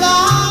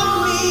love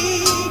me.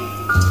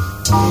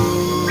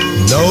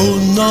 No,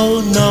 no,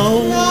 no.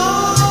 No,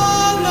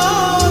 no,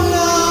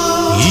 no.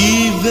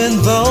 Even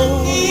though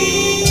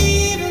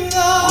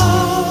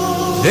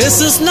this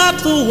is not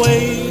the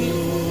way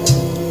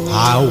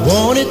I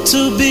want it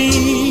to be.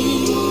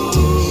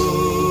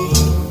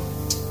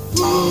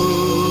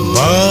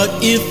 But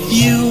if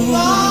you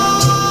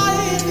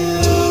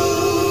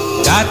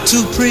got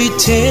to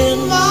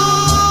pretend,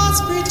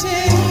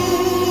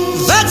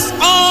 that's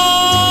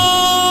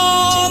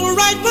all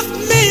right with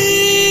me.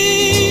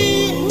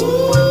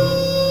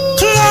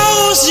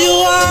 Close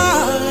your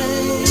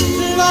eyes,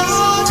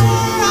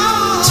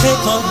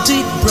 take a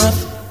deep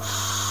breath.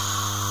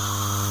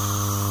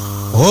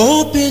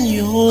 Open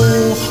your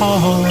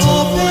heart,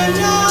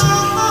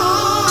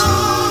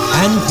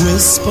 and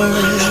whisper, I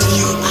love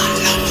you, I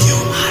love you,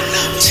 I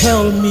love you.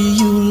 Tell me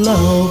you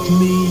love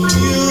me.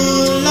 You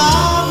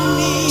love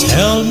me.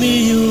 Tell me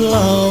you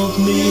love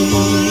me.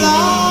 You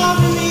love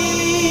me.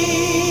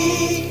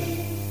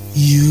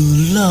 You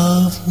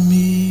love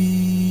me.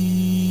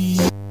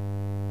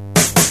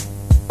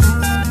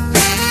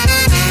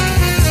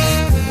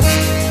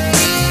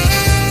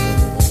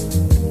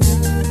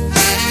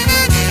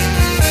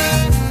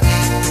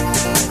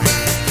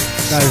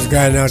 That's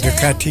going out to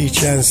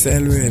Katisha and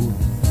Selwyn.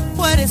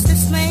 What is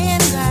this man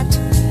got?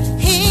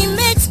 He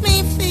makes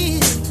me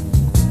feel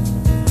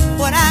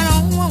what I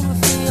don't want to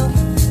feel.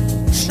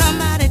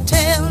 Somebody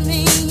tell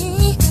me,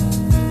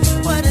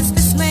 what is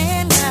this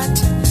man got?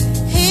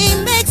 He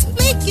makes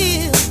me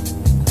give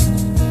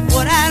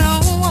what I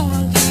don't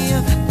want to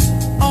give.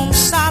 On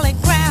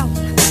solid ground,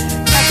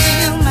 I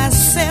feel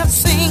myself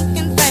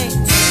sinking fast.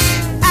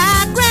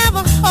 I grab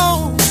a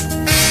hold,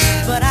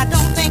 but I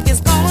don't think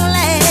it's gonna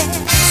last.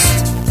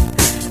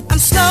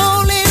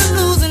 Slowly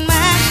losing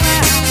my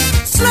ground,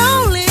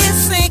 slowly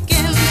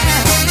sinking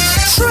down,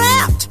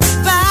 trapped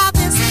by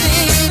this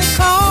thing they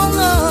call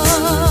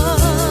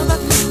love.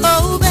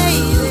 Oh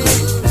baby,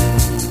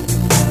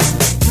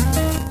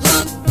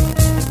 Hooked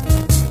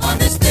on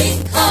this thing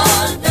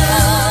called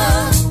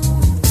love.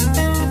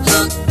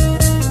 Hooked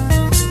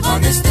on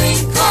this thing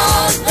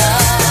called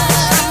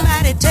love.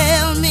 somebody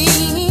tell me,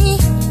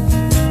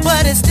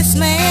 what is this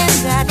man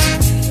got?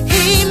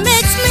 He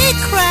makes me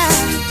cry.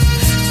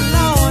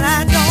 Lord,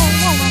 I don't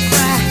wanna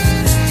cry.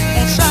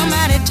 And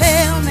somebody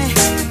tell me,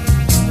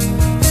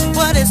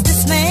 what is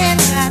this man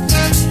got?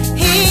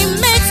 He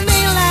makes me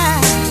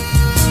lie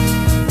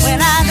when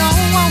I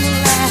don't wanna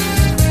lie.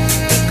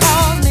 He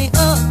calls me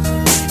up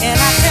and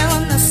I tell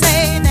him to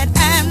say that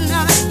I'm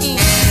not in.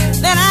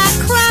 Then I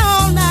cry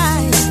all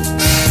night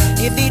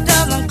if he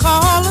doesn't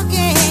call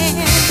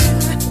again.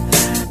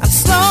 I'm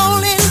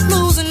slowly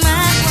losing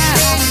my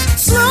ground,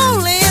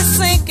 slowly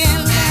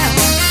sinking down,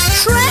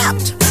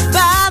 trapped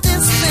by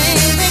this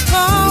thing they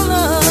call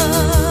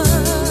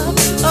love.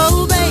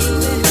 Oh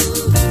baby,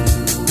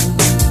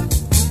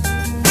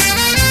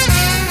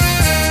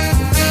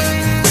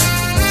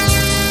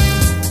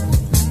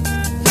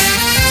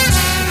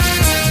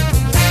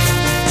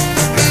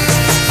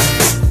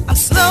 I'm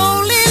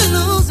slowly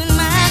losing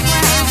my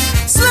ground,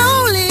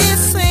 slowly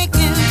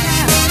sinking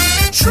down,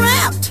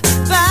 trapped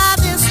by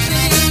this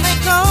thing they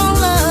call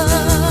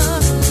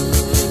love.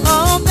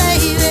 Oh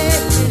baby,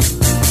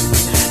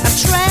 I'm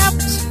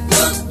trapped.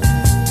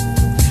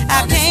 I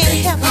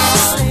can't help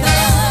myself.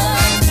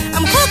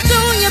 I'm hooked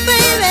on you,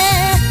 baby.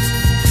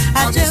 I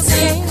just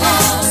can't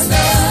help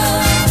myself.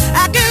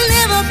 I can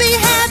never be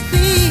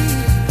happy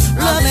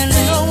loving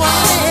no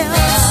one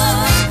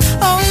else.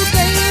 Oh,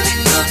 baby,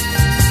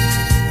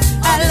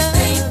 I love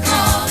you.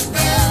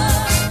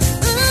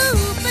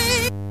 Ooh,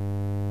 baby.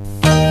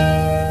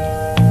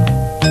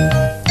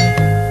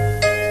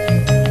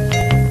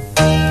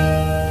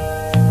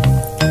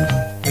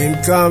 In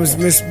comes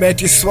Miss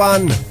Betty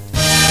Swan.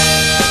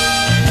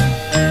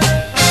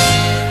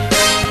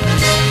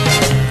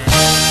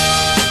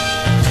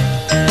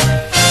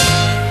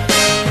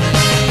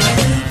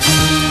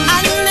 I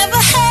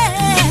never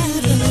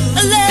had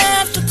a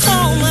love to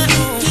call my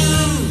own.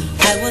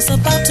 I was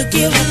about to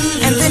give up,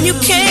 and then you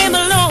came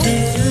along.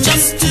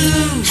 Just to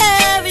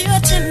have your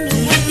tender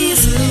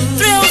ways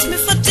thrills me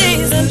for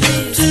days and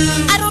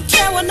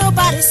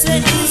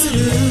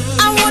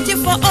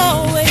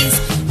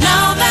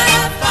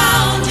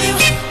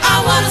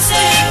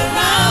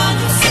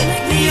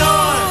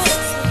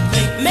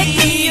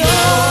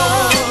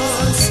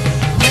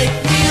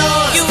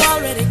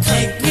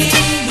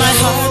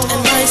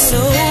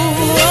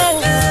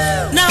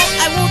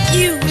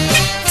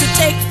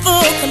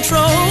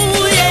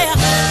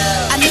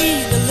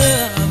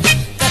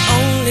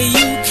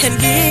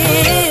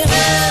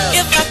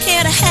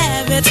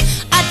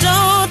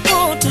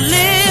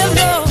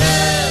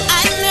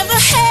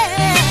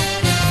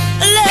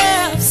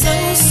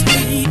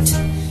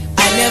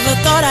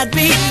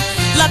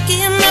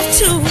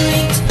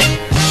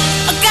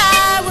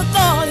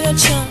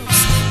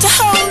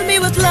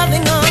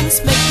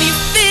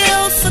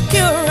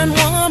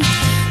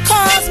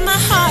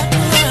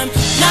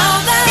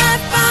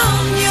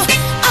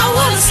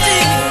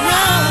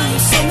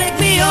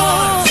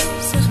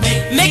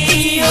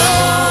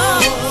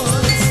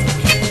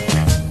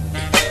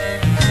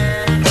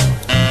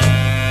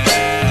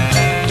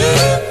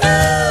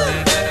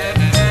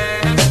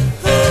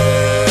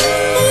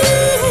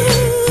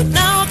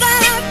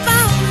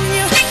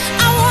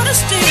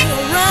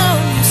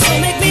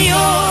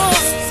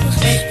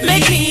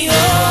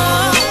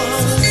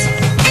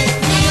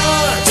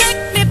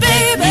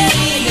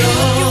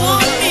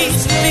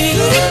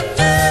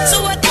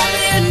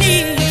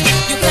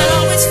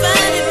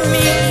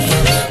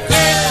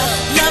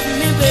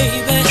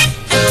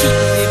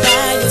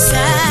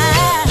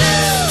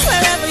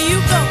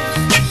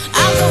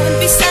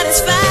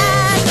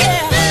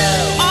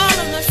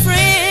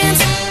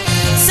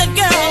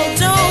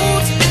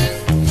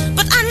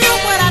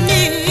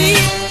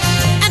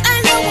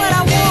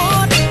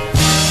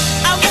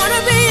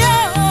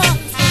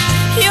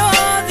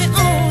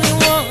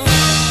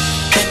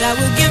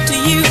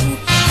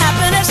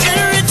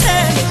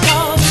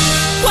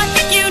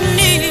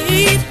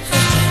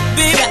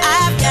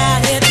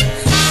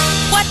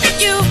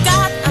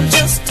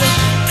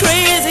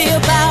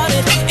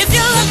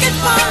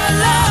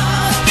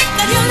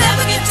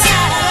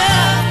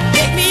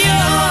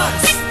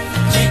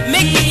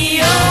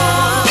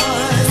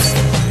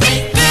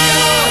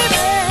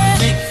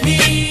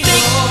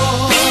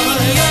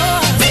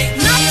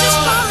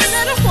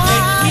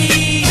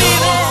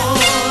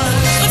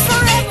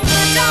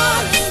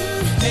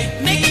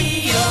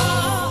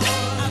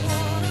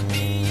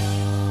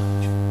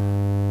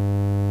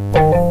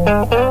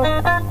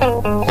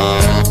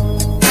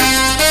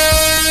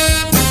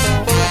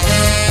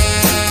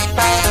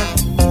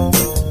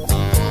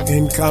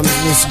In comes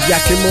Miss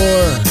Jackie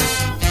Moore.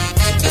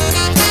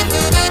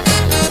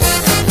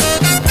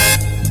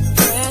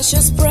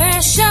 Precious,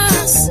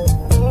 precious,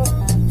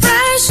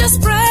 precious,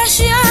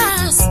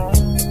 precious,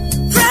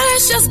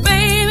 precious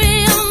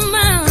baby of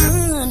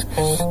mine.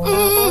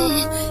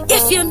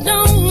 If you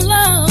don't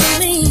love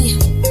me,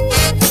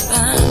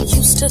 I'm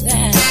used to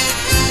that.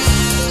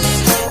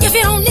 If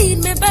you don't need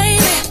me,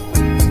 baby,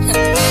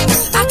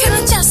 I can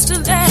adjust to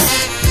that.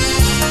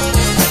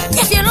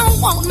 If you don't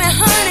want me,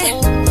 honey,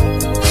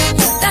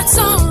 that's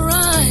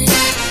alright.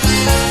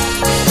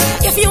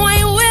 If you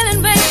ain't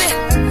willing, baby,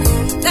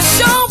 that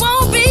sure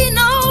won't be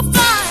no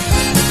fun.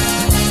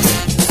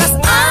 'Cause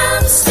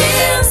I'm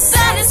still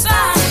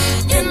satisfied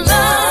in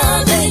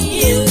loving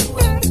you,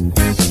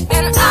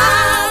 and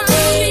I'll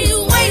be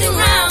waiting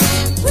around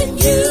when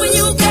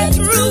you get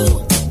through.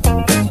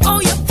 Oh,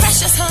 you're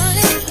precious,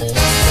 honey.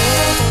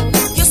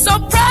 You're so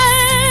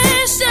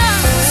precious,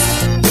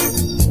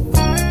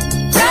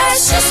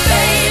 precious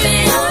baby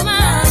of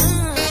mine.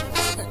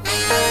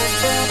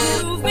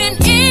 You've been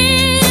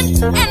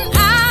in and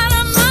out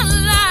of my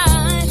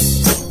life,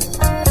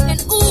 and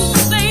ooh,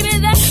 baby,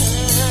 that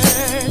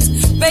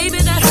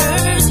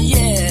hurts,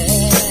 yeah.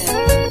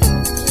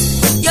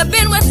 You've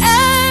been with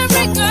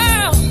every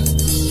girl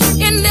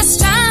in this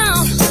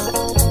town.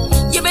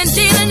 You've been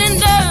dealing in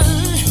dirt,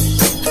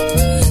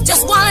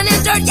 just wallowing in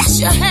dirt, yes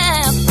you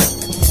have.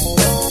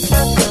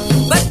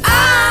 But I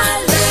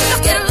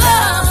look at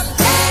love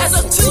as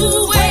a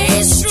two-way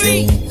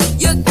street.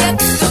 You get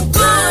the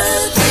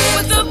good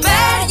with the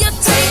bad, you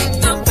take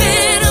the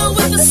bitter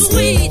with the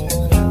sweet.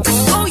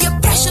 Oh, you're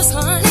precious,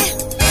 honey.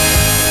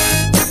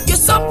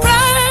 You're so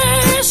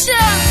precious,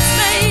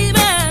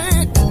 baby.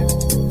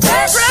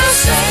 Precious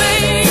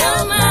baby of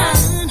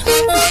mine.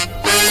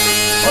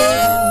 Ooh,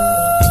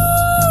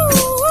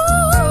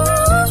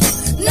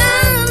 na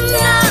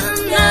na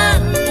na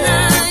na,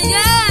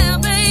 yeah,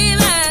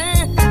 baby.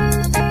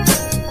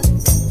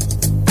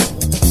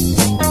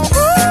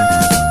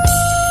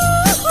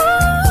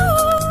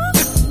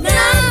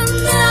 Na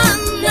na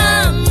na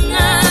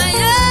na,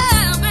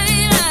 yeah,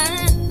 baby.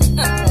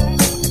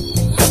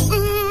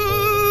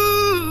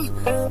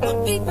 What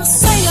people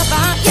say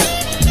about you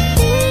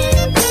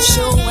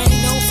sure ain't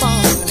no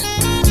fun.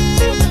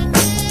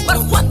 But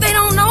what they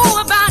don't know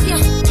about you,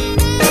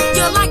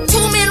 you're like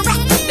two men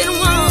wrapped up in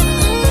one.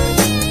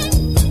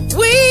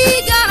 We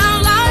got our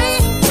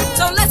life,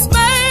 so let's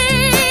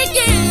make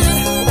it.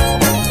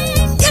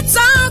 It's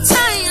our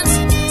chance,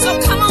 so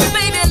come on,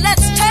 baby,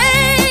 let's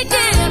take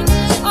it.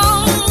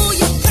 Oh,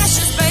 you're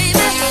precious,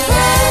 baby.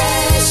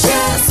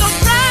 Precious, so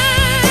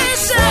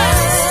precious.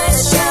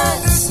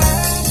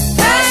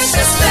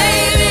 Precious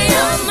baby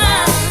of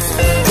mine.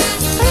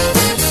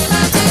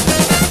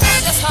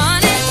 Precious,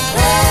 honey.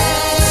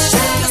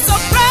 You're so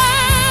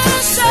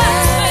precious,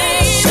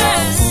 baby.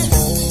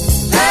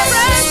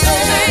 Precious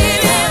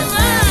baby of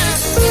mine.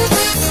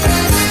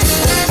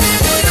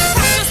 You're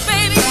precious,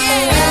 baby,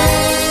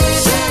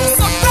 yeah. You're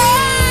so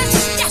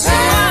precious, yes you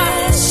are.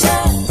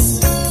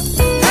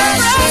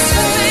 Precious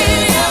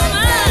baby of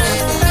mine.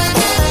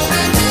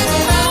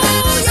 Oh,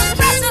 you're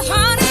precious,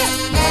 honey.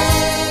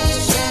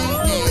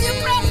 Oh, you're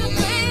precious,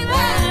 baby.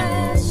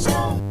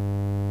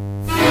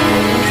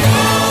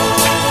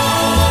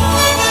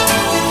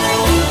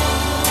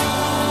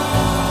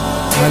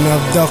 One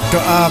of Dr.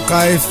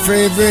 Archive's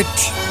favorite,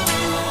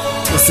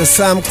 Mr.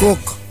 Sam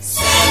Cooke.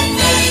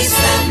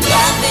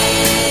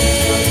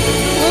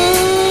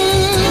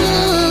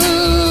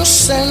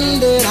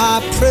 Send it, I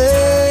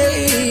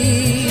pray.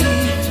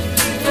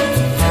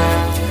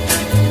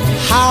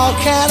 How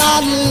can I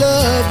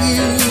love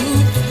you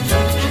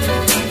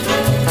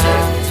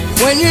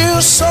when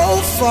you're so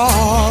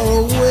far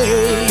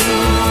away?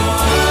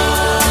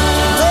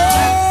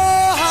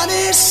 Oh,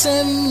 honey,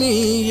 send me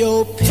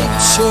your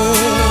picture.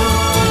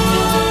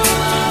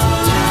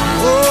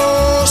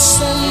 Oh,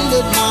 send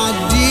it, my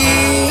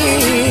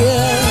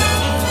dear,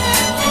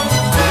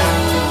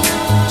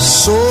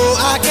 so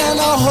I can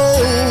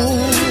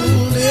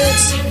hold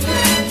it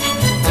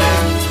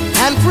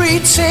and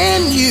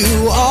pretend you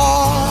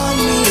are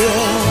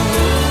near.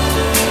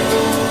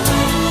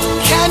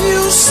 Can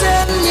you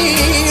send me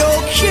your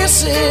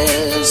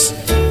kisses?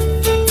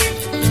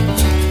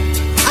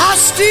 I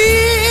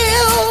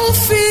still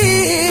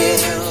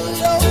feel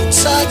your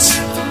touch,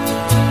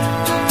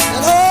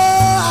 and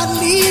oh, I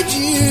need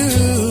you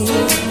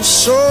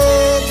so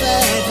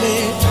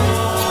badly.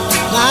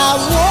 I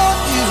want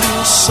you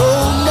so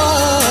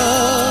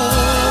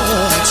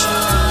much.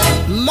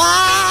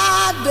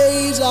 My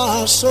days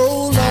are so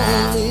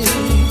lonely.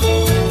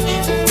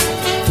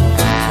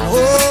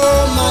 Oh,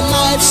 my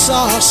nights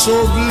are so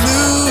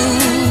blue.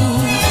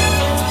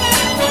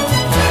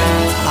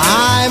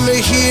 I'm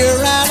here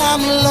and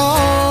I'm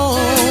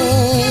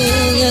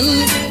longing,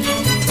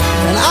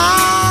 and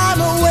I'm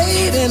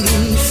waiting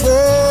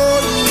for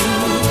you.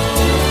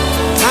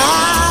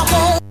 I'm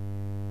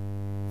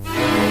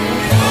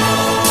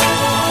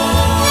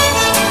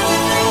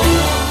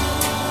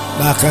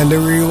Back on the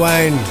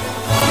rewind.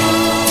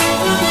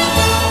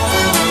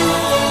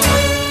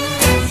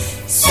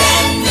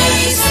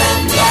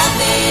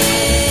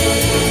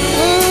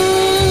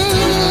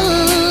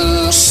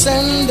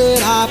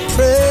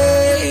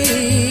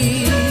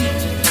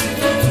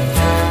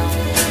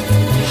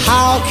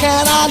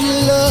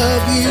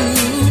 love you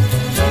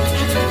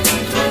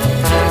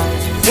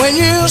when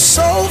you're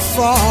so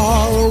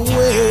far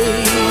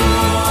away.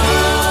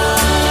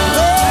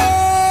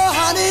 Oh,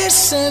 honey,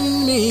 send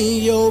me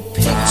your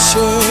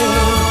picture.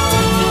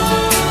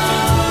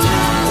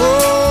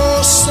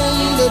 Oh,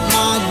 send it,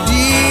 my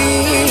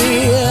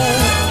dear,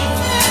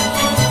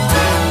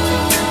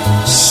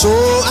 so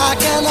I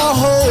can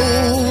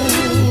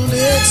hold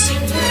it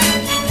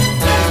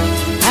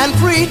and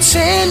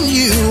pretend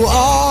you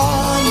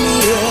are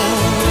near.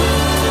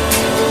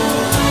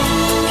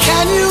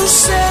 Can you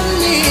send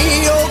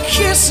me your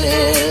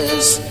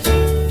kisses?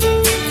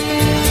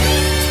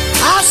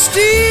 I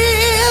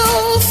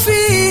still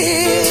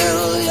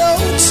feel your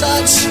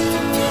touch,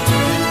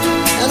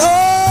 and oh,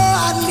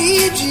 I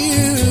need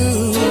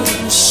you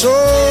so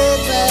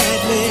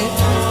badly.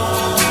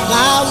 I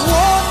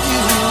want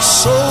you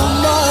so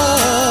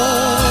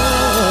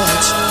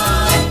much.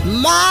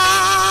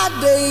 My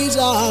days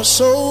are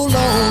so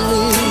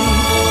lonely.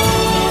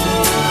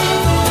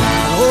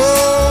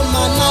 Oh,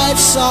 my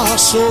nights are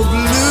so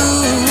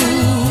blue.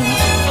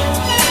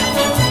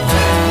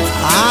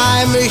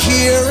 I'm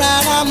here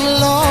and I'm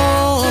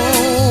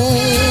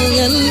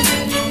longing,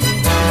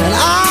 and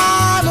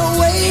I'm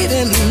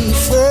waiting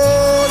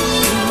for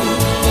you.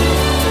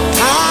 I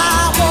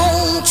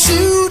want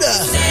you to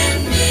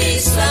send me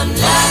some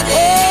loving.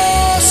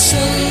 Oh,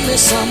 send me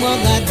some of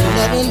that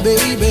loving,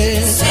 baby.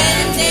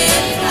 Send it,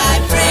 I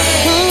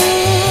pray.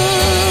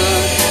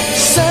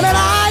 Send it, I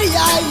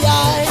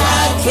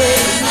pray.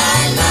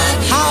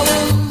 How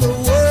in the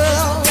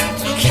world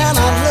can I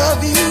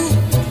love you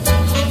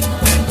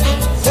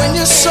when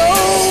you're so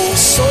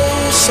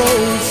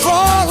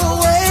far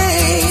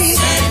away?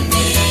 Send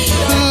me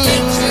your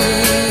picture.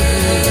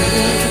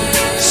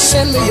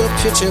 Send me your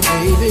picture,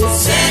 baby.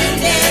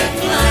 Send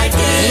it, my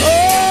dear.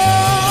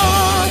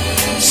 Oh,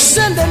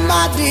 send it,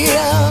 my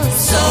dear,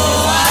 so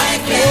I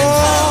can oh, I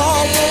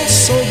want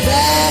so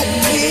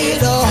badly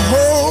to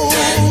hold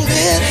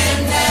it,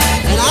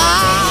 and I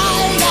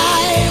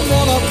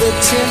wanna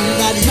pretend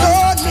that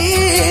you're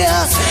near.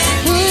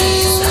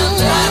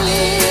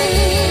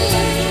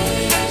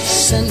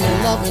 Send me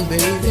loving,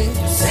 baby.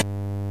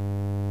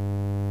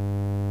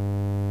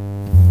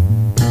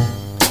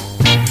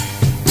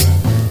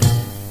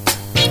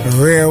 A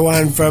rare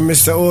one from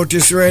Mr.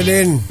 Otis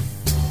Redding.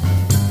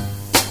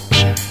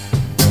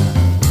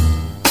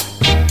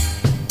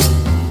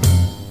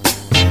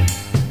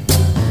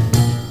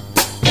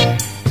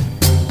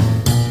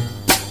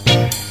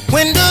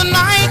 When the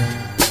night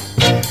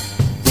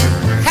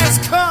has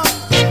come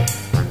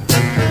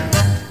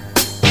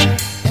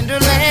and the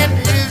land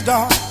is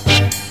dark,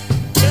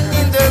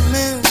 and the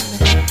moon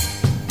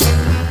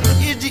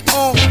is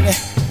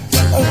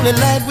the only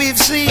light we've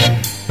seen.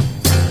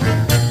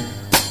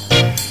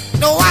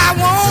 No, I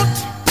won't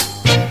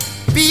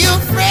be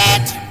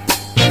afraid.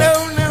 No,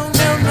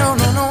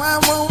 I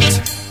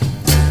won't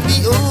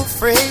be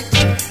afraid.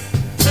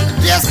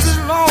 Just as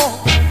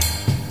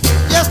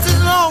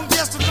long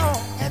as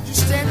you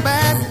stand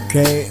by me.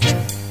 Okay,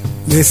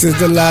 this is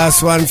the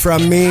last one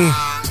from me.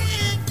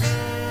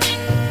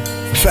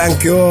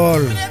 Thank you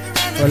all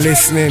for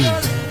listening.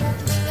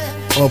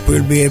 Hope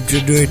we'll be able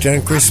to do it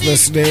on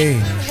Christmas Day.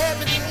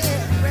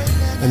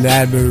 And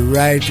I'll be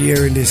right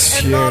here in this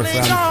chair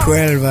from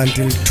 12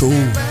 until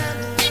 2.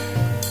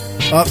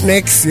 Up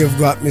next, you've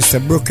got Mr.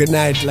 Brookie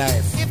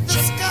Nightlife.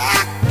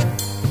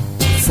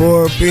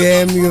 4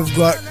 p.m., you've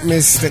got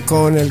Mr.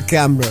 Cornel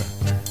Campbell.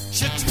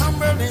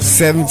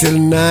 7 till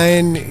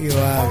 9, you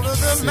have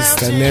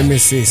Sister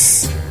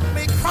Nemesis.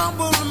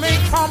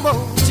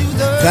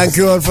 Thank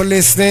you all for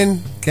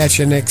listening. Catch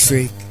you next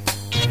week.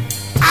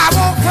 I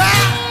won't cry.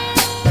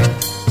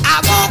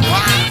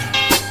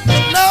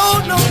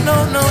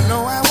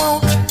 No, I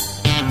won't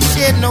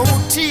shed no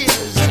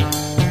tears.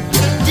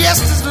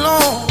 Just as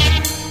long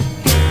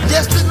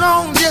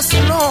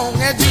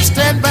as you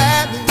stand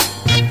by me.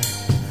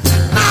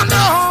 Now,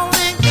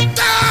 darling,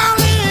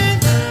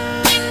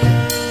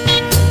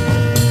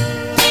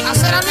 I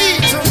said I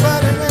need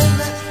somebody,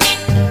 baby.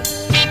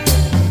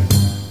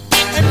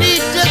 I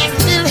need just a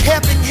little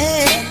helping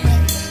hand.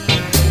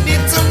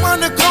 Need someone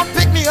to come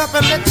pick me up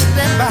and let you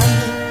stand by me.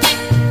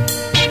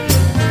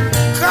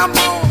 Come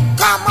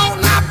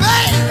on now,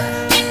 baby.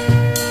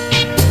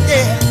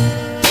 Yeah.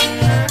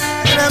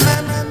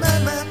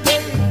 Baby.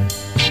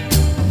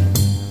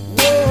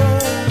 Whoa.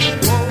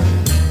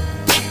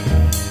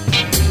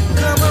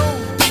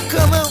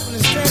 Come on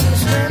and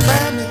stand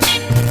by me.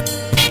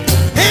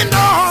 And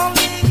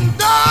darling,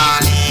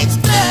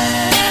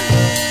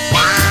 stand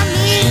by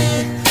me.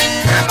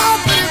 Come on,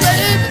 pretty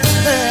baby.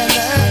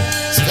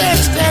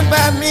 Stand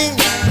by me.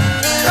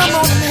 Come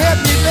on and help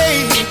me,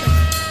 baby.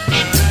 I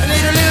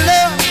need a little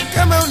love.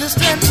 Come on and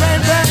stand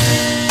right back.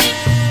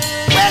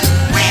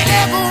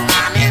 Whenever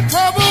I'm in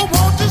trouble,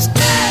 won't you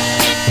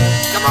stand?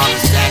 Come on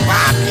and stand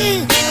by me.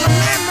 My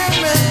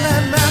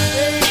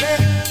baby.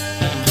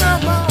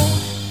 Come on.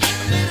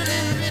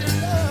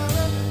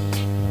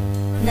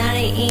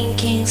 Naughty in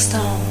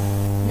Kingston.